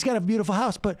 I know he's got a beautiful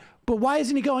house, but why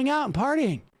isn't he going out and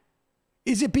partying?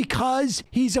 Is it because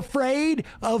he's afraid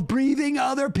of breathing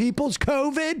other people's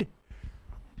COVID?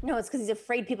 No, it's because he's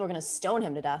afraid people are going to stone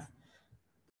him to death.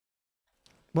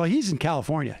 Well, he's in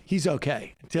California. He's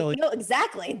okay. No,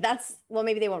 exactly. Well,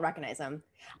 maybe they won't recognize him.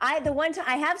 The one time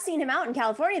I have seen him out in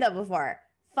California though before.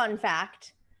 Fun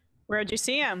fact. Where'd you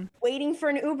see him? Waiting for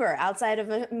an Uber outside of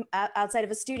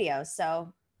a studio.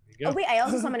 So, oh wait, I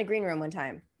also saw him in a green room one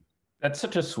time. That's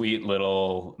such a sweet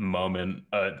little moment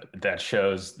that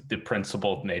shows the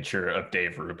principled nature of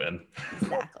Dave Rubin.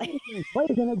 Exactly. Wait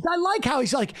a minute. I like how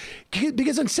he's like,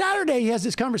 because on Saturday he has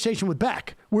this conversation with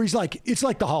Beck where he's like, it's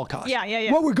like the Holocaust.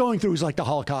 Yeah. What we're going through is like the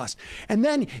Holocaust. And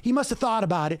then he must have thought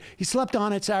about it. He slept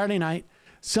on it Saturday night.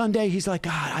 Sunday, he's like,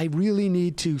 God, I really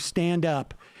need to stand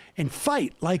up and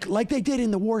fight like they did in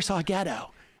the Warsaw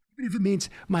Ghetto, even if it means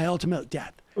my ultimate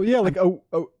death. Well, yeah, like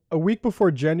a week before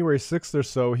January 6th or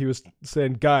so, he was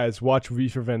saying, guys, watch V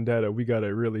for Vendetta. We got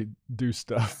to really do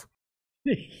stuff.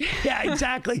 Yeah,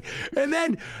 exactly. And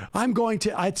then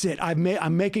that's it.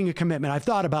 I'm making a commitment. I've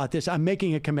thought about this. I'm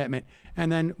making a commitment.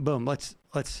 And then boom, let's.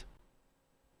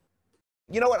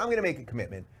 You know what? I'm going to make a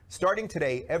commitment. Starting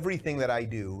today, everything that I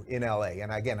do in LA, and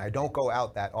again, I don't go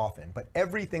out that often, but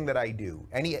everything that I do,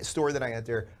 any store that I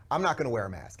enter, I'm not going to wear a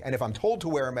mask. And if I'm told to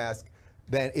wear a mask,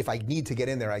 then if I need to get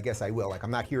in there, I guess I will. Like,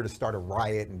 I'm not here to start a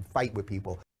riot and fight with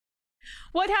people.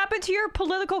 What happened to your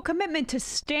political commitment to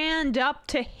stand up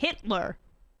to Hitler?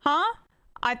 Huh?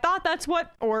 I thought that's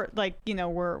what, or like,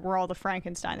 we're all the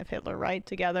Frankenstein of Hitler, right?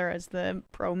 Together as the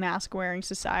pro-mask wearing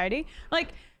society.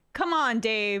 Like, come on,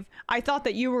 Dave. I thought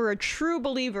that you were a true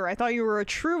believer. I thought you were a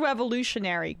true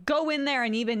revolutionary. Go in there,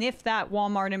 and even if that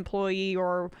Walmart employee,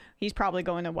 or he's probably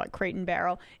going to Crate and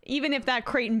Barrel, even if that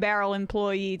Crate and Barrel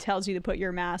employee tells you to put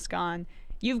your mask on,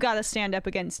 you've got to stand up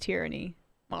against tyranny.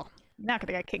 Well, not going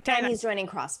to get kicked out. And he's joining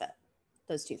CrossFit.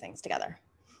 Those two things together.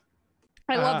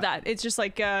 I love that. It's just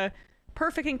like a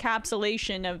perfect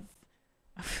encapsulation of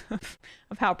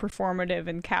how performative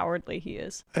and cowardly he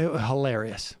is.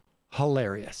 Hilarious.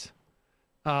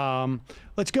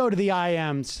 Let's go to the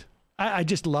IMs. I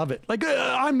just love it. Like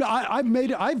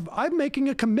I'm making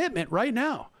a commitment right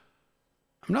now.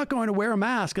 I'm not going to wear a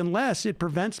mask unless it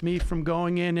prevents me from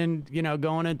going in and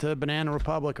going into Banana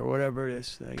Republic or whatever it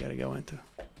is that I got to go into.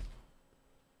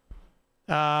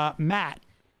 Matt,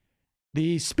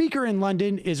 the speaker in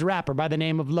London, is a rapper by the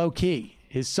name of Low Key.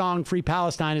 His song "Free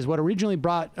Palestine" is what originally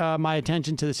brought my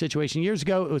attention to the situation years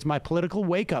ago. It was my political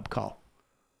wake-up call.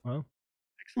 Wow.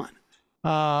 Excellent.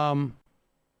 I'm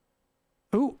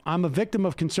a victim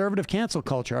of conservative cancel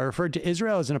culture. I referred to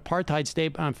Israel as an apartheid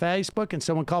state on Facebook, and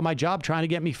someone called my job trying to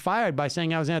get me fired by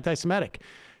saying I was anti-Semitic.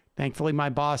 Thankfully, my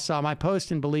boss saw my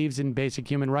post and believes in basic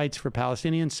human rights for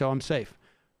Palestinians, so I'm safe.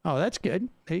 Oh, that's good.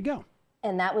 There you go.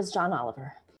 And that was John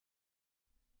Oliver.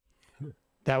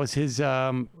 That was his the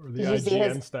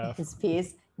IGN staff. His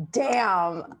piece.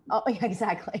 Damn. Oh, yeah,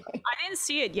 exactly. I didn't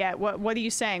see it yet. What are you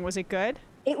saying? Was it good?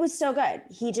 It was so good.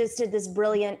 He just did this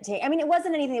brilliant take. I mean, it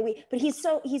wasn't anything that but he's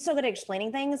so good at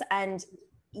explaining things, and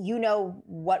you know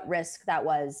what risk that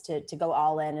was to go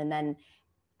all in. And then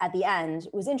at the end,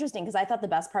 it was interesting because I thought the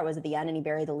best part was at the end and he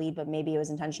buried the lead, but maybe it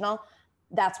was intentional.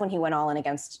 That's when he went all in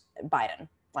against Biden.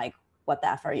 Like, what the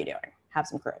F are you doing? Have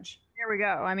some courage. There we go.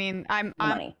 I mean, I'm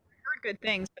heard good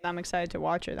things, but I'm excited to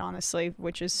watch it, honestly,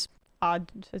 which is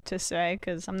odd to say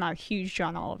because I'm not a huge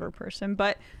John Oliver person,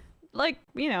 but like,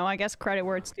 you know, I guess credit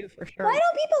where it's due for sure. Why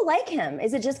don't people like him?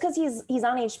 Is it just because he's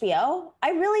on HBO?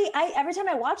 I every time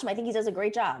I watch him, I think he does a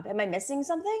great job. Am I missing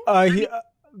something?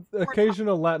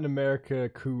 Occasional Latin America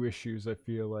coup issues, I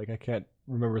feel like. I can't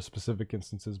remember specific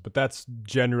instances, but that's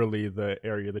generally the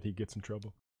area that he gets in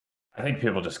trouble. I think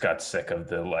people just got sick of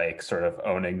the like sort of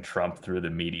owning Trump through the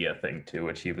media thing too,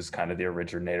 which he was kind of the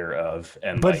originator of.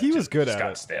 And but like, he was good at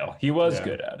got it. Stale. He was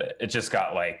good at it. It just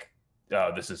got like,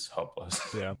 oh, this is hopeless.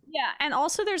 Yeah. Yeah, and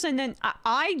also there's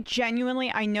I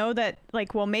genuinely, I know that,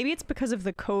 like, well, maybe it's because of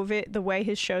the COVID, the way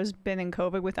his show's been in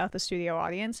COVID without the studio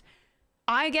audience.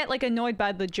 I get like annoyed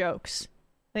by the jokes.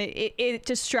 It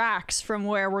distracts from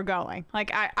where we're going.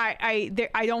 Like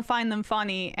I don't find them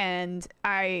funny, and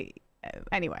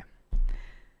anyway.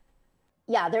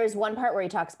 Yeah, there's one part where he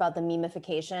talks about the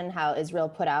memification, how Israel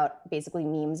put out basically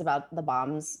memes about the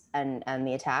bombs and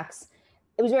the attacks.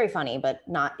 It was very funny, but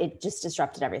it just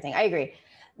disrupted everything. I agree.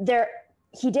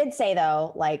 He did say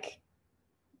though, like,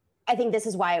 I think this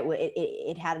is why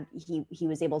he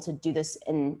was able to do this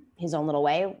in his own little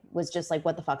way, was just like,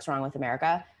 what the fuck's wrong with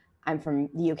America? I'm from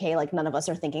the UK, like none of us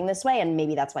are thinking this way, and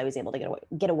maybe that's why he was able to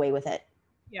get away with it.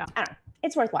 Yeah. I don't know.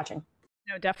 It's worth watching.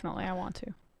 No, definitely. I want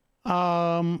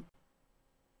to.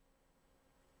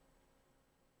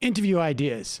 Interview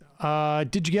ideas.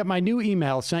 Did you get my new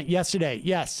email sent yesterday?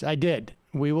 Yes, I did.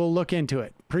 We will look into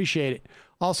it. Appreciate it.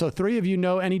 Also, 3 of you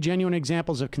know any genuine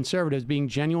examples of conservatives being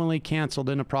genuinely canceled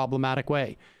in a problematic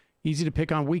way. Easy to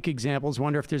pick on weak examples.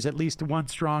 Wonder if there's at least one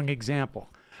strong example.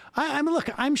 I mean, look,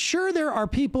 I'm sure there are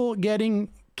people getting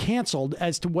canceled.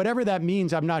 As to whatever that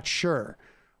means, I'm not sure.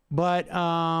 But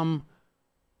I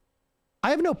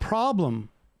have no problem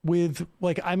with,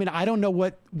 like, I mean, I don't know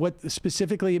what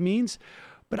specifically it means,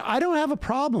 but I don't have a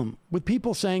problem with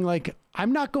people saying, like,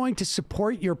 I'm not going to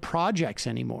support your projects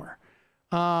anymore.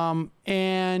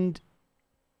 And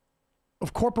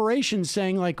of corporations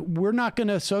saying, like, we're not going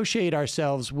to associate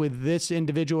ourselves with this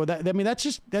individual. I mean, that's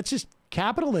just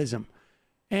capitalism.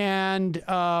 And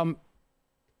I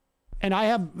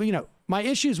have, you know, my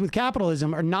issues with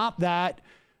capitalism are not that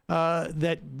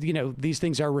you know, these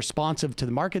things are responsive to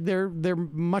the market. They're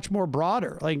much more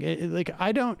broader. Like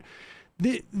I don't,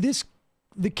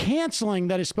 the canceling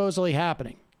that is supposedly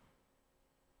happening.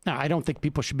 Now, I don't think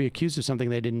people should be accused of something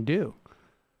they didn't do.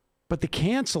 But the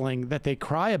canceling that they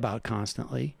cry about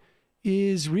constantly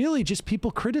is really just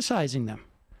people criticizing them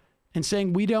and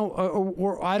saying, we don't,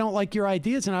 or I don't like your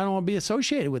ideas and I don't want to be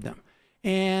associated with them.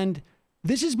 And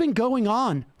this has been going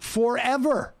on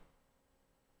forever.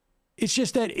 It's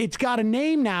just that it's got a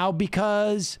name now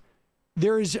because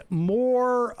there's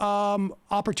more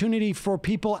opportunity for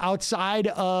people outside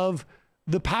of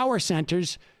the power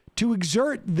centers to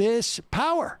exert this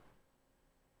power.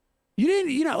 You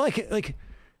didn't, you know, like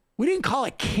we didn't call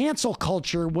it cancel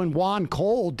culture when Juan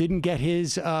Cole didn't get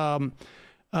his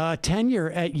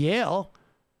tenure at Yale.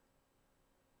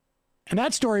 And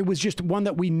that story was just one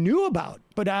that we knew about.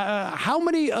 But how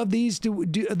many of these do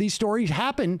these stories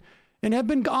happen and have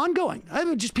been ongoing? I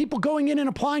mean, just people going in and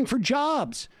applying for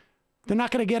jobs. They're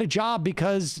not going to get a job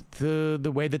because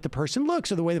the way that the person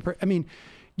looks or the way I mean,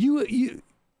 you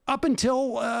up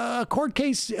until a court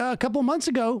case a couple of months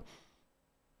ago,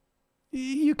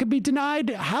 you could be denied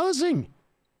housing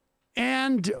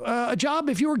and a job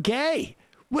if you were gay.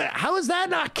 How is that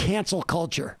not cancel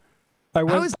culture?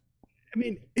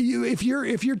 If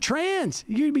you're trans,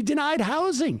 you'd be denied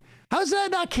housing. How is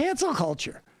that not cancel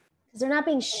culture? Because they're not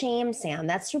being shamed, Sam.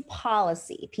 That's through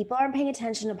policy. People aren't paying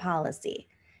attention to policy.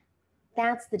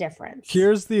 That's the difference.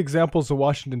 Here's the examples the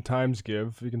Washington Times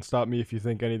give. You can stop me if you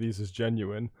think any of these is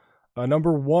genuine.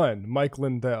 Number 1, Mike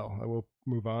Lindell. I will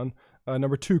move on.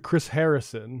 Number 2, Chris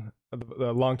Harrison,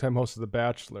 the longtime host of The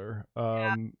Bachelor.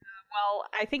 Well,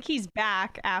 I think he's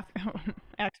back after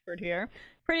expert here.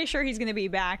 Pretty sure he's going to be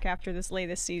back after this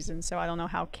latest season, so I don't know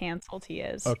how canceled he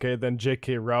is. Okay, then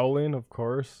J.K. Rowling, of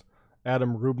course.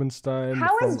 Adam Rubinstein.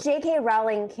 How is J.K.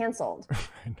 Rowling canceled?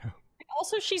 I know.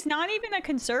 Also, she's not even a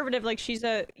conservative. Like, she's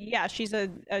a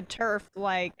TERF.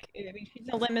 Like, I mean, she's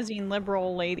a limousine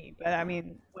liberal lady. But I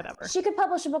mean, whatever. She could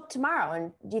publish a book tomorrow,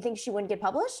 and do you think she wouldn't get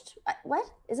published? What?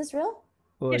 Is this real?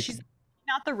 Like, yeah, she's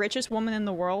not the richest woman in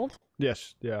the world.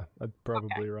 Yes, yeah, I'd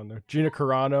probably around there. Gina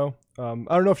Carano. I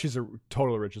don't know if she's a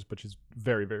total richest, but she's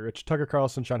very, very rich. Tucker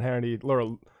Carlson, Sean Hannity,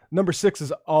 Laura. Number 6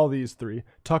 is all these three: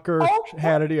 Tucker,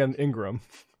 Hannity, and Ingram.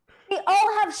 They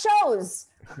all have shows.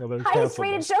 Well, highest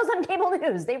rated shows on cable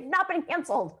news. They've not been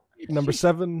canceled. Number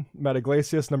 7, Matt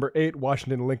Iglesias. Number 8,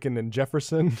 Washington, Lincoln, and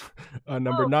Jefferson.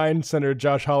 Number 9, Senator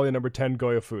Josh Hawley. And number 10,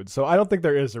 Goya Foods. So I don't think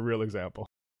there is a real example.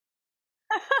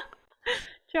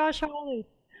 Josh Hawley.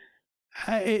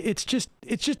 It's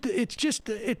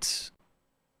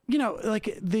you know, like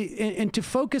and to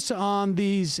focus on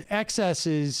these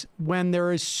excesses when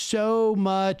there is so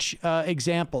much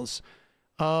examples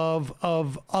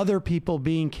of other people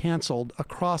being canceled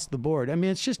across the board. I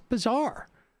mean, it's just bizarre.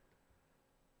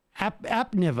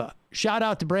 Apniva. Shout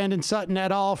out to Brandon Sutton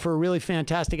et al. For a really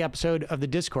fantastic episode of The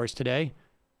Discourse today.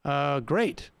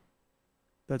 Great.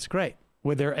 That's great.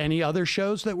 Were there any other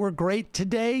shows that were great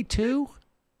today too?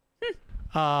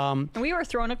 We were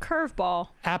throwing a curveball.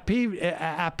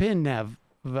 Apniva.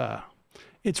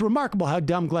 It's remarkable how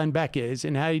dumb Glenn Beck is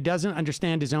and how he doesn't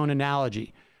understand his own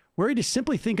analogy. Were he to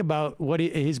simply think about what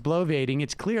he's bloviating,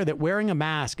 it's clear that wearing a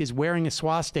mask is wearing a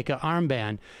swastika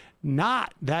armband,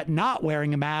 not that not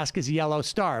wearing a mask is a yellow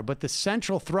star. But the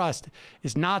central thrust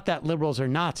is not that liberals are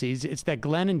Nazis. It's that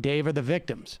Glenn and Dave are the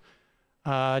victims.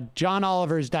 John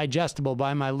Oliver is digestible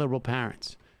by my liberal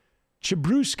parents.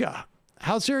 Chabruska.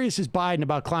 How serious is Biden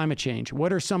about climate change?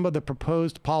 What are some of the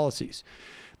proposed policies?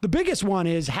 The biggest one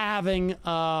is having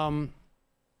the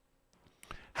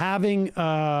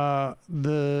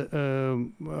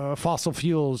fossil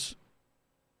fuels,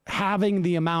 having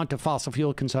the amount of fossil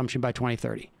fuel consumption by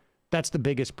 2030. That's the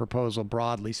biggest proposal,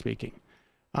 broadly speaking.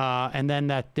 And then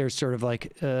that there's sort of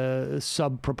like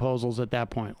sub proposals at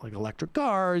that point, like electric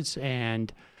cars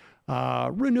and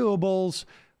renewables.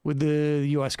 Would the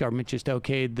U.S. government just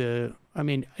okayed the? I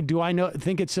mean, do I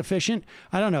think it's sufficient?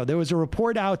 I don't know. There was a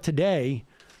report out today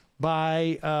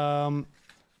by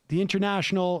the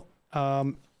International,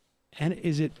 and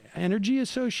is it Energy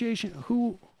Association?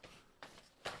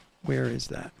 Where is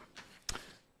that?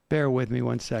 Bear with me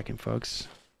one second, folks.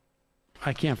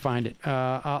 I can't find it.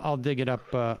 I'll dig it up.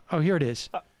 Oh, here it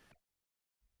is.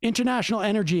 International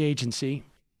Energy Agency.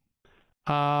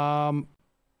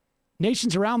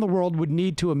 Nations around the world would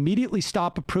need to immediately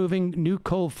stop approving new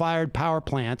coal-fired power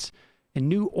plants and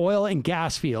new oil and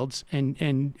gas fields, and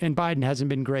Biden hasn't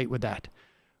been great with that.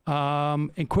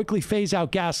 And quickly phase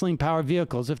out gasoline-powered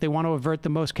vehicles if they want to avert the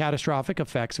most catastrophic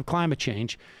effects of climate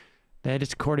change. That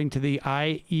is according to the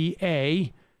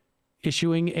IEA,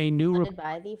 issuing a new Funded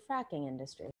by the fracking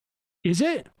industry. Is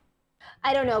it?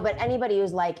 I don't know, but anybody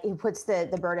who puts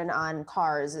the burden on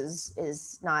cars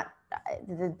is not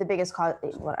the biggest cause.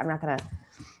 Well, I'm not going to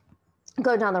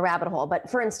go down the rabbit hole, but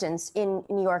for instance, in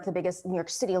New York, New York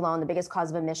City alone, the biggest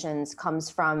cause of emissions comes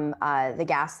from the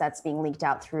gas that's being leaked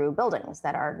out through buildings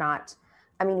that are not.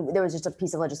 I mean, there was just a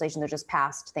piece of legislation that just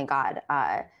passed, thank God,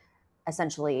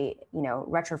 essentially,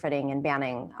 retrofitting and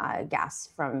banning gas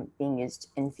from being used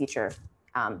in future.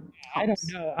 I don't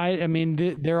know. I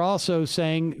mean, they're also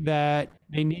saying that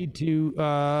they need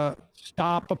to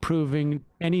stop approving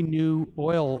any new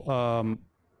oil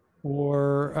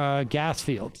or gas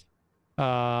fields.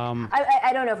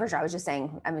 I don't know for sure. I was just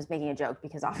saying, I was making a joke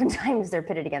because oftentimes they're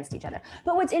pitted against each other.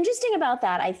 But what's interesting about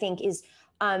that, I think, is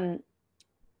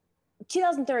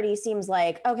 2030 seems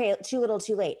like, okay, too little,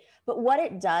 too late. But what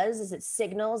it does is it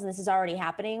signals, and this is already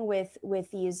happening with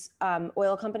these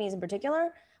oil companies in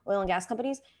particular, oil and gas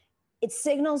companies, it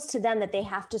signals to them that they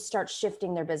have to start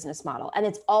shifting their business model, and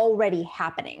it's already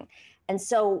happening. And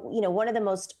so, one of the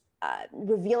most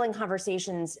revealing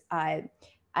conversations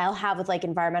I'll have with like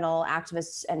environmental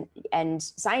activists and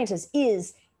scientists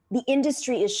is the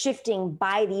industry is shifting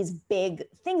by these big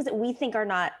things that we think are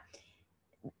not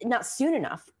soon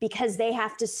enough because they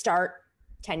have to start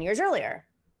 10 years earlier.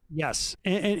 Yes.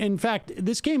 And in fact,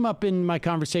 this came up in my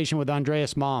conversation with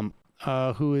Andreas Malm,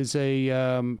 who is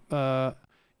a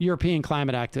European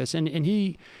climate activist, and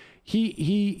he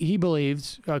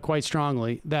believes quite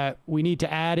strongly that we need to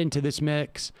add into this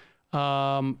mix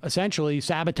essentially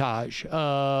sabotage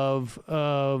of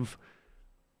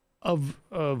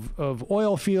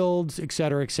oil fields, et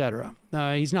cetera, et cetera.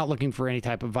 He's not looking for any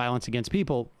type of violence against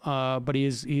people, but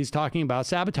he's talking about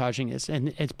sabotaging this,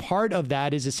 and it's part of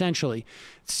that is essentially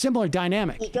similar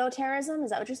dynamic. Eco-terrorism, is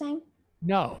that what you're saying?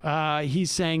 No,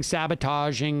 he's saying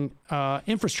sabotaging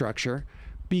infrastructure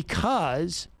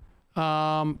because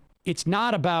it's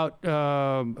not about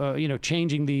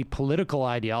changing the political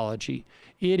ideology.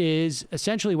 It is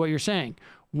essentially what you're saying.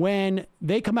 When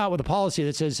they come out with a policy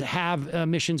that says have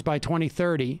emissions by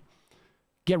 2030,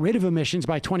 get rid of emissions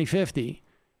by 2050,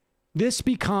 this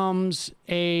becomes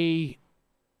a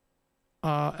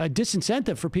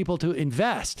disincentive for people to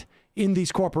invest in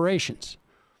these corporations.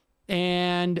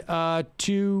 And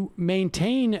to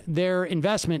maintain their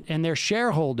investment and their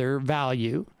shareholder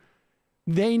value,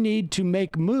 they need to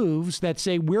make moves that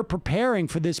say we're preparing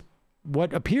for this,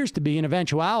 what appears to be an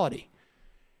eventuality.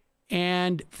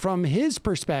 And from his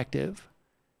perspective,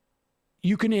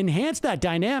 you can enhance that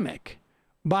dynamic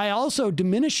by also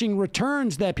diminishing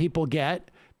returns that people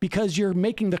get because you're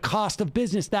making the cost of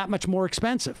business that much more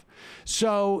expensive.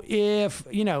 So if,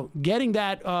 getting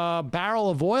that barrel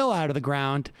of oil out of the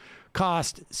ground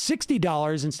cost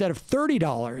 $60 instead of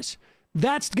 $30,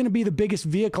 that's going to be the biggest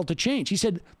vehicle to change. He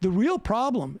said the real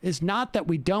problem is not that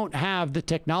we don't have the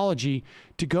technology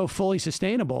to go fully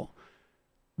sustainable.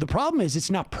 The problem is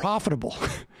it's not profitable.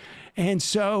 And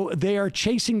so they are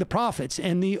chasing the profits.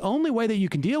 And the only way that you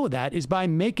can deal with that is by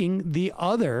making the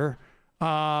other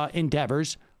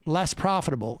endeavors less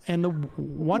profitable. And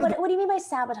what do you mean by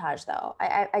sabotage, though?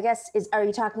 I guess are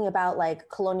you talking about like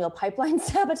Colonial Pipeline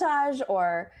sabotage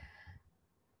or?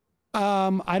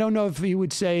 I don't know if he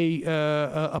would say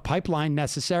a pipeline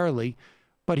necessarily,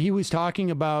 but he was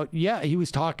talking about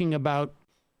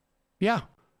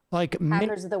like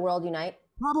Hackers of the World Unite.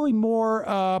 Probably more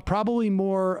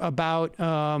about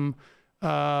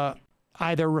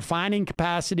either refining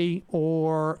capacity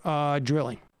or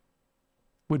drilling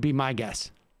would be my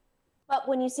guess. But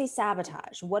when you say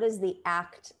sabotage, what does the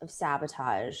act of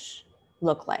sabotage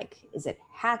look like? Is it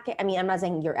hacking? I mean, I'm not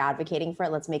saying you're advocating for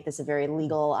it. Let's make this a very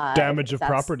legal damage of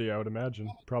property. I would imagine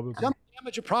probably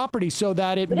damage of property so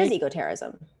that it is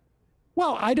eco-terrorism.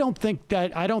 Well, I don't think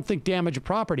damage of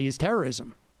property is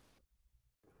terrorism.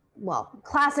 Well,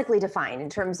 classically defined in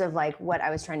terms of like what I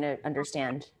was trying to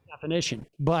understand. Definition,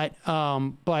 but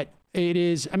it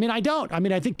is. I mean, I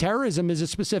think terrorism is a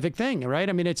specific thing, right?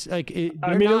 I mean, it's like.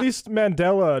 At least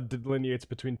Mandela delineates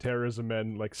between terrorism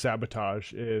and like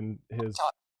sabotage in his.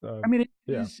 It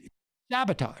is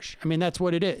sabotage. I mean, that's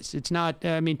what it is. It's not.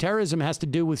 I mean, terrorism has to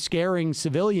do with scaring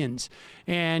civilians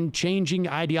and changing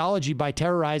ideology by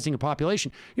terrorizing a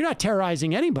population. You're not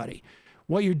terrorizing anybody.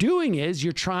 What you're doing is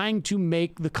you're trying to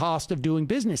make the cost of doing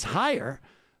business higher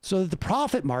so that the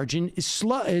profit margin is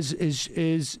smaller,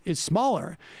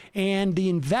 and the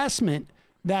investment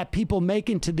that people make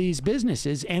into these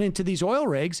businesses and into these oil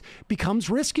rigs becomes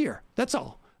riskier. That's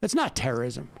all. That's not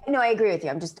terrorism. No, I agree with you.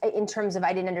 I'm just in terms of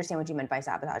I didn't understand what you meant by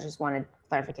sabotage. I just wanted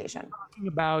clarification. Talking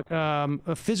about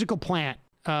a physical plant,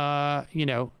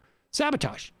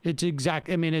 sabotage. It's exact.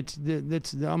 I mean,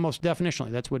 it's almost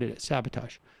definitionally that's what it is.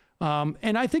 Sabotage.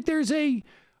 And I think there's I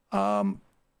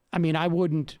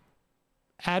wouldn't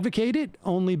advocate it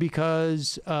only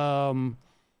because, lawsuits,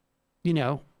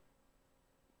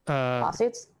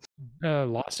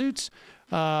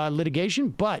 litigation.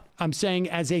 But I'm saying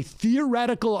as a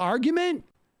theoretical argument,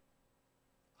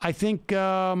 I think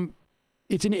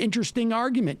it's an interesting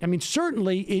argument. I mean,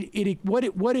 certainly what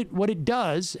it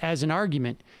does as an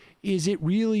argument is it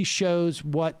really shows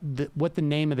what the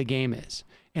name of the game is.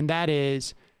 And that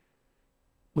is,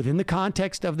 within the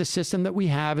context of the system that we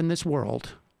have in this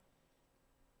world,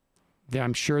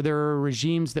 I'm sure there are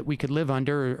regimes that we could live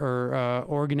under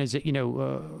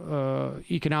or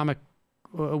economic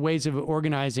ways of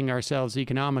organizing ourselves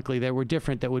economically that were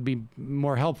different that would be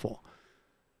more helpful.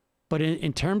 But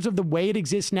in terms of the way it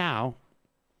exists now,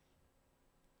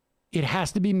 it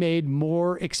has to be made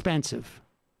more expensive,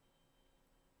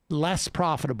 less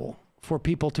profitable for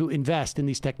people to invest in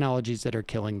these technologies that are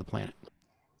killing the planet.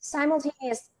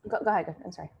 Simultaneous. Go ahead.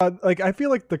 I'm sorry. I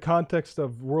feel like the context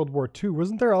of World War II,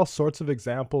 wasn't there all sorts of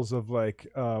examples of like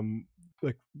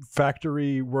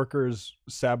factory workers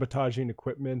sabotaging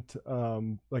equipment?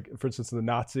 Like for instance, the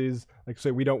Nazis, like say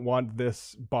we don't want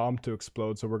this bomb to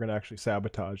explode, so we're going to actually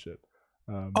sabotage it.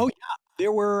 Oh yeah,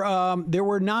 there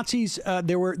were Nazis.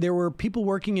 There were people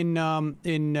working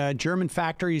in German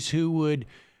factories who would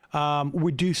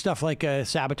do stuff like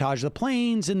sabotage the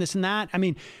planes and this and that. I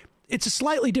mean, it's a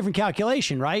slightly different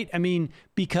calculation, right? I mean,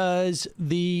 because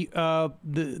the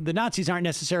Nazis aren't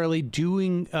necessarily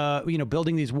doing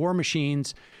building these war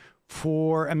machines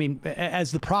for, I mean,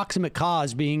 as the proximate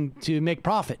cause being to make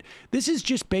profit. This is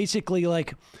just basically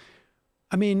like,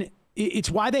 I mean,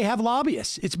 it's why they have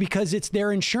lobbyists. It's because it's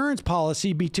their insurance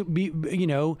policy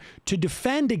to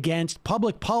defend against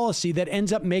public policy that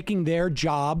ends up making their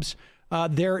jobs,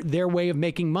 their way of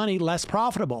making money less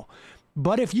profitable.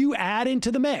 But if you add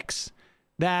into the mix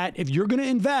that if you're going to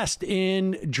invest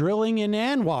in drilling in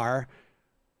Anwar,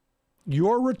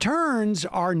 your returns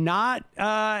are not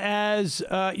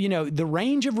the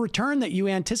range of return that you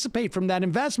anticipate from that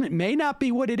investment may not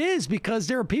be what it is, because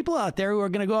there are people out there who are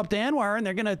going to go up to Anwar and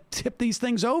they're going to tip these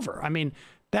things over. I mean,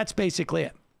 that's basically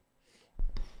it.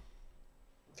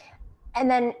 And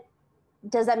then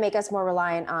does that make us more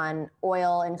reliant on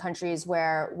oil in countries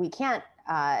where we can't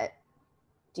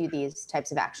do these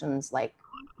types of actions like?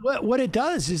 What it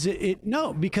does is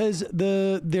no, because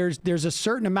there's a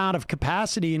certain amount of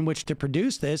capacity in which to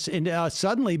produce this, and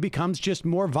suddenly becomes just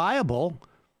more viable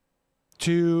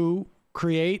to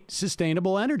create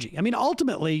sustainable energy. I mean,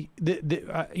 ultimately,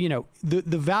 the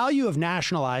value of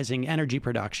nationalizing energy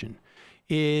production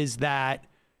is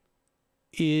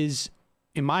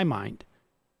in my mind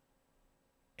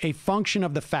a function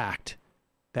of the fact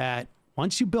that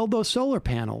once you build those solar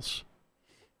panels,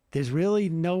 there's really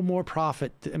no more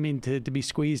profit, to be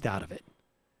squeezed out of it.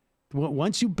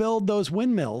 Once you build those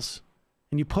windmills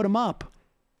and you put them up,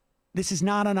 this is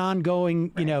not an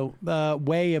ongoing,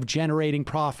 way of generating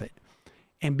profit.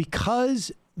 And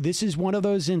because this is one of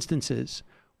those instances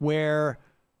where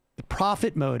the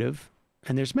profit motive,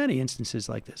 and there's many instances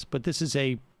like this, but this is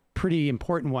a pretty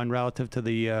important one relative to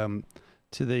the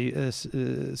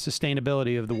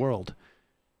sustainability of the world.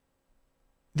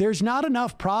 There's not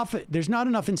enough profit. There's not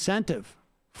enough incentive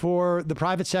for the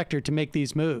private sector to make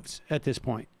these moves at this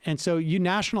point. And so you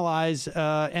nationalize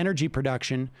energy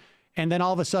production, and then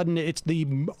all of a sudden it's the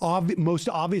most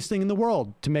obvious thing in the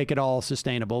world to make it all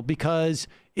sustainable, because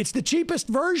it's the cheapest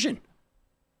version.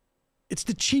 It's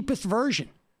the cheapest version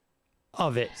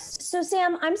of it. So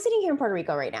Sam, I'm sitting here in Puerto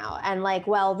Rico right now, and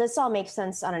this all makes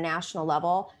sense on a national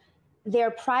level.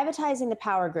 They're privatizing the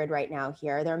power grid right now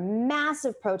here. There are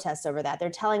massive protests over that.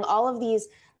 They're telling all of these,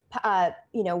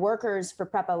 workers for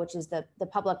PREPA, which is the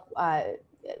public,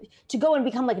 to go and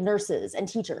become like nurses and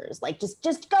teachers. Like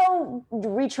just go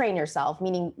retrain yourself.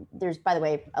 Meaning, there's, by the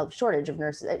way, a shortage of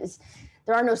nurses.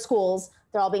 There are no schools.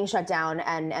 They're all being shut down,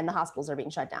 and the hospitals are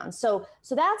being shut down. So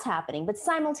that's happening. But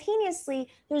simultaneously,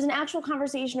 there's an actual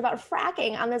conversation about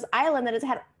fracking on this island that has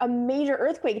had a major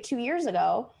earthquake 2 years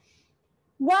ago,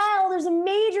 while there's a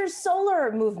major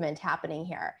solar movement happening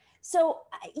here. So,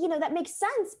 that makes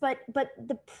sense, but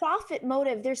the profit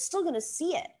motive, they're still going to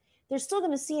see it. They're still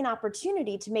going to see an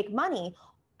opportunity to make money.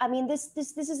 I mean, this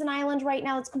is an island right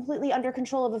now that's completely under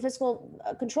control of a fiscal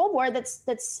control board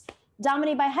that's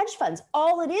dominated by hedge funds.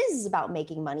 All it is about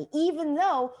making money, even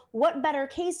though what better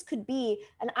case could be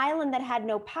an island that had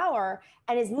no power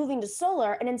and is moving to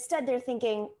solar, and instead they're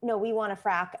thinking, no, we want to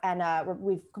frack, and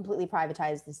we've completely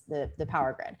privatized the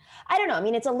power grid. I don't know. I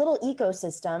mean, it's a little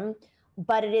ecosystem,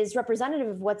 but it is representative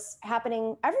of what's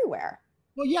happening everywhere.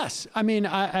 Well, yes. I mean,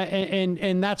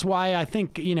 and that's why I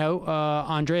think,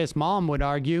 Andreas Malm would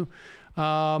argue,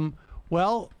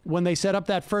 when they set up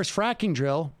that first fracking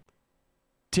drill,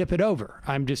 tip it over.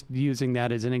 I'm just using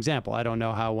that as an example. I don't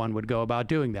know how one would go about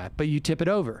doing that, but you tip it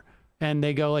over and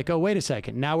they go like, oh, wait a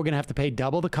second. Now we're going to have to pay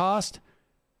double the cost.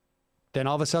 Then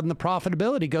all of a sudden the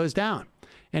profitability goes down.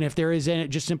 And if there is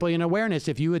just simply an awareness,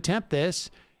 if you attempt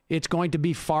this, it's going to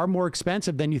be far more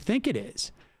expensive than you think it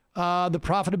is.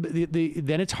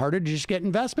 Then it's harder to just get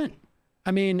investment.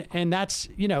 I mean, and that's,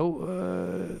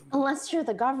 unless you're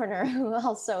the governor who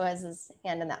also has his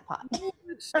hand in that pot.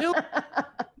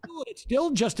 It's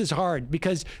still just as hard,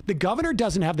 because the governor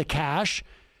doesn't have the cash.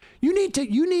 You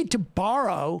need to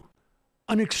borrow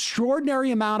an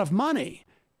extraordinary amount of money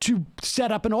to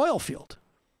set up an oil field.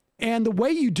 And the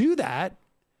way you do that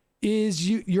is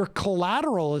your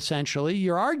collateral, essentially,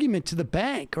 your argument to the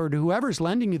bank or to whoever's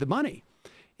lending you the money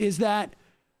is that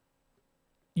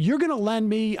you're going to lend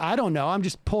me, I don't know, I'm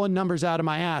just pulling numbers out of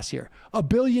my ass here, $1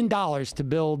 billion to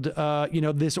build,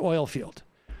 this oil field.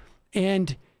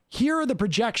 And here are the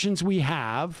projections we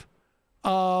have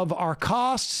of our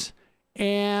costs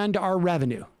and our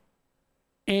revenue.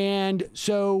 And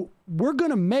so we're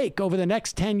going to make, over the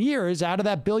next 10 years, out of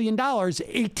that $1 billion,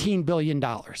 $18 billion.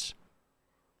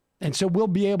 And so we'll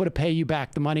be able to pay you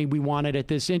back the money we wanted at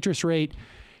this interest rate.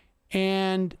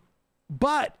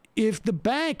 But if the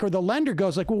bank or the lender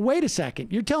goes like, well, wait a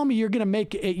second, you're telling me you're going to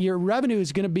make your revenue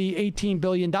is going to be $18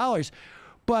 billion.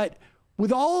 But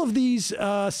with all of these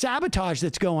sabotage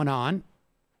that's going on,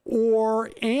 or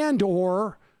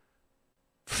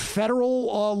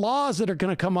federal laws that are going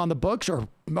to come on the books or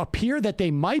appear that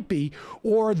they might be,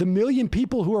 or the million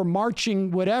people who are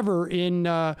marching, whatever, in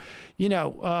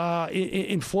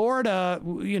Florida,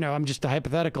 I'm just a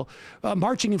hypothetical,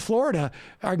 marching in Florida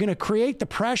are going to create the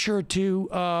pressure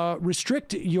to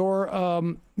restrict your,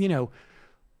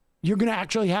 you're going to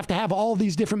actually have to have all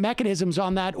these different mechanisms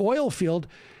on that oil field.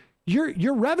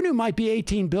 Your revenue might be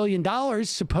 $18 billion,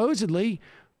 supposedly,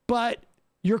 but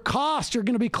your costs are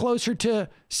going to be closer to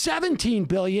 $17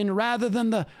 billion rather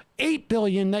than the $8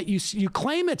 billion that you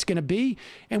claim it's going to be.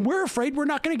 And we're afraid we're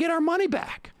not going to get our money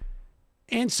back.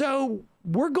 And so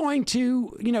we're going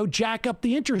to, jack up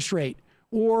the interest rate,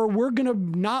 or we're going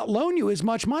to not loan you as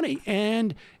much money.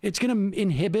 And it's going to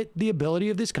inhibit the ability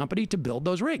of this company to build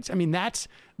those rigs. I mean, that's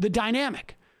the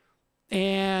dynamic.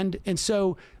 And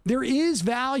so there is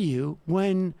value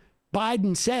when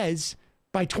Biden says,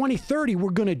 by 2030,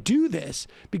 we're going to do this,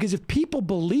 because if people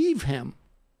believe him,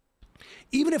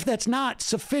 even if that's not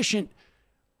sufficient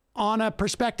on a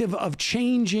perspective of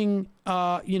changing,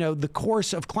 the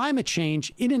course of climate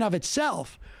change in and of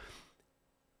itself,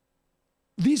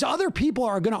 these other people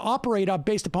are going to operate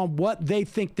based upon what they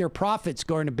think their profit's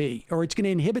going to be, or it's going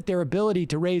to inhibit their ability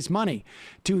to raise money,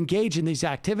 to engage in these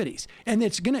activities. And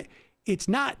it's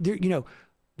not,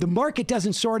 the market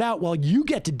doesn't sort out, well, you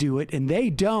get to do it and they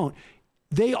don't.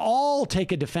 They all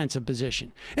take a defensive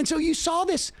position. And so you saw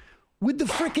this with the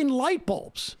freaking light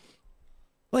bulbs.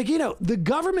 Like, the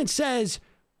government says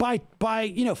by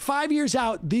 5 years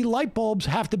out, the light bulbs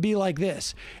have to be like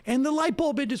this. And the light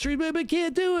bulb industry, but we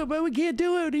can't do it,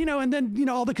 and then,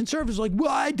 all the conservatives are like, well,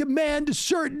 I demand a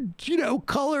certain,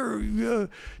 color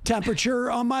temperature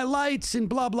on my lights and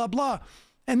blah, blah, blah.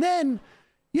 And then,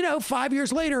 5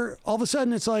 years later, all of a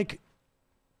sudden it's like,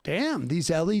 damn,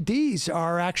 these LEDs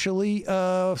are actually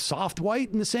soft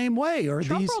white in the same way. Or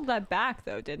Trump rolled that back,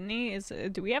 though, didn't he?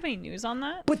 Do we have any news on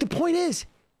that? But the point is,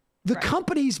 the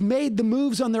companies made the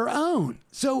moves on their own.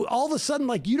 So all of a sudden,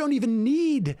 like, you don't even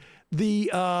need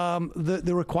the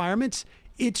requirements.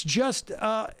 It's just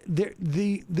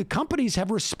the companies have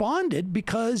responded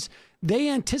because they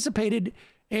anticipated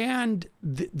and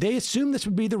they assumed this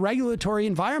would be the regulatory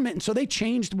environment. And so they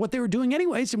changed what they were doing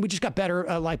anyways, and we just got better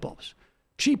light bulbs.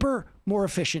 Cheaper, more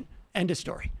efficient, end of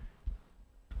story.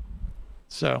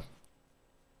 So.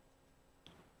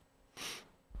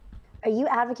 Are you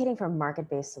advocating for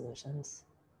market-based solutions?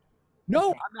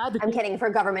 No, I'm kidding.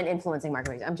 For government influencing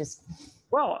market-based.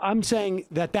 Well, I'm saying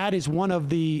that is one of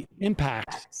the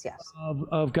impacts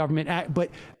of government, but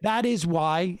that is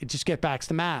why it just gets back to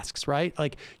the masks, right?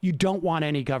 Like, you don't want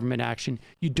any government action.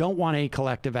 You don't want any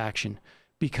collective action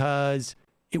because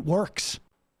it works.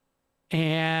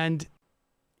 And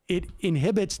it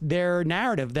inhibits their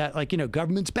narrative that, like,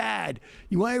 government's bad.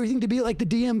 You want everything to be like the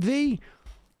DMV?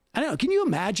 I don't know. Can you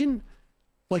imagine,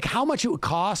 like, how much it would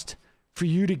cost for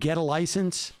you to get a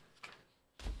license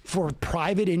for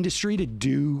private industry to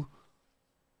do?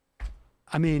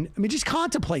 I mean, just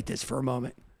contemplate this for a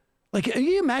moment. Like, can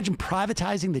you imagine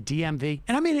privatizing the DMV?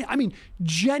 And I mean,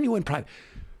 genuine private.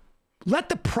 Let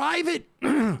the private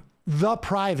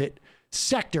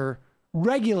sector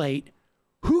regulate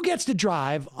who gets to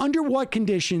drive, under what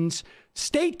conditions,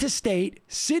 state to state,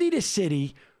 city to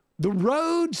city, the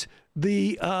roads,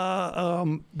 the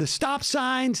stop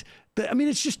signs.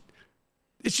 It's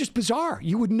just bizarre.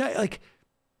 You would know, like,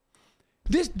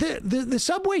 this. The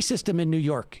subway system in New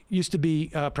York used to be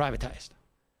privatized.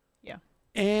 Yeah.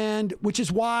 And which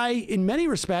is why, in many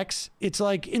respects, it's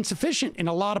like insufficient in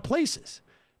a lot of places,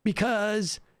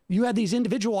 because you had these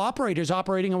individual operators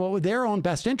operating on what were their own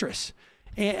best interests,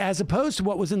 as opposed to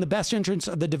what was in the best interest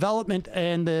of the development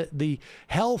and the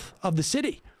health of the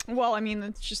city. Well, I mean,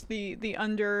 it's just the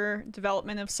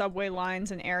underdevelopment of subway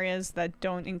lines in areas that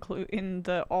don't include in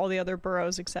all the other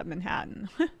boroughs except Manhattan.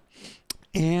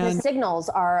 And the signals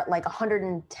are like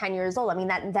 110 years old. I mean,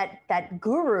 that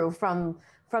guru from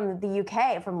the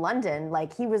UK, from London,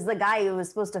 like, he was the guy who was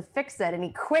supposed to fix it, and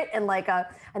he quit, and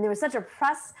and there was such a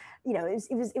press.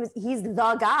 He's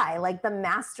the guy, like the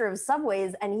master of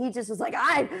subways, and he just was like,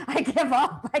 I give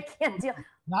up. I can't deal.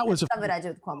 That was some of it I do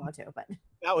with Cuomo too, but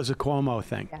that was a Cuomo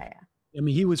thing. Yeah. I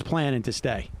mean, he was planning to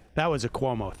stay. That was a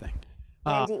Cuomo thing.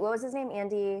 Andy, what was his name?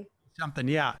 Andy something,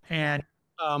 yeah. And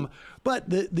but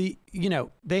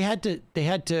they had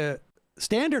to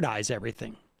standardize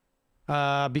everything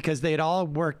because they had all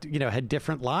worked, had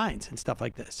different lines and stuff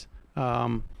like this.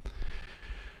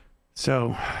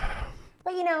 So.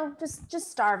 But,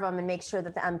 just starve them and make sure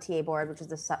that the MTA board, which is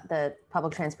the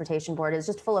public transportation board, is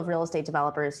just full of real estate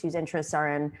developers whose interests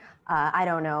are in,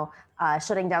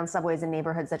 shutting down subways in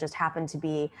neighborhoods that just happen to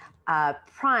be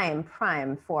prime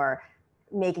for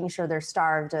making sure they're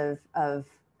starved of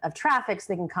traffic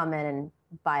so they can come in and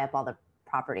buy up all the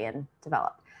property and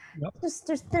develop. Yep.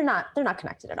 They're not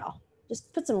connected at all.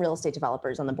 Just put some real estate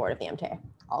developers on the board of the MTA.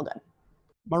 All good.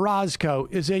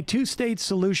 Morozko, is a two-state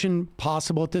solution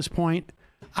possible at this point?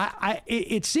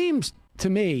 It seems to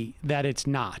me that it's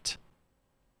not.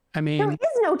 I mean, there is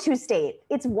no two-state.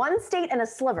 It's one state and a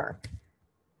sliver.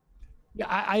 Yeah,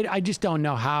 I just don't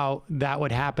know how that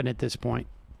would happen at this point.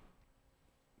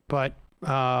 But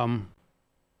no.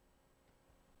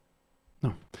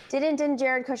 Didn't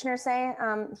Jared Kushner say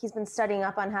he's been studying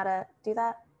up on how to do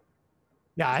that?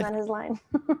 Yeah, isn't that his line?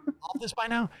 All this by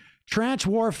now. Trench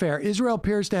warfare. Israel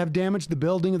appears to have damaged the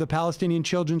building of the Palestinian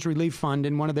Children's Relief Fund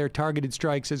in one of their targeted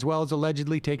strikes, as well as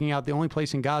allegedly taking out the only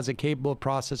place in Gaza capable of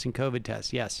processing COVID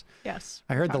tests. Yes. Yes.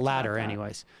 I heard the latter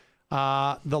anyways.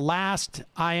 The last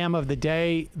IM of the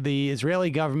day, the Israeli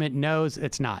government knows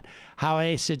it's not. How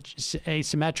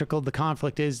asymmetrical the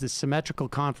conflict is. The symmetrical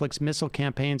conflicts, missile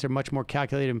campaigns are much more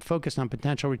calculated and focused on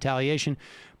potential retaliation.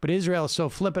 But Israel is so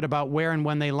flippant about where and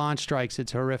when they launch strikes,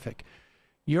 it's horrific.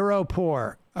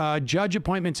 Europor. Judge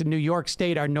appointments in New York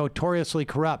State are notoriously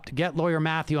corrupt. Get lawyer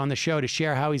Matthew on the show to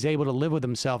share how he's able to live with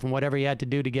himself and whatever he had to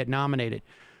do to get nominated.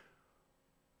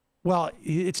 Well,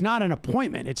 it's not an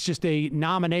appointment. It's just a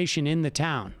nomination in the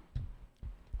town.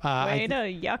 Way to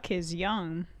yuck his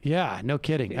young. Yeah, no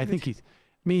kidding. I think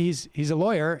he's a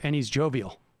lawyer and he's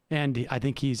jovial. And I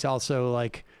think he's also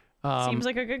like... seems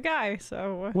like a good guy,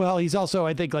 so... Well, he's also,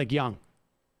 I think, like young.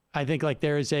 I think like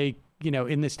there is a,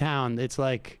 in this town, it's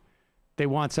like they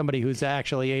want somebody who's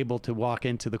actually able to walk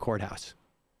into the courthouse.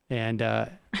 And,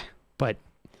 but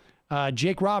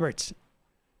Jake Roberts...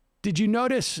 Did you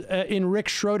notice in Rick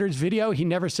Schroeder's video, he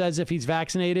never says if he's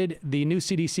vaccinated. The new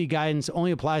CDC guidance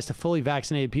only applies to fully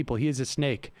vaccinated people. He is a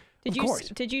snake.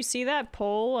 Did you see that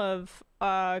poll of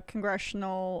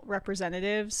congressional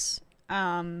representatives?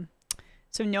 So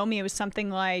Nomi, it was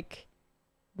something like,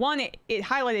 one, it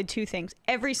highlighted two things.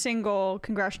 Every single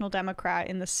congressional Democrat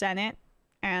in the Senate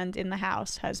and in the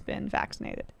House has been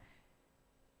vaccinated.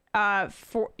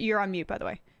 You're on mute, by the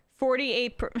way.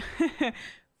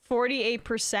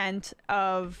 48%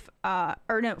 of,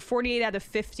 48 out of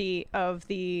 50 of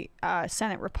the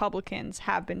Senate Republicans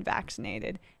have been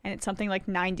vaccinated, and it's something like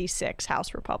 96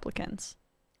 House Republicans.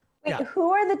 Wait,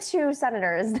 who are the two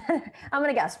senators? I'm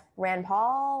going to guess Rand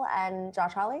Paul and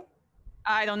Josh Hawley?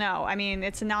 I don't know. I mean,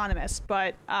 it's anonymous,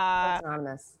 but it's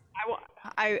anonymous.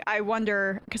 I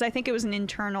wonder, because I think it was an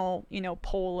internal,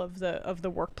 poll of the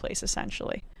workplace,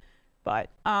 essentially.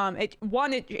 But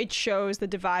it shows the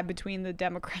divide between the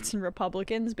Democrats and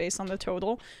Republicans based on the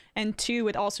total, and two,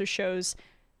 it also shows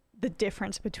the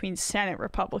difference between Senate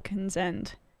Republicans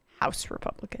and House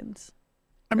Republicans.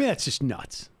 I mean, that's just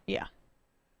nuts. Yeah.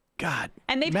 God.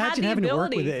 And they've imagine had the having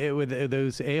ability to work with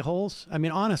those a-holes. I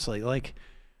mean, honestly, like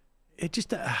it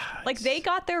just they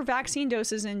got their vaccine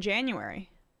doses in January.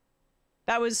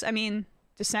 That was,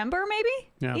 December maybe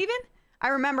even. I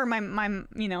remember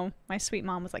my sweet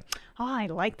mom was like, "Oh, I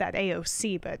like that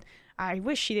AOC, but I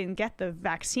wish she didn't get the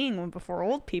vaccine before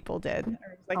old people did."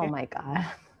 Like, oh my God.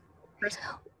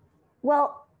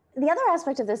 Well, the other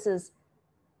aspect of this is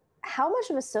how much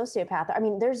of a sociopath. I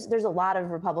mean, there's a lot of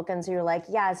Republicans who are like,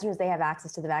 yeah, as soon as they have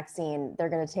access to the vaccine, they're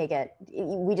going to take it.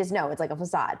 We just know it's like a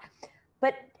facade.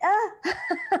 But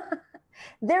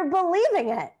they're believing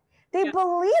it. They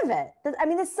believe it. I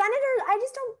mean, the senators, I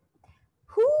just don't.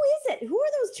 Who is it? Who are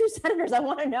those two senators? I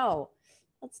want to know.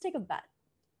 Let's take a bet.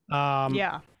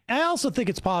 Yeah. I also think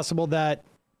it's possible that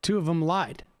two of them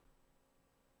lied.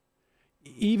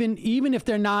 Even if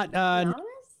they're not anonymous?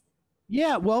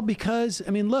 Yeah, well, because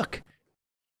look,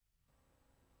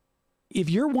 if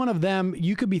you're one of them,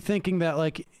 you could be thinking that,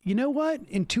 like, you know what?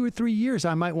 In 2 or 3 years,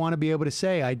 I might want to be able to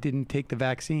say I didn't take the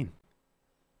vaccine.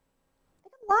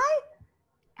 Lie?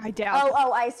 I doubt.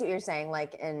 Oh, I see what you're saying.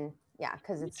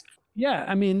 Because it's. Yeah,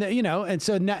 and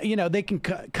so now, they can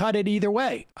cut it either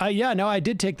way. I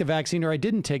did take the vaccine or I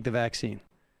didn't take the vaccine.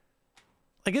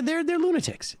 Like, they're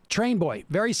lunatics. Train boy,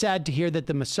 very sad to hear that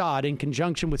the Mossad, in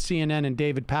conjunction with CNN and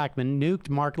David Pakman, nuked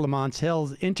Mark Lamont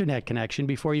Hill's internet connection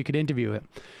before you could interview him.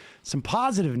 Some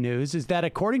positive news is that,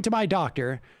 according to my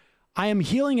doctor, I am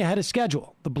healing ahead of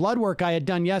schedule. The blood work I had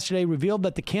done yesterday revealed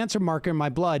that the cancer marker in my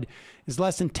blood is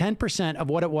less than 10% of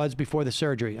what it was before the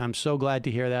surgery. I'm so glad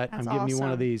to hear that. That's I'm giving you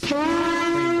one of these. Good job.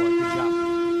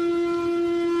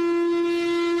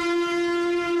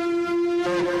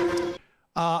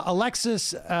 Alex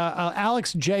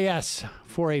JS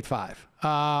 485.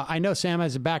 I know Sam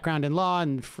has a background in law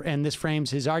and this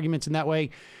frames his arguments in that way.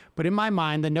 But in my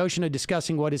mind, the notion of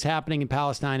discussing what is happening in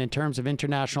Palestine in terms of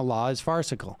international law is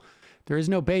farcical. There is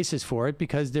no basis for it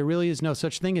because there really is no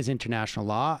such thing as international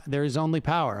law. There is only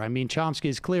power. I mean, Chomsky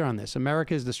is clear on this.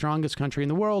 America is the strongest country in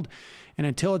the world, and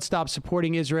until it stops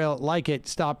supporting Israel like it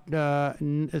stopped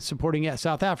supporting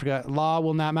South Africa, law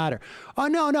will not matter. Oh,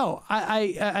 no.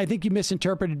 I think you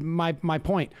misinterpreted my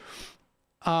point.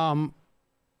 The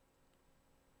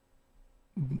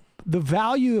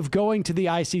value of going to the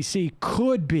ICC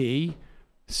could be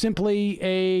simply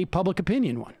a public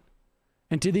opinion one.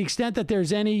 And to the extent that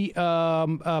there's any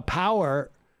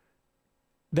power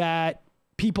that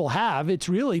people have, it's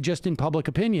really just in public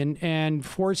opinion, and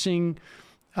forcing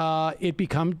it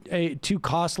become too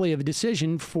costly of a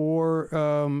decision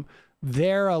for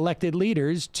their elected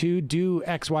leaders to do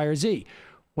X, Y, or Z.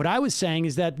 What I was saying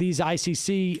is that these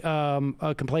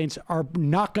ICC complaints are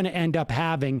not going to end up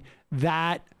having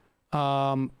that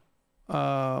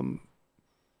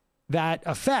that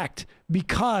effect,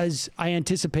 because I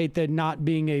anticipate there not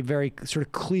being a very sort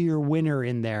of clear winner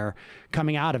in there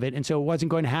coming out of it. And so it wasn't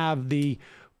going to have the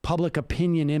public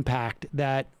opinion impact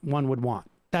that one would want.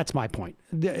 That's my point.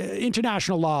 The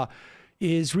international law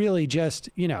is really just,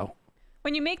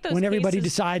 when you make those when everybody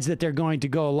cases, decides that they're going to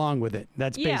go along with it.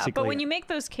 That's basically but when it. you make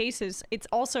those cases, it's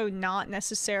also not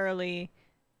necessarily,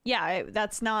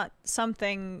 that's not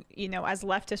something, as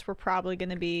leftists we're probably going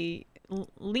to be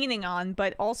leaning on,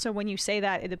 but also when you say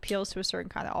that, it appeals to a certain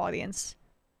kind of audience.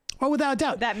 Well, without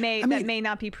doubt. That may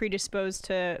not be predisposed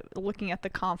to looking at the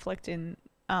conflict in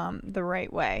the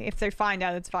right way. If they find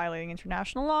out it's violating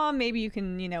international law, maybe you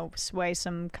can, sway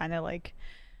some kind of like...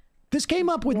 This came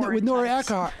up with Nora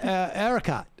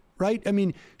Erekat, right? I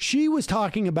mean, she was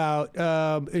talking about,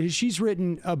 she's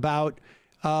written about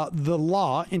the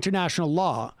law, international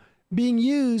law, being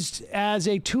used as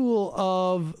a tool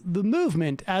of the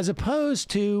movement as opposed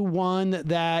to one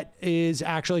that is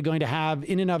actually going to have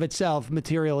in and of itself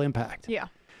material impact. Yeah.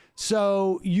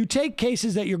 So you take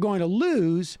cases that you're going to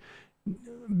lose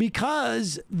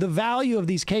because the value of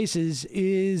these cases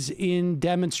is in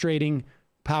demonstrating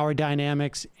power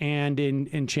dynamics and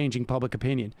in changing public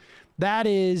opinion. That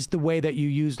is the way that you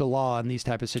use the law in these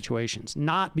type of situations,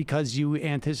 not because you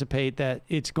anticipate that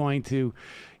it's going to,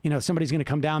 somebody's going to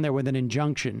come down there with an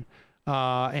injunction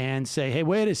and say, hey,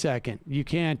 wait a second, you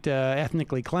can't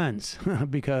ethnically cleanse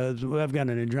because I've got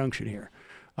an injunction here.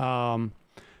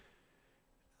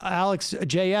 Alex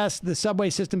JS, the subway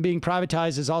system being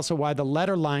privatized is also why the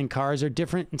letter line cars are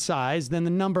different in size than the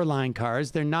number line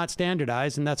cars. They're not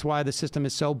standardized, and that's why the system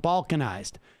is so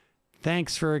balkanized.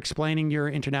 Thanks for explaining your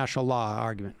international law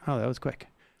argument. Oh, that was quick.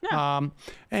 Yeah.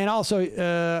 And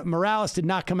also, Morales did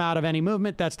not come out of any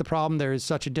movement. That's the problem. There is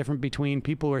such a difference between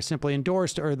people who are simply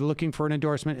endorsed or looking for an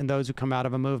endorsement and those who come out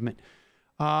of a movement.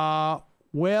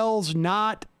 Wales,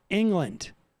 not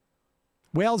England.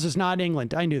 Wales is not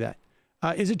England. I knew that.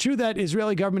 Is it true that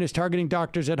Israeli government is targeting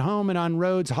doctors at home and on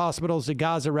roads, hospitals to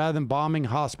Gaza rather than bombing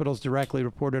hospitals directly,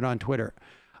 reported on Twitter?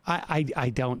 I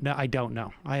don't know. I don't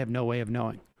know. I have no way of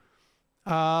knowing.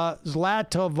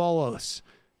 Zlatovolos.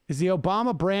 Is the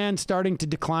Obama brand starting to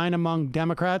decline among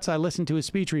Democrats? I listened to his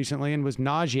speech recently and was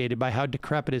nauseated by how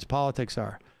decrepit his politics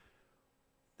are.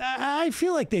 I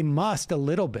feel like they must a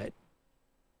little bit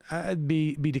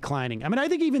be declining. I mean, I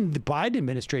think even the Biden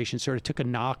administration sort of took a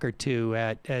knock or two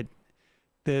at the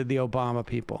Obama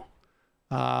people.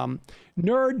 Nerd. They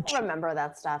don't remember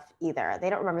that stuff either. They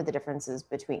don't remember the differences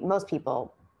between most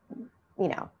people.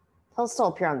 He'll still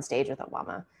appear on stage with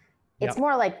Obama. It's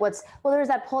more like there's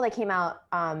that poll that came out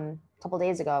a couple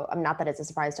days ago. Not that it's a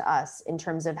surprise to us in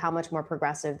terms of how much more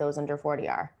progressive those under 40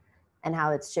 are and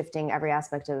how it's shifting every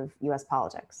aspect of U.S.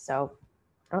 politics. So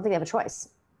I don't think they have a choice.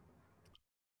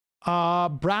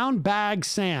 Brown Bag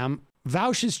Sam.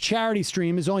 Vouch's charity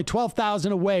stream is only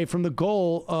 12,000 away from the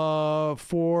goal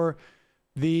for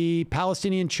the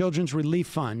Palestinian Children's Relief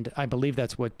Fund. I believe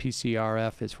that's what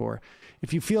PCRF is for.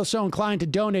 If you feel so inclined to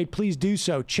donate, please do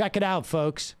so. Check it out,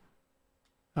 folks.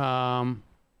 Nerd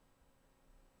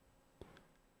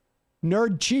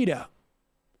Cheetah.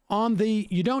 On the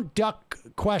you don't duck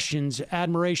questions,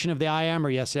 admiration of the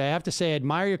IMer yesterday, I have to say I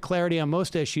admire your clarity on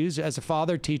most issues as a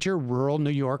father, teacher, rural New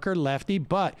Yorker, lefty,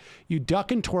 but you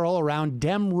duck and twirl around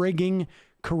Dem rigging,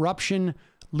 corruption,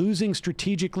 losing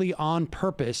strategically on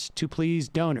purpose to please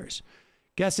donors.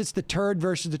 Guess it's the turd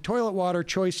versus the toilet water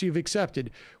choice you've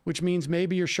accepted, which means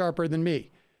maybe you're sharper than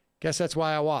me. Guess that's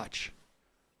why I watch.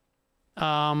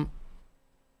 I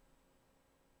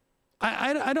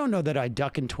don't know that I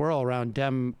duck and twirl around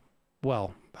Dem.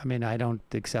 Well, I mean, I don't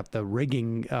accept the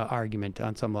rigging argument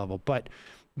on some level, but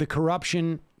the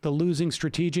corruption, the losing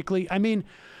strategically. I mean,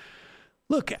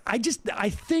 look, I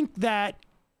think that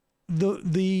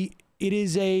the it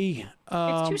is a.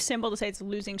 It's too simple to say it's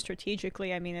losing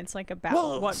strategically. I mean, it's like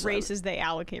about what races they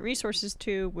allocate resources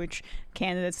to, which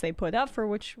candidates they put up for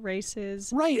which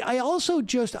races. Right.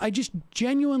 I just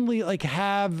genuinely like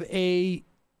have a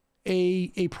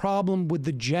problem with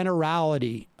the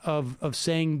generality of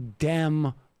saying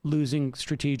Dem losing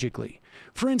strategically.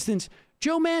 For instance,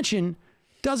 Joe Manchin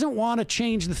doesn't want to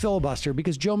change the filibuster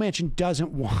because Joe Manchin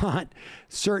doesn't want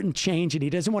certain change, and he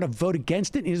doesn't want to vote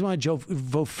against it, and he doesn't want to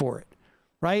vote for it,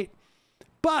 right?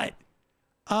 But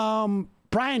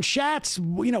Brian Schatz,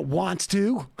 wants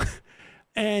to.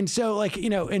 And so,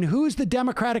 and who's the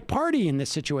Democratic Party in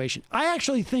this situation? I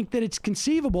actually think that it's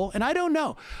conceivable, and I don't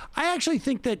know. I actually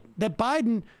think that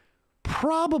Biden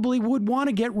probably would want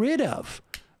to get rid of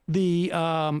the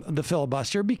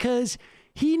filibuster because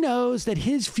he knows that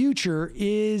his future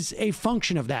is a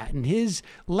function of that, and his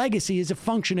legacy is a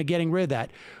function of getting rid of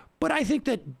that. But I think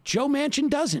that Joe Manchin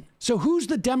doesn't. So who's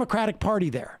the Democratic Party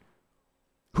there?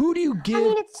 Who do you give? I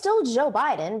mean, it's still Joe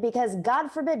Biden, because God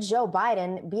forbid Joe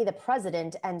Biden be the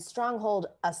president and stronghold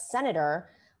a senator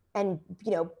and,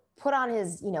 put on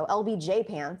his, LBJ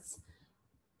pants.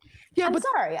 Yeah, I'm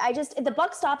sorry. The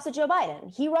buck stops at Joe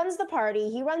Biden. He runs the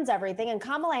party. He runs everything. And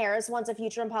Kamala Harris wants a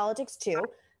future in politics too.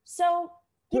 So,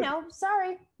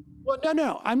 sorry. Well,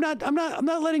 no. I'm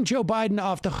not letting Joe Biden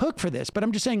off the hook for this, but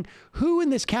I'm just saying who in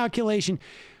this calculation,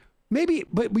 maybe,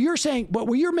 but you're saying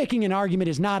what you're making an argument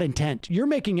is not intent. You're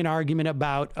making an argument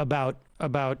about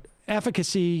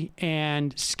efficacy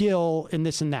and skill and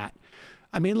this and that.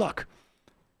 I mean, look,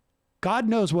 God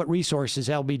knows what resources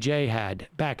LBJ had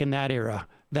back in that era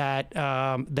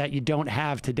that you don't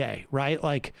have today, right?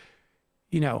 Like,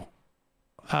 it'd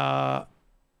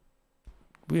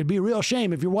be a real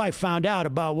shame if your wife found out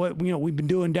about what we've been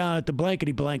doing down at the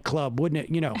blankety blank club, wouldn't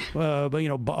it?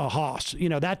 A hoss,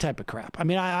 that type of crap. I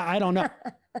mean, I don't know.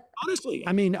 Honestly,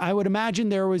 I mean, I would imagine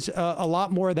there was a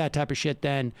lot more of that type of shit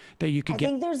then that you could get. I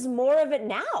think there's more of it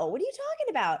now. What are you talking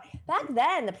about? Back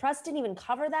then, the press didn't even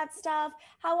cover that stuff.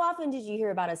 How often did you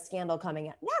hear about a scandal coming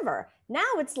out? Never. Now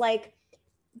it's like,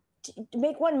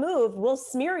 make one move, we'll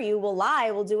smear you, we'll lie,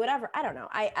 we'll do whatever. I don't know.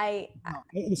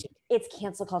 It's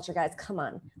cancel culture, guys. Come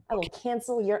on. I will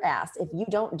cancel your ass if you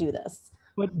don't do this.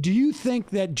 But do you think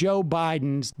that Joe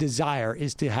Biden's desire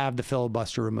is to have the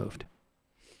filibuster removed?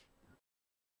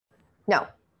 No.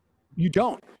 You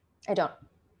don't? I don't.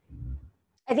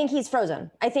 I think he's frozen.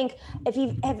 I think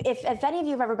if any of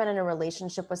you have ever been in a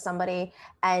relationship with somebody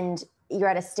and you're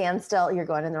at a standstill, you're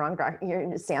going in the wrong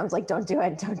direction. Sam's like, don't do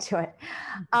it. Don't do it.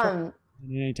 In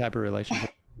any type of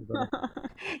relationship.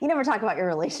 You never talk about your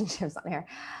relationships on here.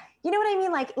 You know what I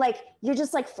mean? Like you're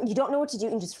just like, you don't know what to do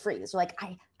and just freeze. You're like,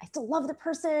 I still love the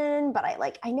person, but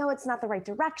I know it's not the right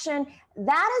direction.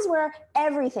 That is where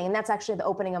everything, and that's actually the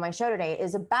opening of my show today,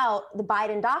 is about the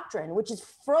Biden doctrine, which is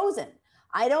frozen.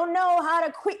 I don't know how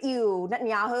to quit you,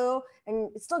 Netanyahu, and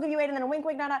still give you aid and then a wink,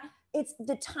 wink, not. It's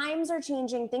the times are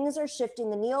changing, things are shifting.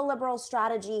 The neoliberal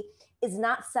strategy is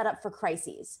not set up for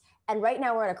crises. And right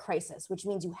now we're at a crisis, which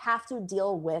means you have to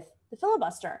deal with the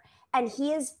filibuster. And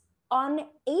he is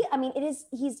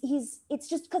it's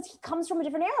just because he comes from a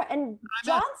different era, and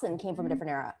Johnson came from a different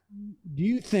era. Do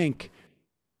you think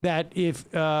that if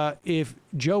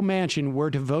Joe Manchin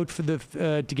were to vote for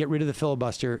to get rid of the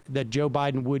filibuster, that Joe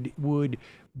Biden would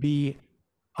be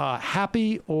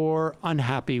happy or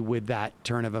unhappy with that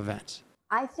turn of events?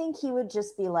 I think he would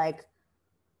just be like,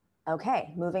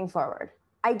 okay, moving forward.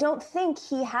 I don't think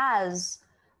he has.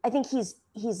 I think he's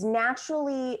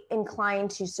naturally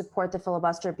inclined to support the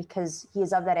filibuster because he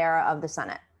is of that era of the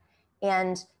Senate,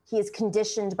 and he is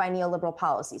conditioned by neoliberal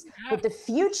policies. But the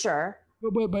future,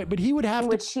 but he would have in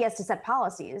which he has to set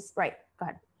policies. Right. Go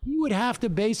ahead. He would have to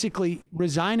basically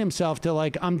resign himself to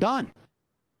like, I'm done.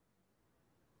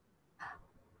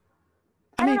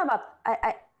 I don't know about.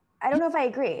 I don't know if I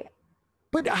agree.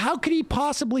 But how could he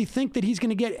possibly think that he's going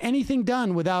to get anything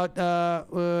done without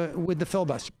with the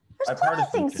filibuster? There's plenty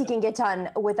of things he can get done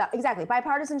without, exactly,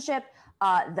 bipartisanship,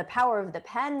 the power of the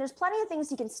pen. There's plenty of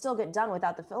things he can still get done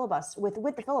without the filibuster, with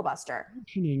the filibuster.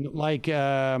 Like,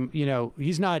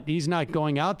 he's not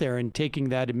going out there and taking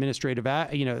that administrative,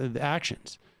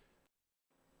 actions.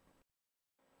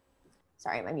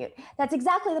 Sorry, I'm on mute. That's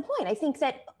exactly the point. I think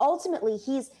that ultimately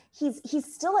he's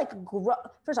still like,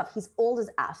 first off, he's old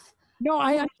as F. No,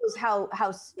 I knows how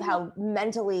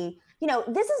mentally,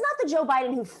 this is not the Joe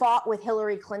Biden who fought with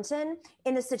Hillary Clinton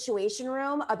in the Situation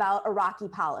Room about Iraqi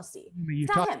policy.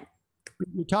 It's not him.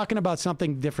 You're talking about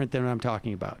something different than what I'm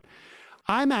talking about.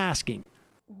 I'm asking,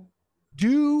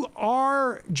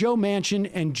 are Joe Manchin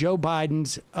and Joe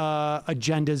Biden's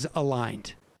agendas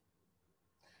aligned?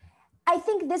 I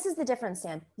think this is the difference,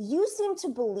 Sam. You seem to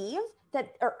believe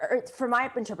that, or for my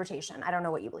interpretation, I don't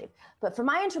know what you believe, but for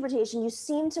my interpretation, you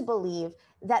seem to believe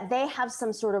that they have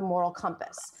some sort of moral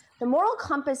compass. The moral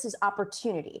compass is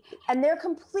opportunity, and they're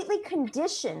completely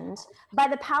conditioned by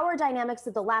the power dynamics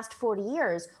of the last 40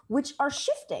 years, which are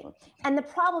shifting. And the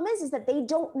problem is that they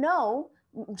don't know,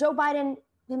 Joe Biden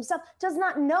himself does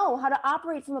not know how to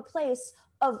operate from a place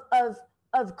of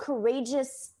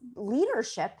courageous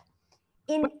leadership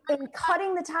in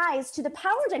cutting the ties to the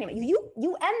power dynamic. You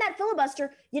end that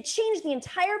filibuster, you change the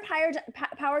entire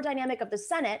power dynamic of the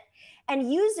Senate,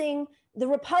 and using the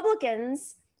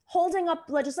Republicans holding up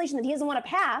legislation that he doesn't want to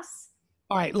pass.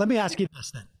 All right, let me ask you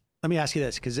this then. Let me ask you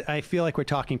this, because I feel like we're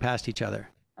talking past each other.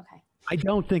 Okay. I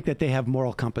don't think that they have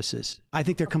moral compasses. I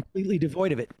think they're completely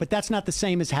devoid of it, but that's not the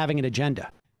same as having an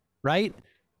agenda, right?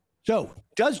 So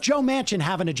does Joe Manchin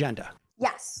have an agenda?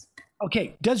 Yes.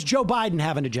 Okay, does Joe Biden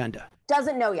have an agenda?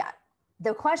 Doesn't know yet.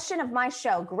 The question of my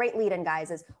show, great lead-in, guys,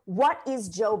 is what is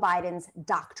Joe Biden's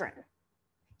doctrine?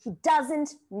 He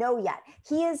doesn't know yet.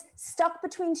 He is stuck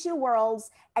between two worlds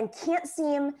and can't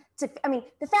seem to, I mean,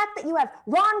 the fact that you have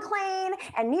Ron Klain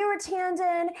and Neera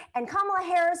Tanden and Kamala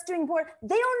Harris doing board,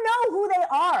 they don't know who they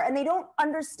are and they don't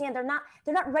understand. They're not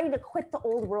ready to quit the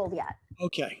old world yet.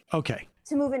 Okay.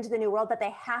 To move into the new world that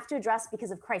they have to address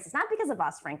because of crisis. Not because of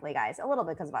us, frankly, guys, a little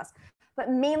bit because of us, but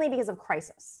mainly because of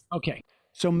crisis. Okay.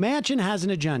 So Manchin has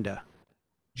an agenda.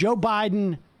 Joe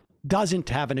Biden doesn't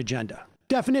have an agenda.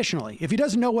 Definitionally, if he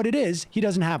doesn't know what it is, he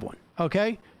doesn't have one.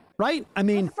 Okay, right? I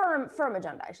mean, firm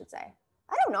agenda, I should say.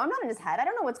 I don't know. I'm not in his head. I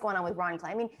don't know what's going on with Ron Klain.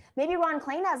 I mean, maybe Ron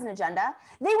Klain has an agenda.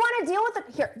 They want to deal with it.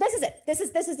 Here, this is it. This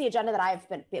is the agenda that I've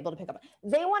been able to pick up.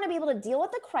 They want to be able to deal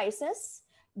with the crisis,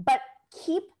 but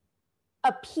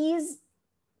appease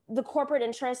the corporate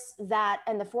interests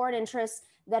and the foreign interests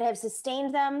that have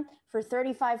sustained them for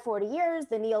 35, 40 years.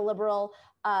 The neoliberal,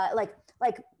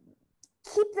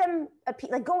 keep them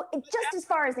go just as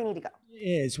far as they need to go.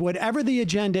 Is whatever the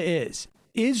agenda is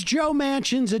Joe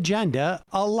Manchin's agenda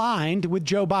aligned with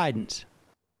Joe Biden's?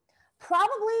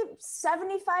 Probably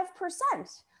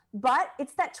 75%, but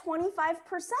it's that 25%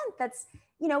 that's,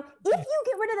 if you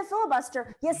get rid of the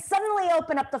filibuster, you suddenly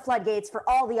open up the floodgates for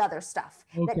all the other stuff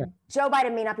that Joe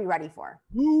Biden may not be ready for.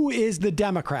 Who is the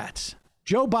Democrats?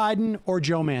 Joe Biden or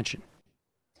Joe Manchin?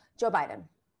 Joe Biden.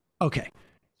 Okay.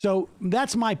 So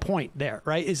that's my point there,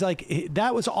 right? Is like,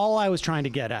 that was all I was trying to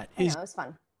get at. It was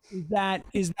fun. It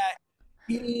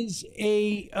is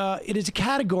a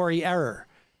category error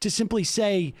to simply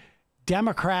say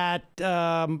Democrat,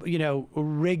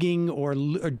 rigging or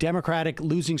Democratic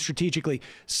losing strategically.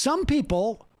 Some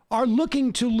people are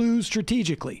looking to lose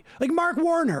strategically. Like Mark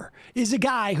Warner is a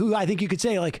guy who I think you could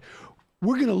say, like,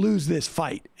 we're going to lose this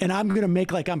fight and I'm going to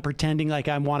make like I'm pretending like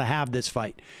I want to have this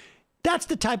fight. That's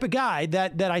the type of guy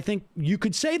that I think you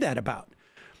could say that about.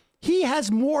 He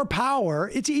has more power.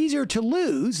 It's easier to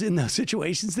lose in those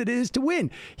situations than it is to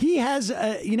win. He has,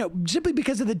 simply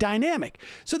because of the dynamic.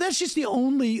 So that's just the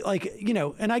only,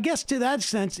 and I guess to that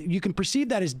sense, you can perceive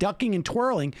that as ducking and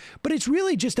twirling, but it's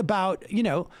really just about,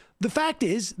 the fact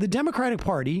is the Democratic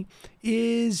Party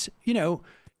is,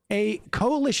 a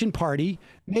coalition party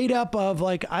made up of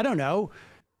 60%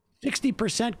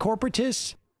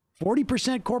 corporatists,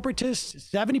 40%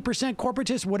 corporatists, 70%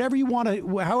 corporatists,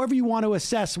 however you want to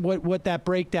assess what that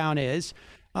breakdown is.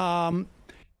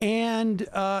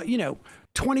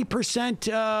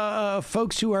 20%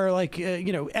 folks who are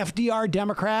FDR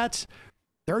Democrats,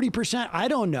 30%, I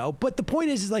don't know. But the point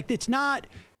is it's not,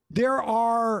 there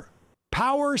are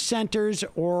power centers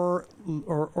or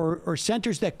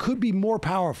centers that could be more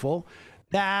powerful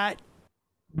that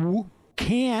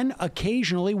can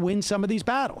occasionally win some of these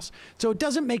battles. So it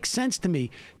doesn't make sense to me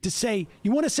to say,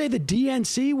 you want to say the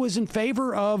DNC was in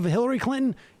favor of Hillary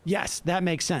Clinton? Yes, that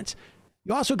makes sense.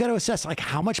 You also got to assess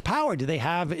how much power do they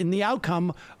have in the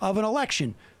outcome of an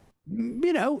election?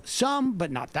 Some, but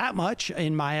not that much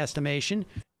in my estimation.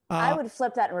 I would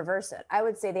flip that and reverse it. I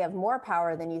would say they have more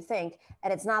power than you think,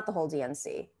 and it's not the whole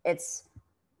DNC. It's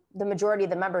the majority of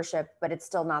the membership, but it's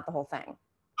still not the whole thing.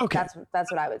 Okay.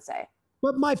 That's what I would say.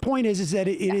 But my point is that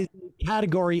it is a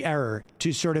category error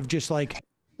to sort of just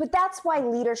But that's why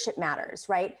leadership matters,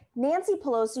 right? Nancy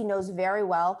Pelosi knows very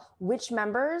well which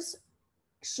members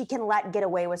she can let get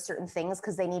away with certain things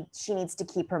because she needs to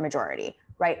keep her majority,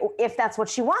 right? If that's what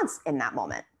she wants in that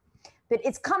moment. But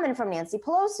it's coming from Nancy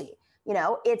Pelosi. She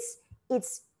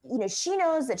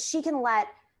knows that she can let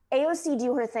AOC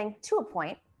do her thing to a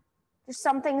point. There's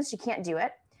some things she can't do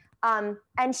it.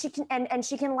 And she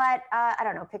can let, I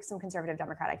don't know, pick some conservative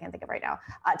Democrat I can't think of right now,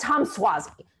 Tom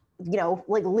Suozzi.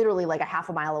 like literally like a half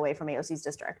a mile away from AOC's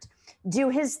district, do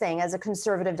his thing as a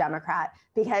conservative Democrat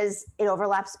because it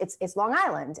overlaps, it's Long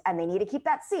Island and they need to keep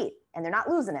that seat and they're not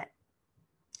losing it.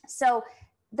 So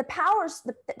the powers,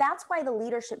 that's why the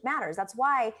leadership matters. That's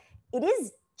why it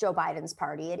is Joe Biden's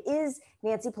party. It is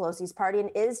Nancy Pelosi's party and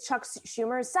is Chuck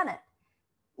Schumer's Senate.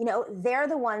 They're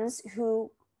the ones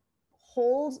who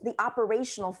hold the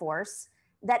operational force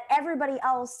that everybody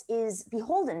else is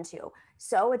beholden to.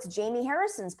 So it's Jamie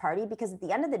Harrison's party because at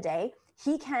the end of the day,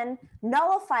 he can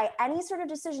nullify any sort of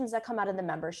decisions that come out of the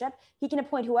membership. He can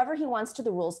appoint whoever he wants to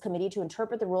the Rules Committee to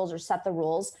interpret the rules or set the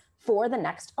rules for the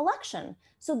next election.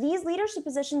 So these leadership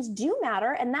positions do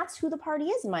matter, and that's who the party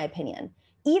is, in my opinion.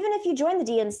 Even if you join the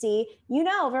DNC, you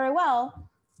know very well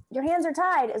your hands are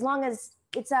tied as long as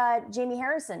it's Jamie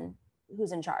Harrison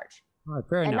who's in charge. Right,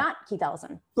 fair enough. Not Keith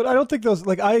Ellison. But I don't think those,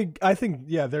 like, I think,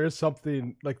 yeah, there is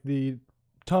something, like the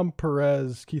Tom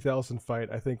Perez, Keith Ellison fight,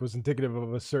 I think was indicative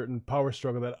of a certain power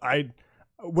struggle that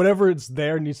whatever it's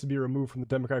there needs to be removed from the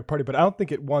Democratic Party, but I don't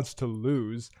think it wants to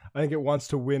lose. I think it wants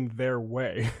to win their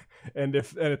way. And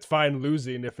it's fine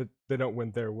losing if they don't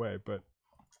win their way, but.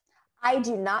 I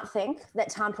do not think that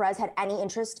Tom Perez had any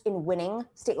interest in winning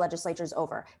state legislatures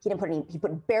over. He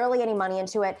put barely any money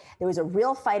into it. There was a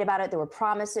real fight about it. There were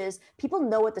promises. People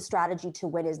know what the strategy to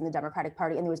win is in the Democratic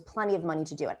Party, and there was plenty of money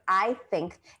to do it. I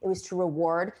think it was to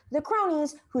reward the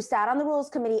cronies who sat on the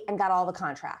Rules Committee and got all the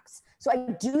contracts. So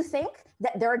I do think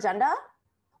that their agenda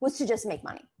was to just make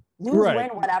money. Lose, win,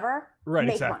 whatever. Right,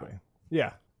 make exactly. money.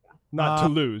 Yeah, not to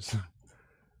lose.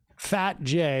 Fat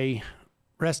J,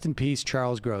 rest in peace,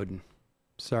 Charles Grodin.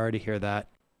 Sorry to hear that.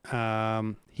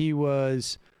 He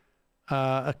was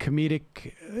a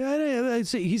comedic.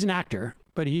 He's an actor,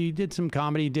 but he did some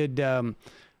comedy. He did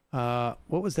what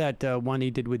was that one he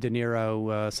did with De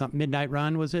Niro? Some Midnight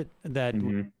Run, was it? That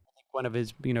one of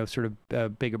his sort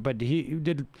of bigger. But he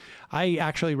did. I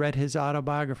actually read his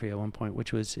autobiography at one point,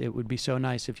 which was "It would be so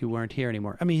nice if you weren't here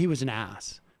anymore." I mean, he was an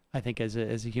ass, I think, as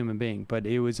a human being, but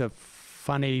it was a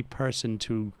funny person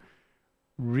to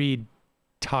read.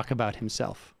 Talk about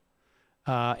himself,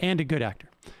 and a good actor.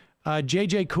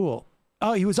 JJ Cool.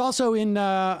 Oh, he was also in.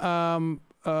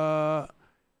 I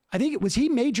think was he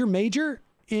Major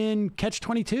in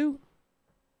Catch-22?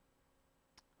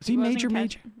 Was he Major?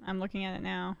 I'm looking at it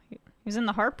now. He was in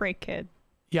The Heartbreak Kid.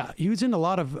 Yeah, he was in a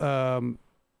lot of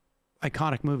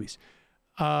iconic movies.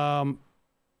 Sam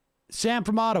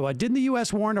from Ottawa. Didn't the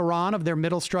U.S. warn Iran of their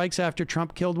middle strikes after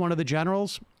Trump killed one of the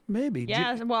generals? Maybe.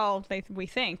 Yeah. Well, we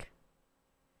think.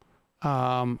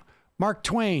 Mark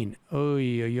Twain.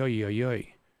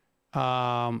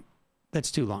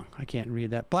 That's too long. I can't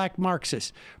read that. Black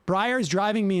Marxist. Breyer's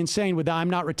driving me insane with I'm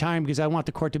not retiring because I want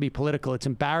the court to be political. It's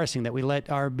embarrassing that we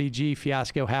let our BG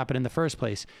fiasco happen in the first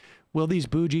place. Will these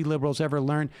bougie liberals ever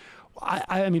learn?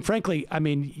 I mean, frankly,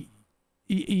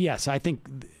 yes, I think,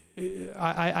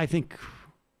 I think,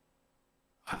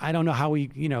 I don't know how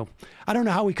we, I don't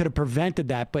know how we could have prevented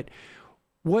that, but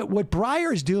what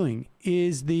Breyer is doing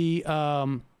is the,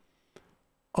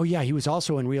 oh yeah, he was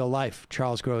also in Real Life,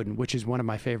 Charles Grodin, which is one of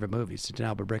my favorite movies. It's an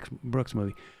Albert Brooks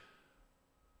movie.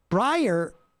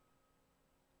 Breyer,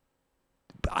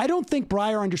 I don't think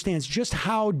Breyer understands just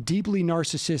how deeply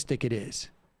narcissistic it is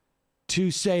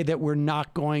to say that we're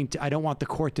not going to, I don't want the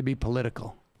court to be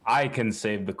political. I can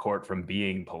save the court from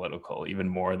being political, even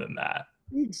more than that.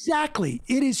 Exactly.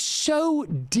 It is so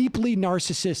deeply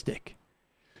narcissistic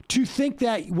to think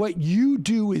that what you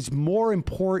do is more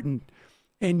important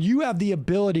and you have the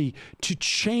ability to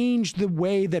change the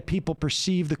way that people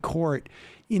perceive the court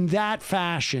in that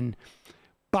fashion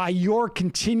by your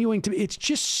continuing to, it's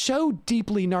just so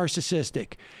deeply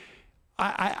narcissistic.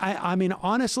 I mean,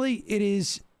 honestly, it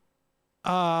is,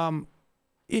 I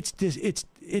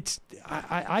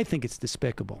think it's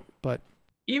despicable, but.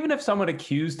 Even if someone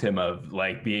accused him of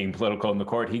like being political in the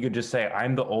court, he could just say,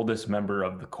 I'm the oldest member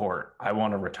of the court. I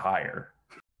want to retire.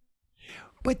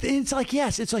 But it's like,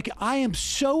 yes, it's like, I am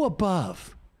so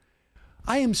above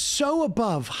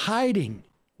hiding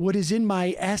what is in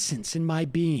my essence, in my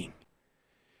being,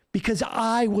 because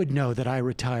I would know that I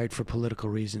retired for political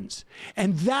reasons.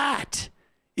 And that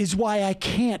is why I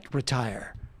can't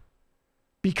retire,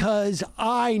 because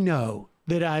I know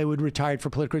that I would retire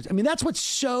for political reasons. I mean, that's what's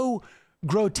so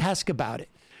grotesque about it,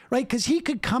 right? Because he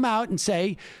could come out and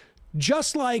say,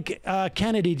 just like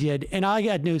Kennedy did, and I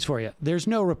got news for you. There's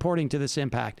no reporting to this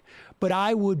impact, but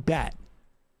I would bet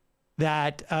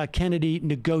that Kennedy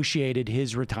negotiated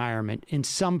his retirement in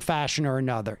some fashion or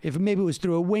another. If maybe it was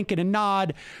through a wink and a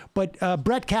nod, but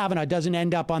Brett Kavanaugh doesn't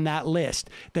end up on that list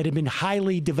that had been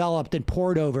highly developed and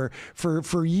poured over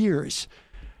for years,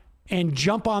 and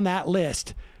jump on that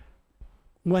list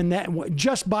when that,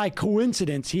 just by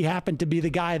coincidence, he happened to be the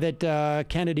guy that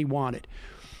Kennedy wanted.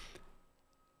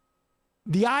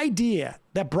 The idea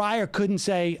that Breyer couldn't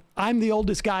say, I'm the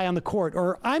oldest guy on the court,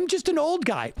 or I'm just an old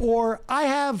guy, or I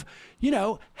have,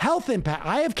 health impact,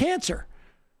 I have cancer,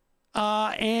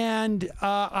 and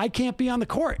I can't be on the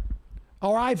court,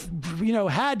 or I've,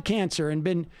 had cancer and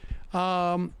been,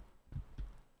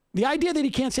 the idea that he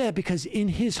can't say that because in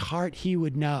his heart he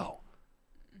would know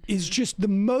is just the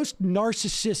most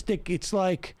narcissistic. It's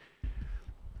like,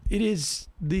 it is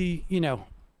the,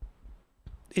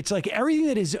 it's like everything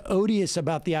that is odious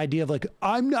about the idea of like,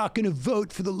 I'm not going to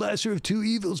vote for the lesser of two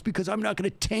evils because I'm not going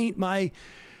to taint my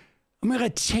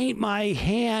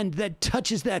hand that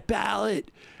touches that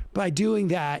ballot by doing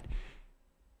that.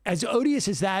 As odious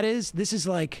as that is, this is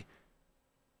like,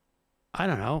 I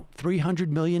don't know,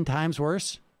 300 million times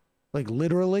worse. Like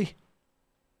literally.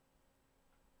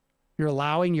 You're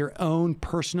allowing your own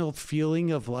personal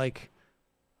feeling of like,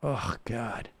 oh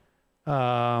God.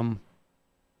 Our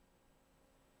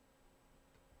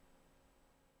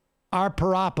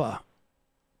Parappa.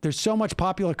 There's so much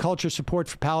popular culture support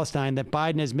for Palestine that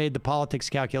Biden has made the politics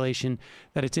calculation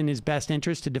that it's in his best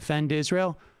interest to defend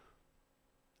Israel.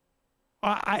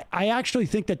 I actually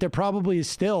think that there probably is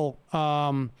still,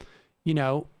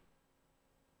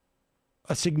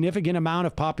 a significant amount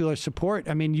of popular support.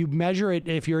 I mean, you measure it,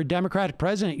 if you're a Democratic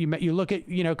president, you look at,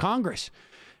 Congress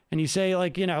and you say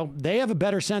like, they have a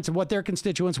better sense of what their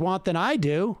constituents want than I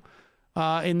do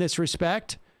in this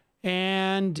respect.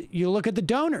 And you look at the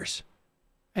donors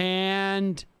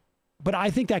but I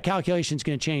think that calculation is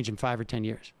going to change in 5 or 10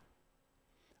 years.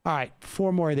 All right.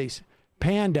 4 more of these.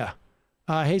 Panda.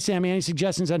 Hey, Sammy, any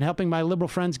suggestions on helping my liberal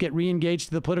friends get re-engaged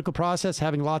to the political process?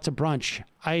 Having lots of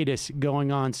brunch-itis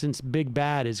going on since Big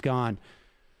Bad is gone.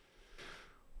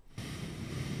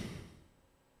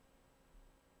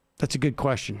 That's a good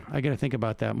question. I got to think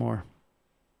about that more.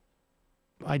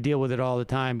 I deal with it all the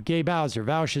time. Gabe Bowser.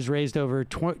 Vaush has raised over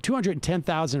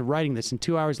 $210,000 writing this and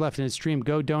 2 hours left in his stream.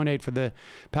 Go donate for the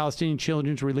Palestinian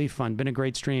Children's Relief Fund. Been a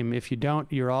great stream. If you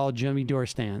don't, you're all Jimmy Dore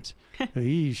stands.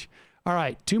 Eesh. All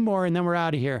right, 2 more, and then we're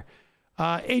out of here.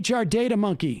 HR Data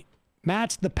Monkey.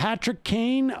 Matt's the Patrick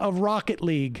Kane of Rocket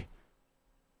League.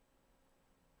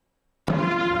 You know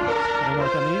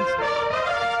what that means?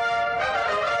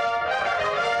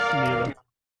 Neither.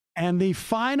 And the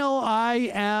final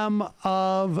I am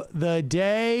of the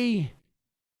day.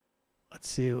 Let's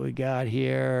see what we got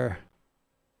here.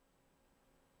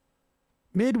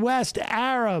 Midwest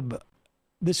Arab.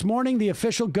 This morning, the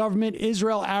official government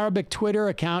Israel Arabic Twitter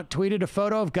account tweeted a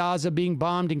photo of Gaza being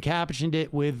bombed and captioned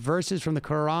it with verses from the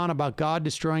Quran about God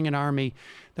destroying an army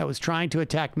that was trying to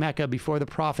attack Mecca before the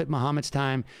Prophet Muhammad's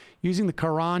time, using the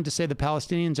Quran to say the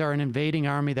Palestinians are an invading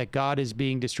army that God is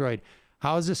being destroyed.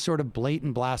 How is this sort of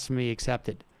blatant blasphemy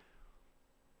accepted?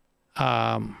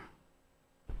 I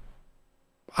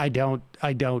don't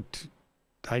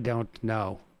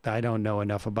know. I don't know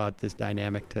enough about this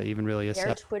dynamic to even really assess.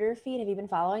 Their Twitter feed, have you been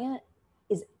following it?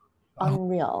 Is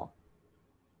unreal.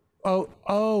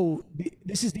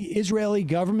 This is the Israeli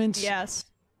government's? Yes.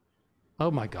 Oh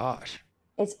my gosh.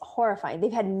 It's horrifying.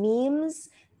 They've had memes.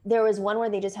 There was one where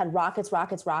they just had rockets,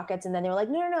 and then they were like,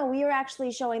 no, we are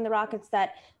actually showing the rockets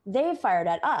that they fired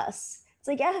at us. It's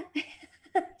like, yeah,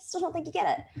 still don't think you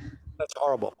get it. That's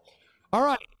horrible. All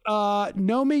right,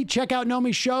 Nomi, check out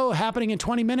Nomi's show happening in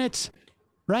 20 minutes.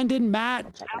 Brendan,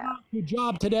 Matt, good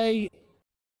job today.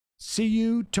 See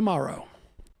you tomorrow.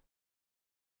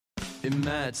 It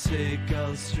might take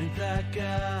all the strength I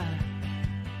got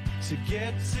to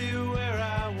get to where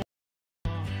I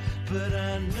want, but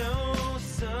I know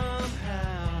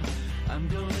somehow I'm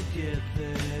gonna get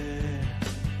there.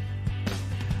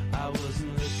 I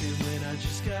wasn't looking when I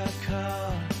just got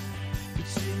caught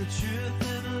between the truth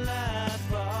and the light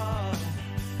bulb.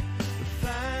 But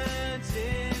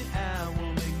finding out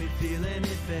won't make me feel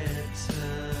any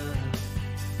better.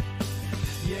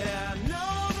 Yeah, I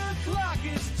know the clock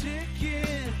is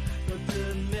ticking, but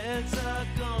the meds are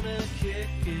gonna kick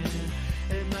in,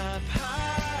 and my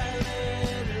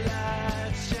pilot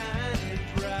light's shining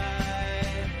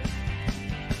bright.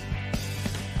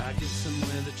 I get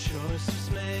somewhere the choice was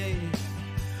made,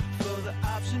 for the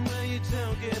option where you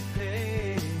don't get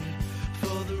paid,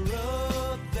 for the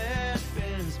road that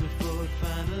bends before it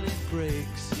finally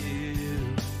breaks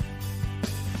you.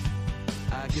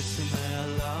 I guess somehow I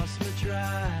lost my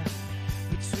drive,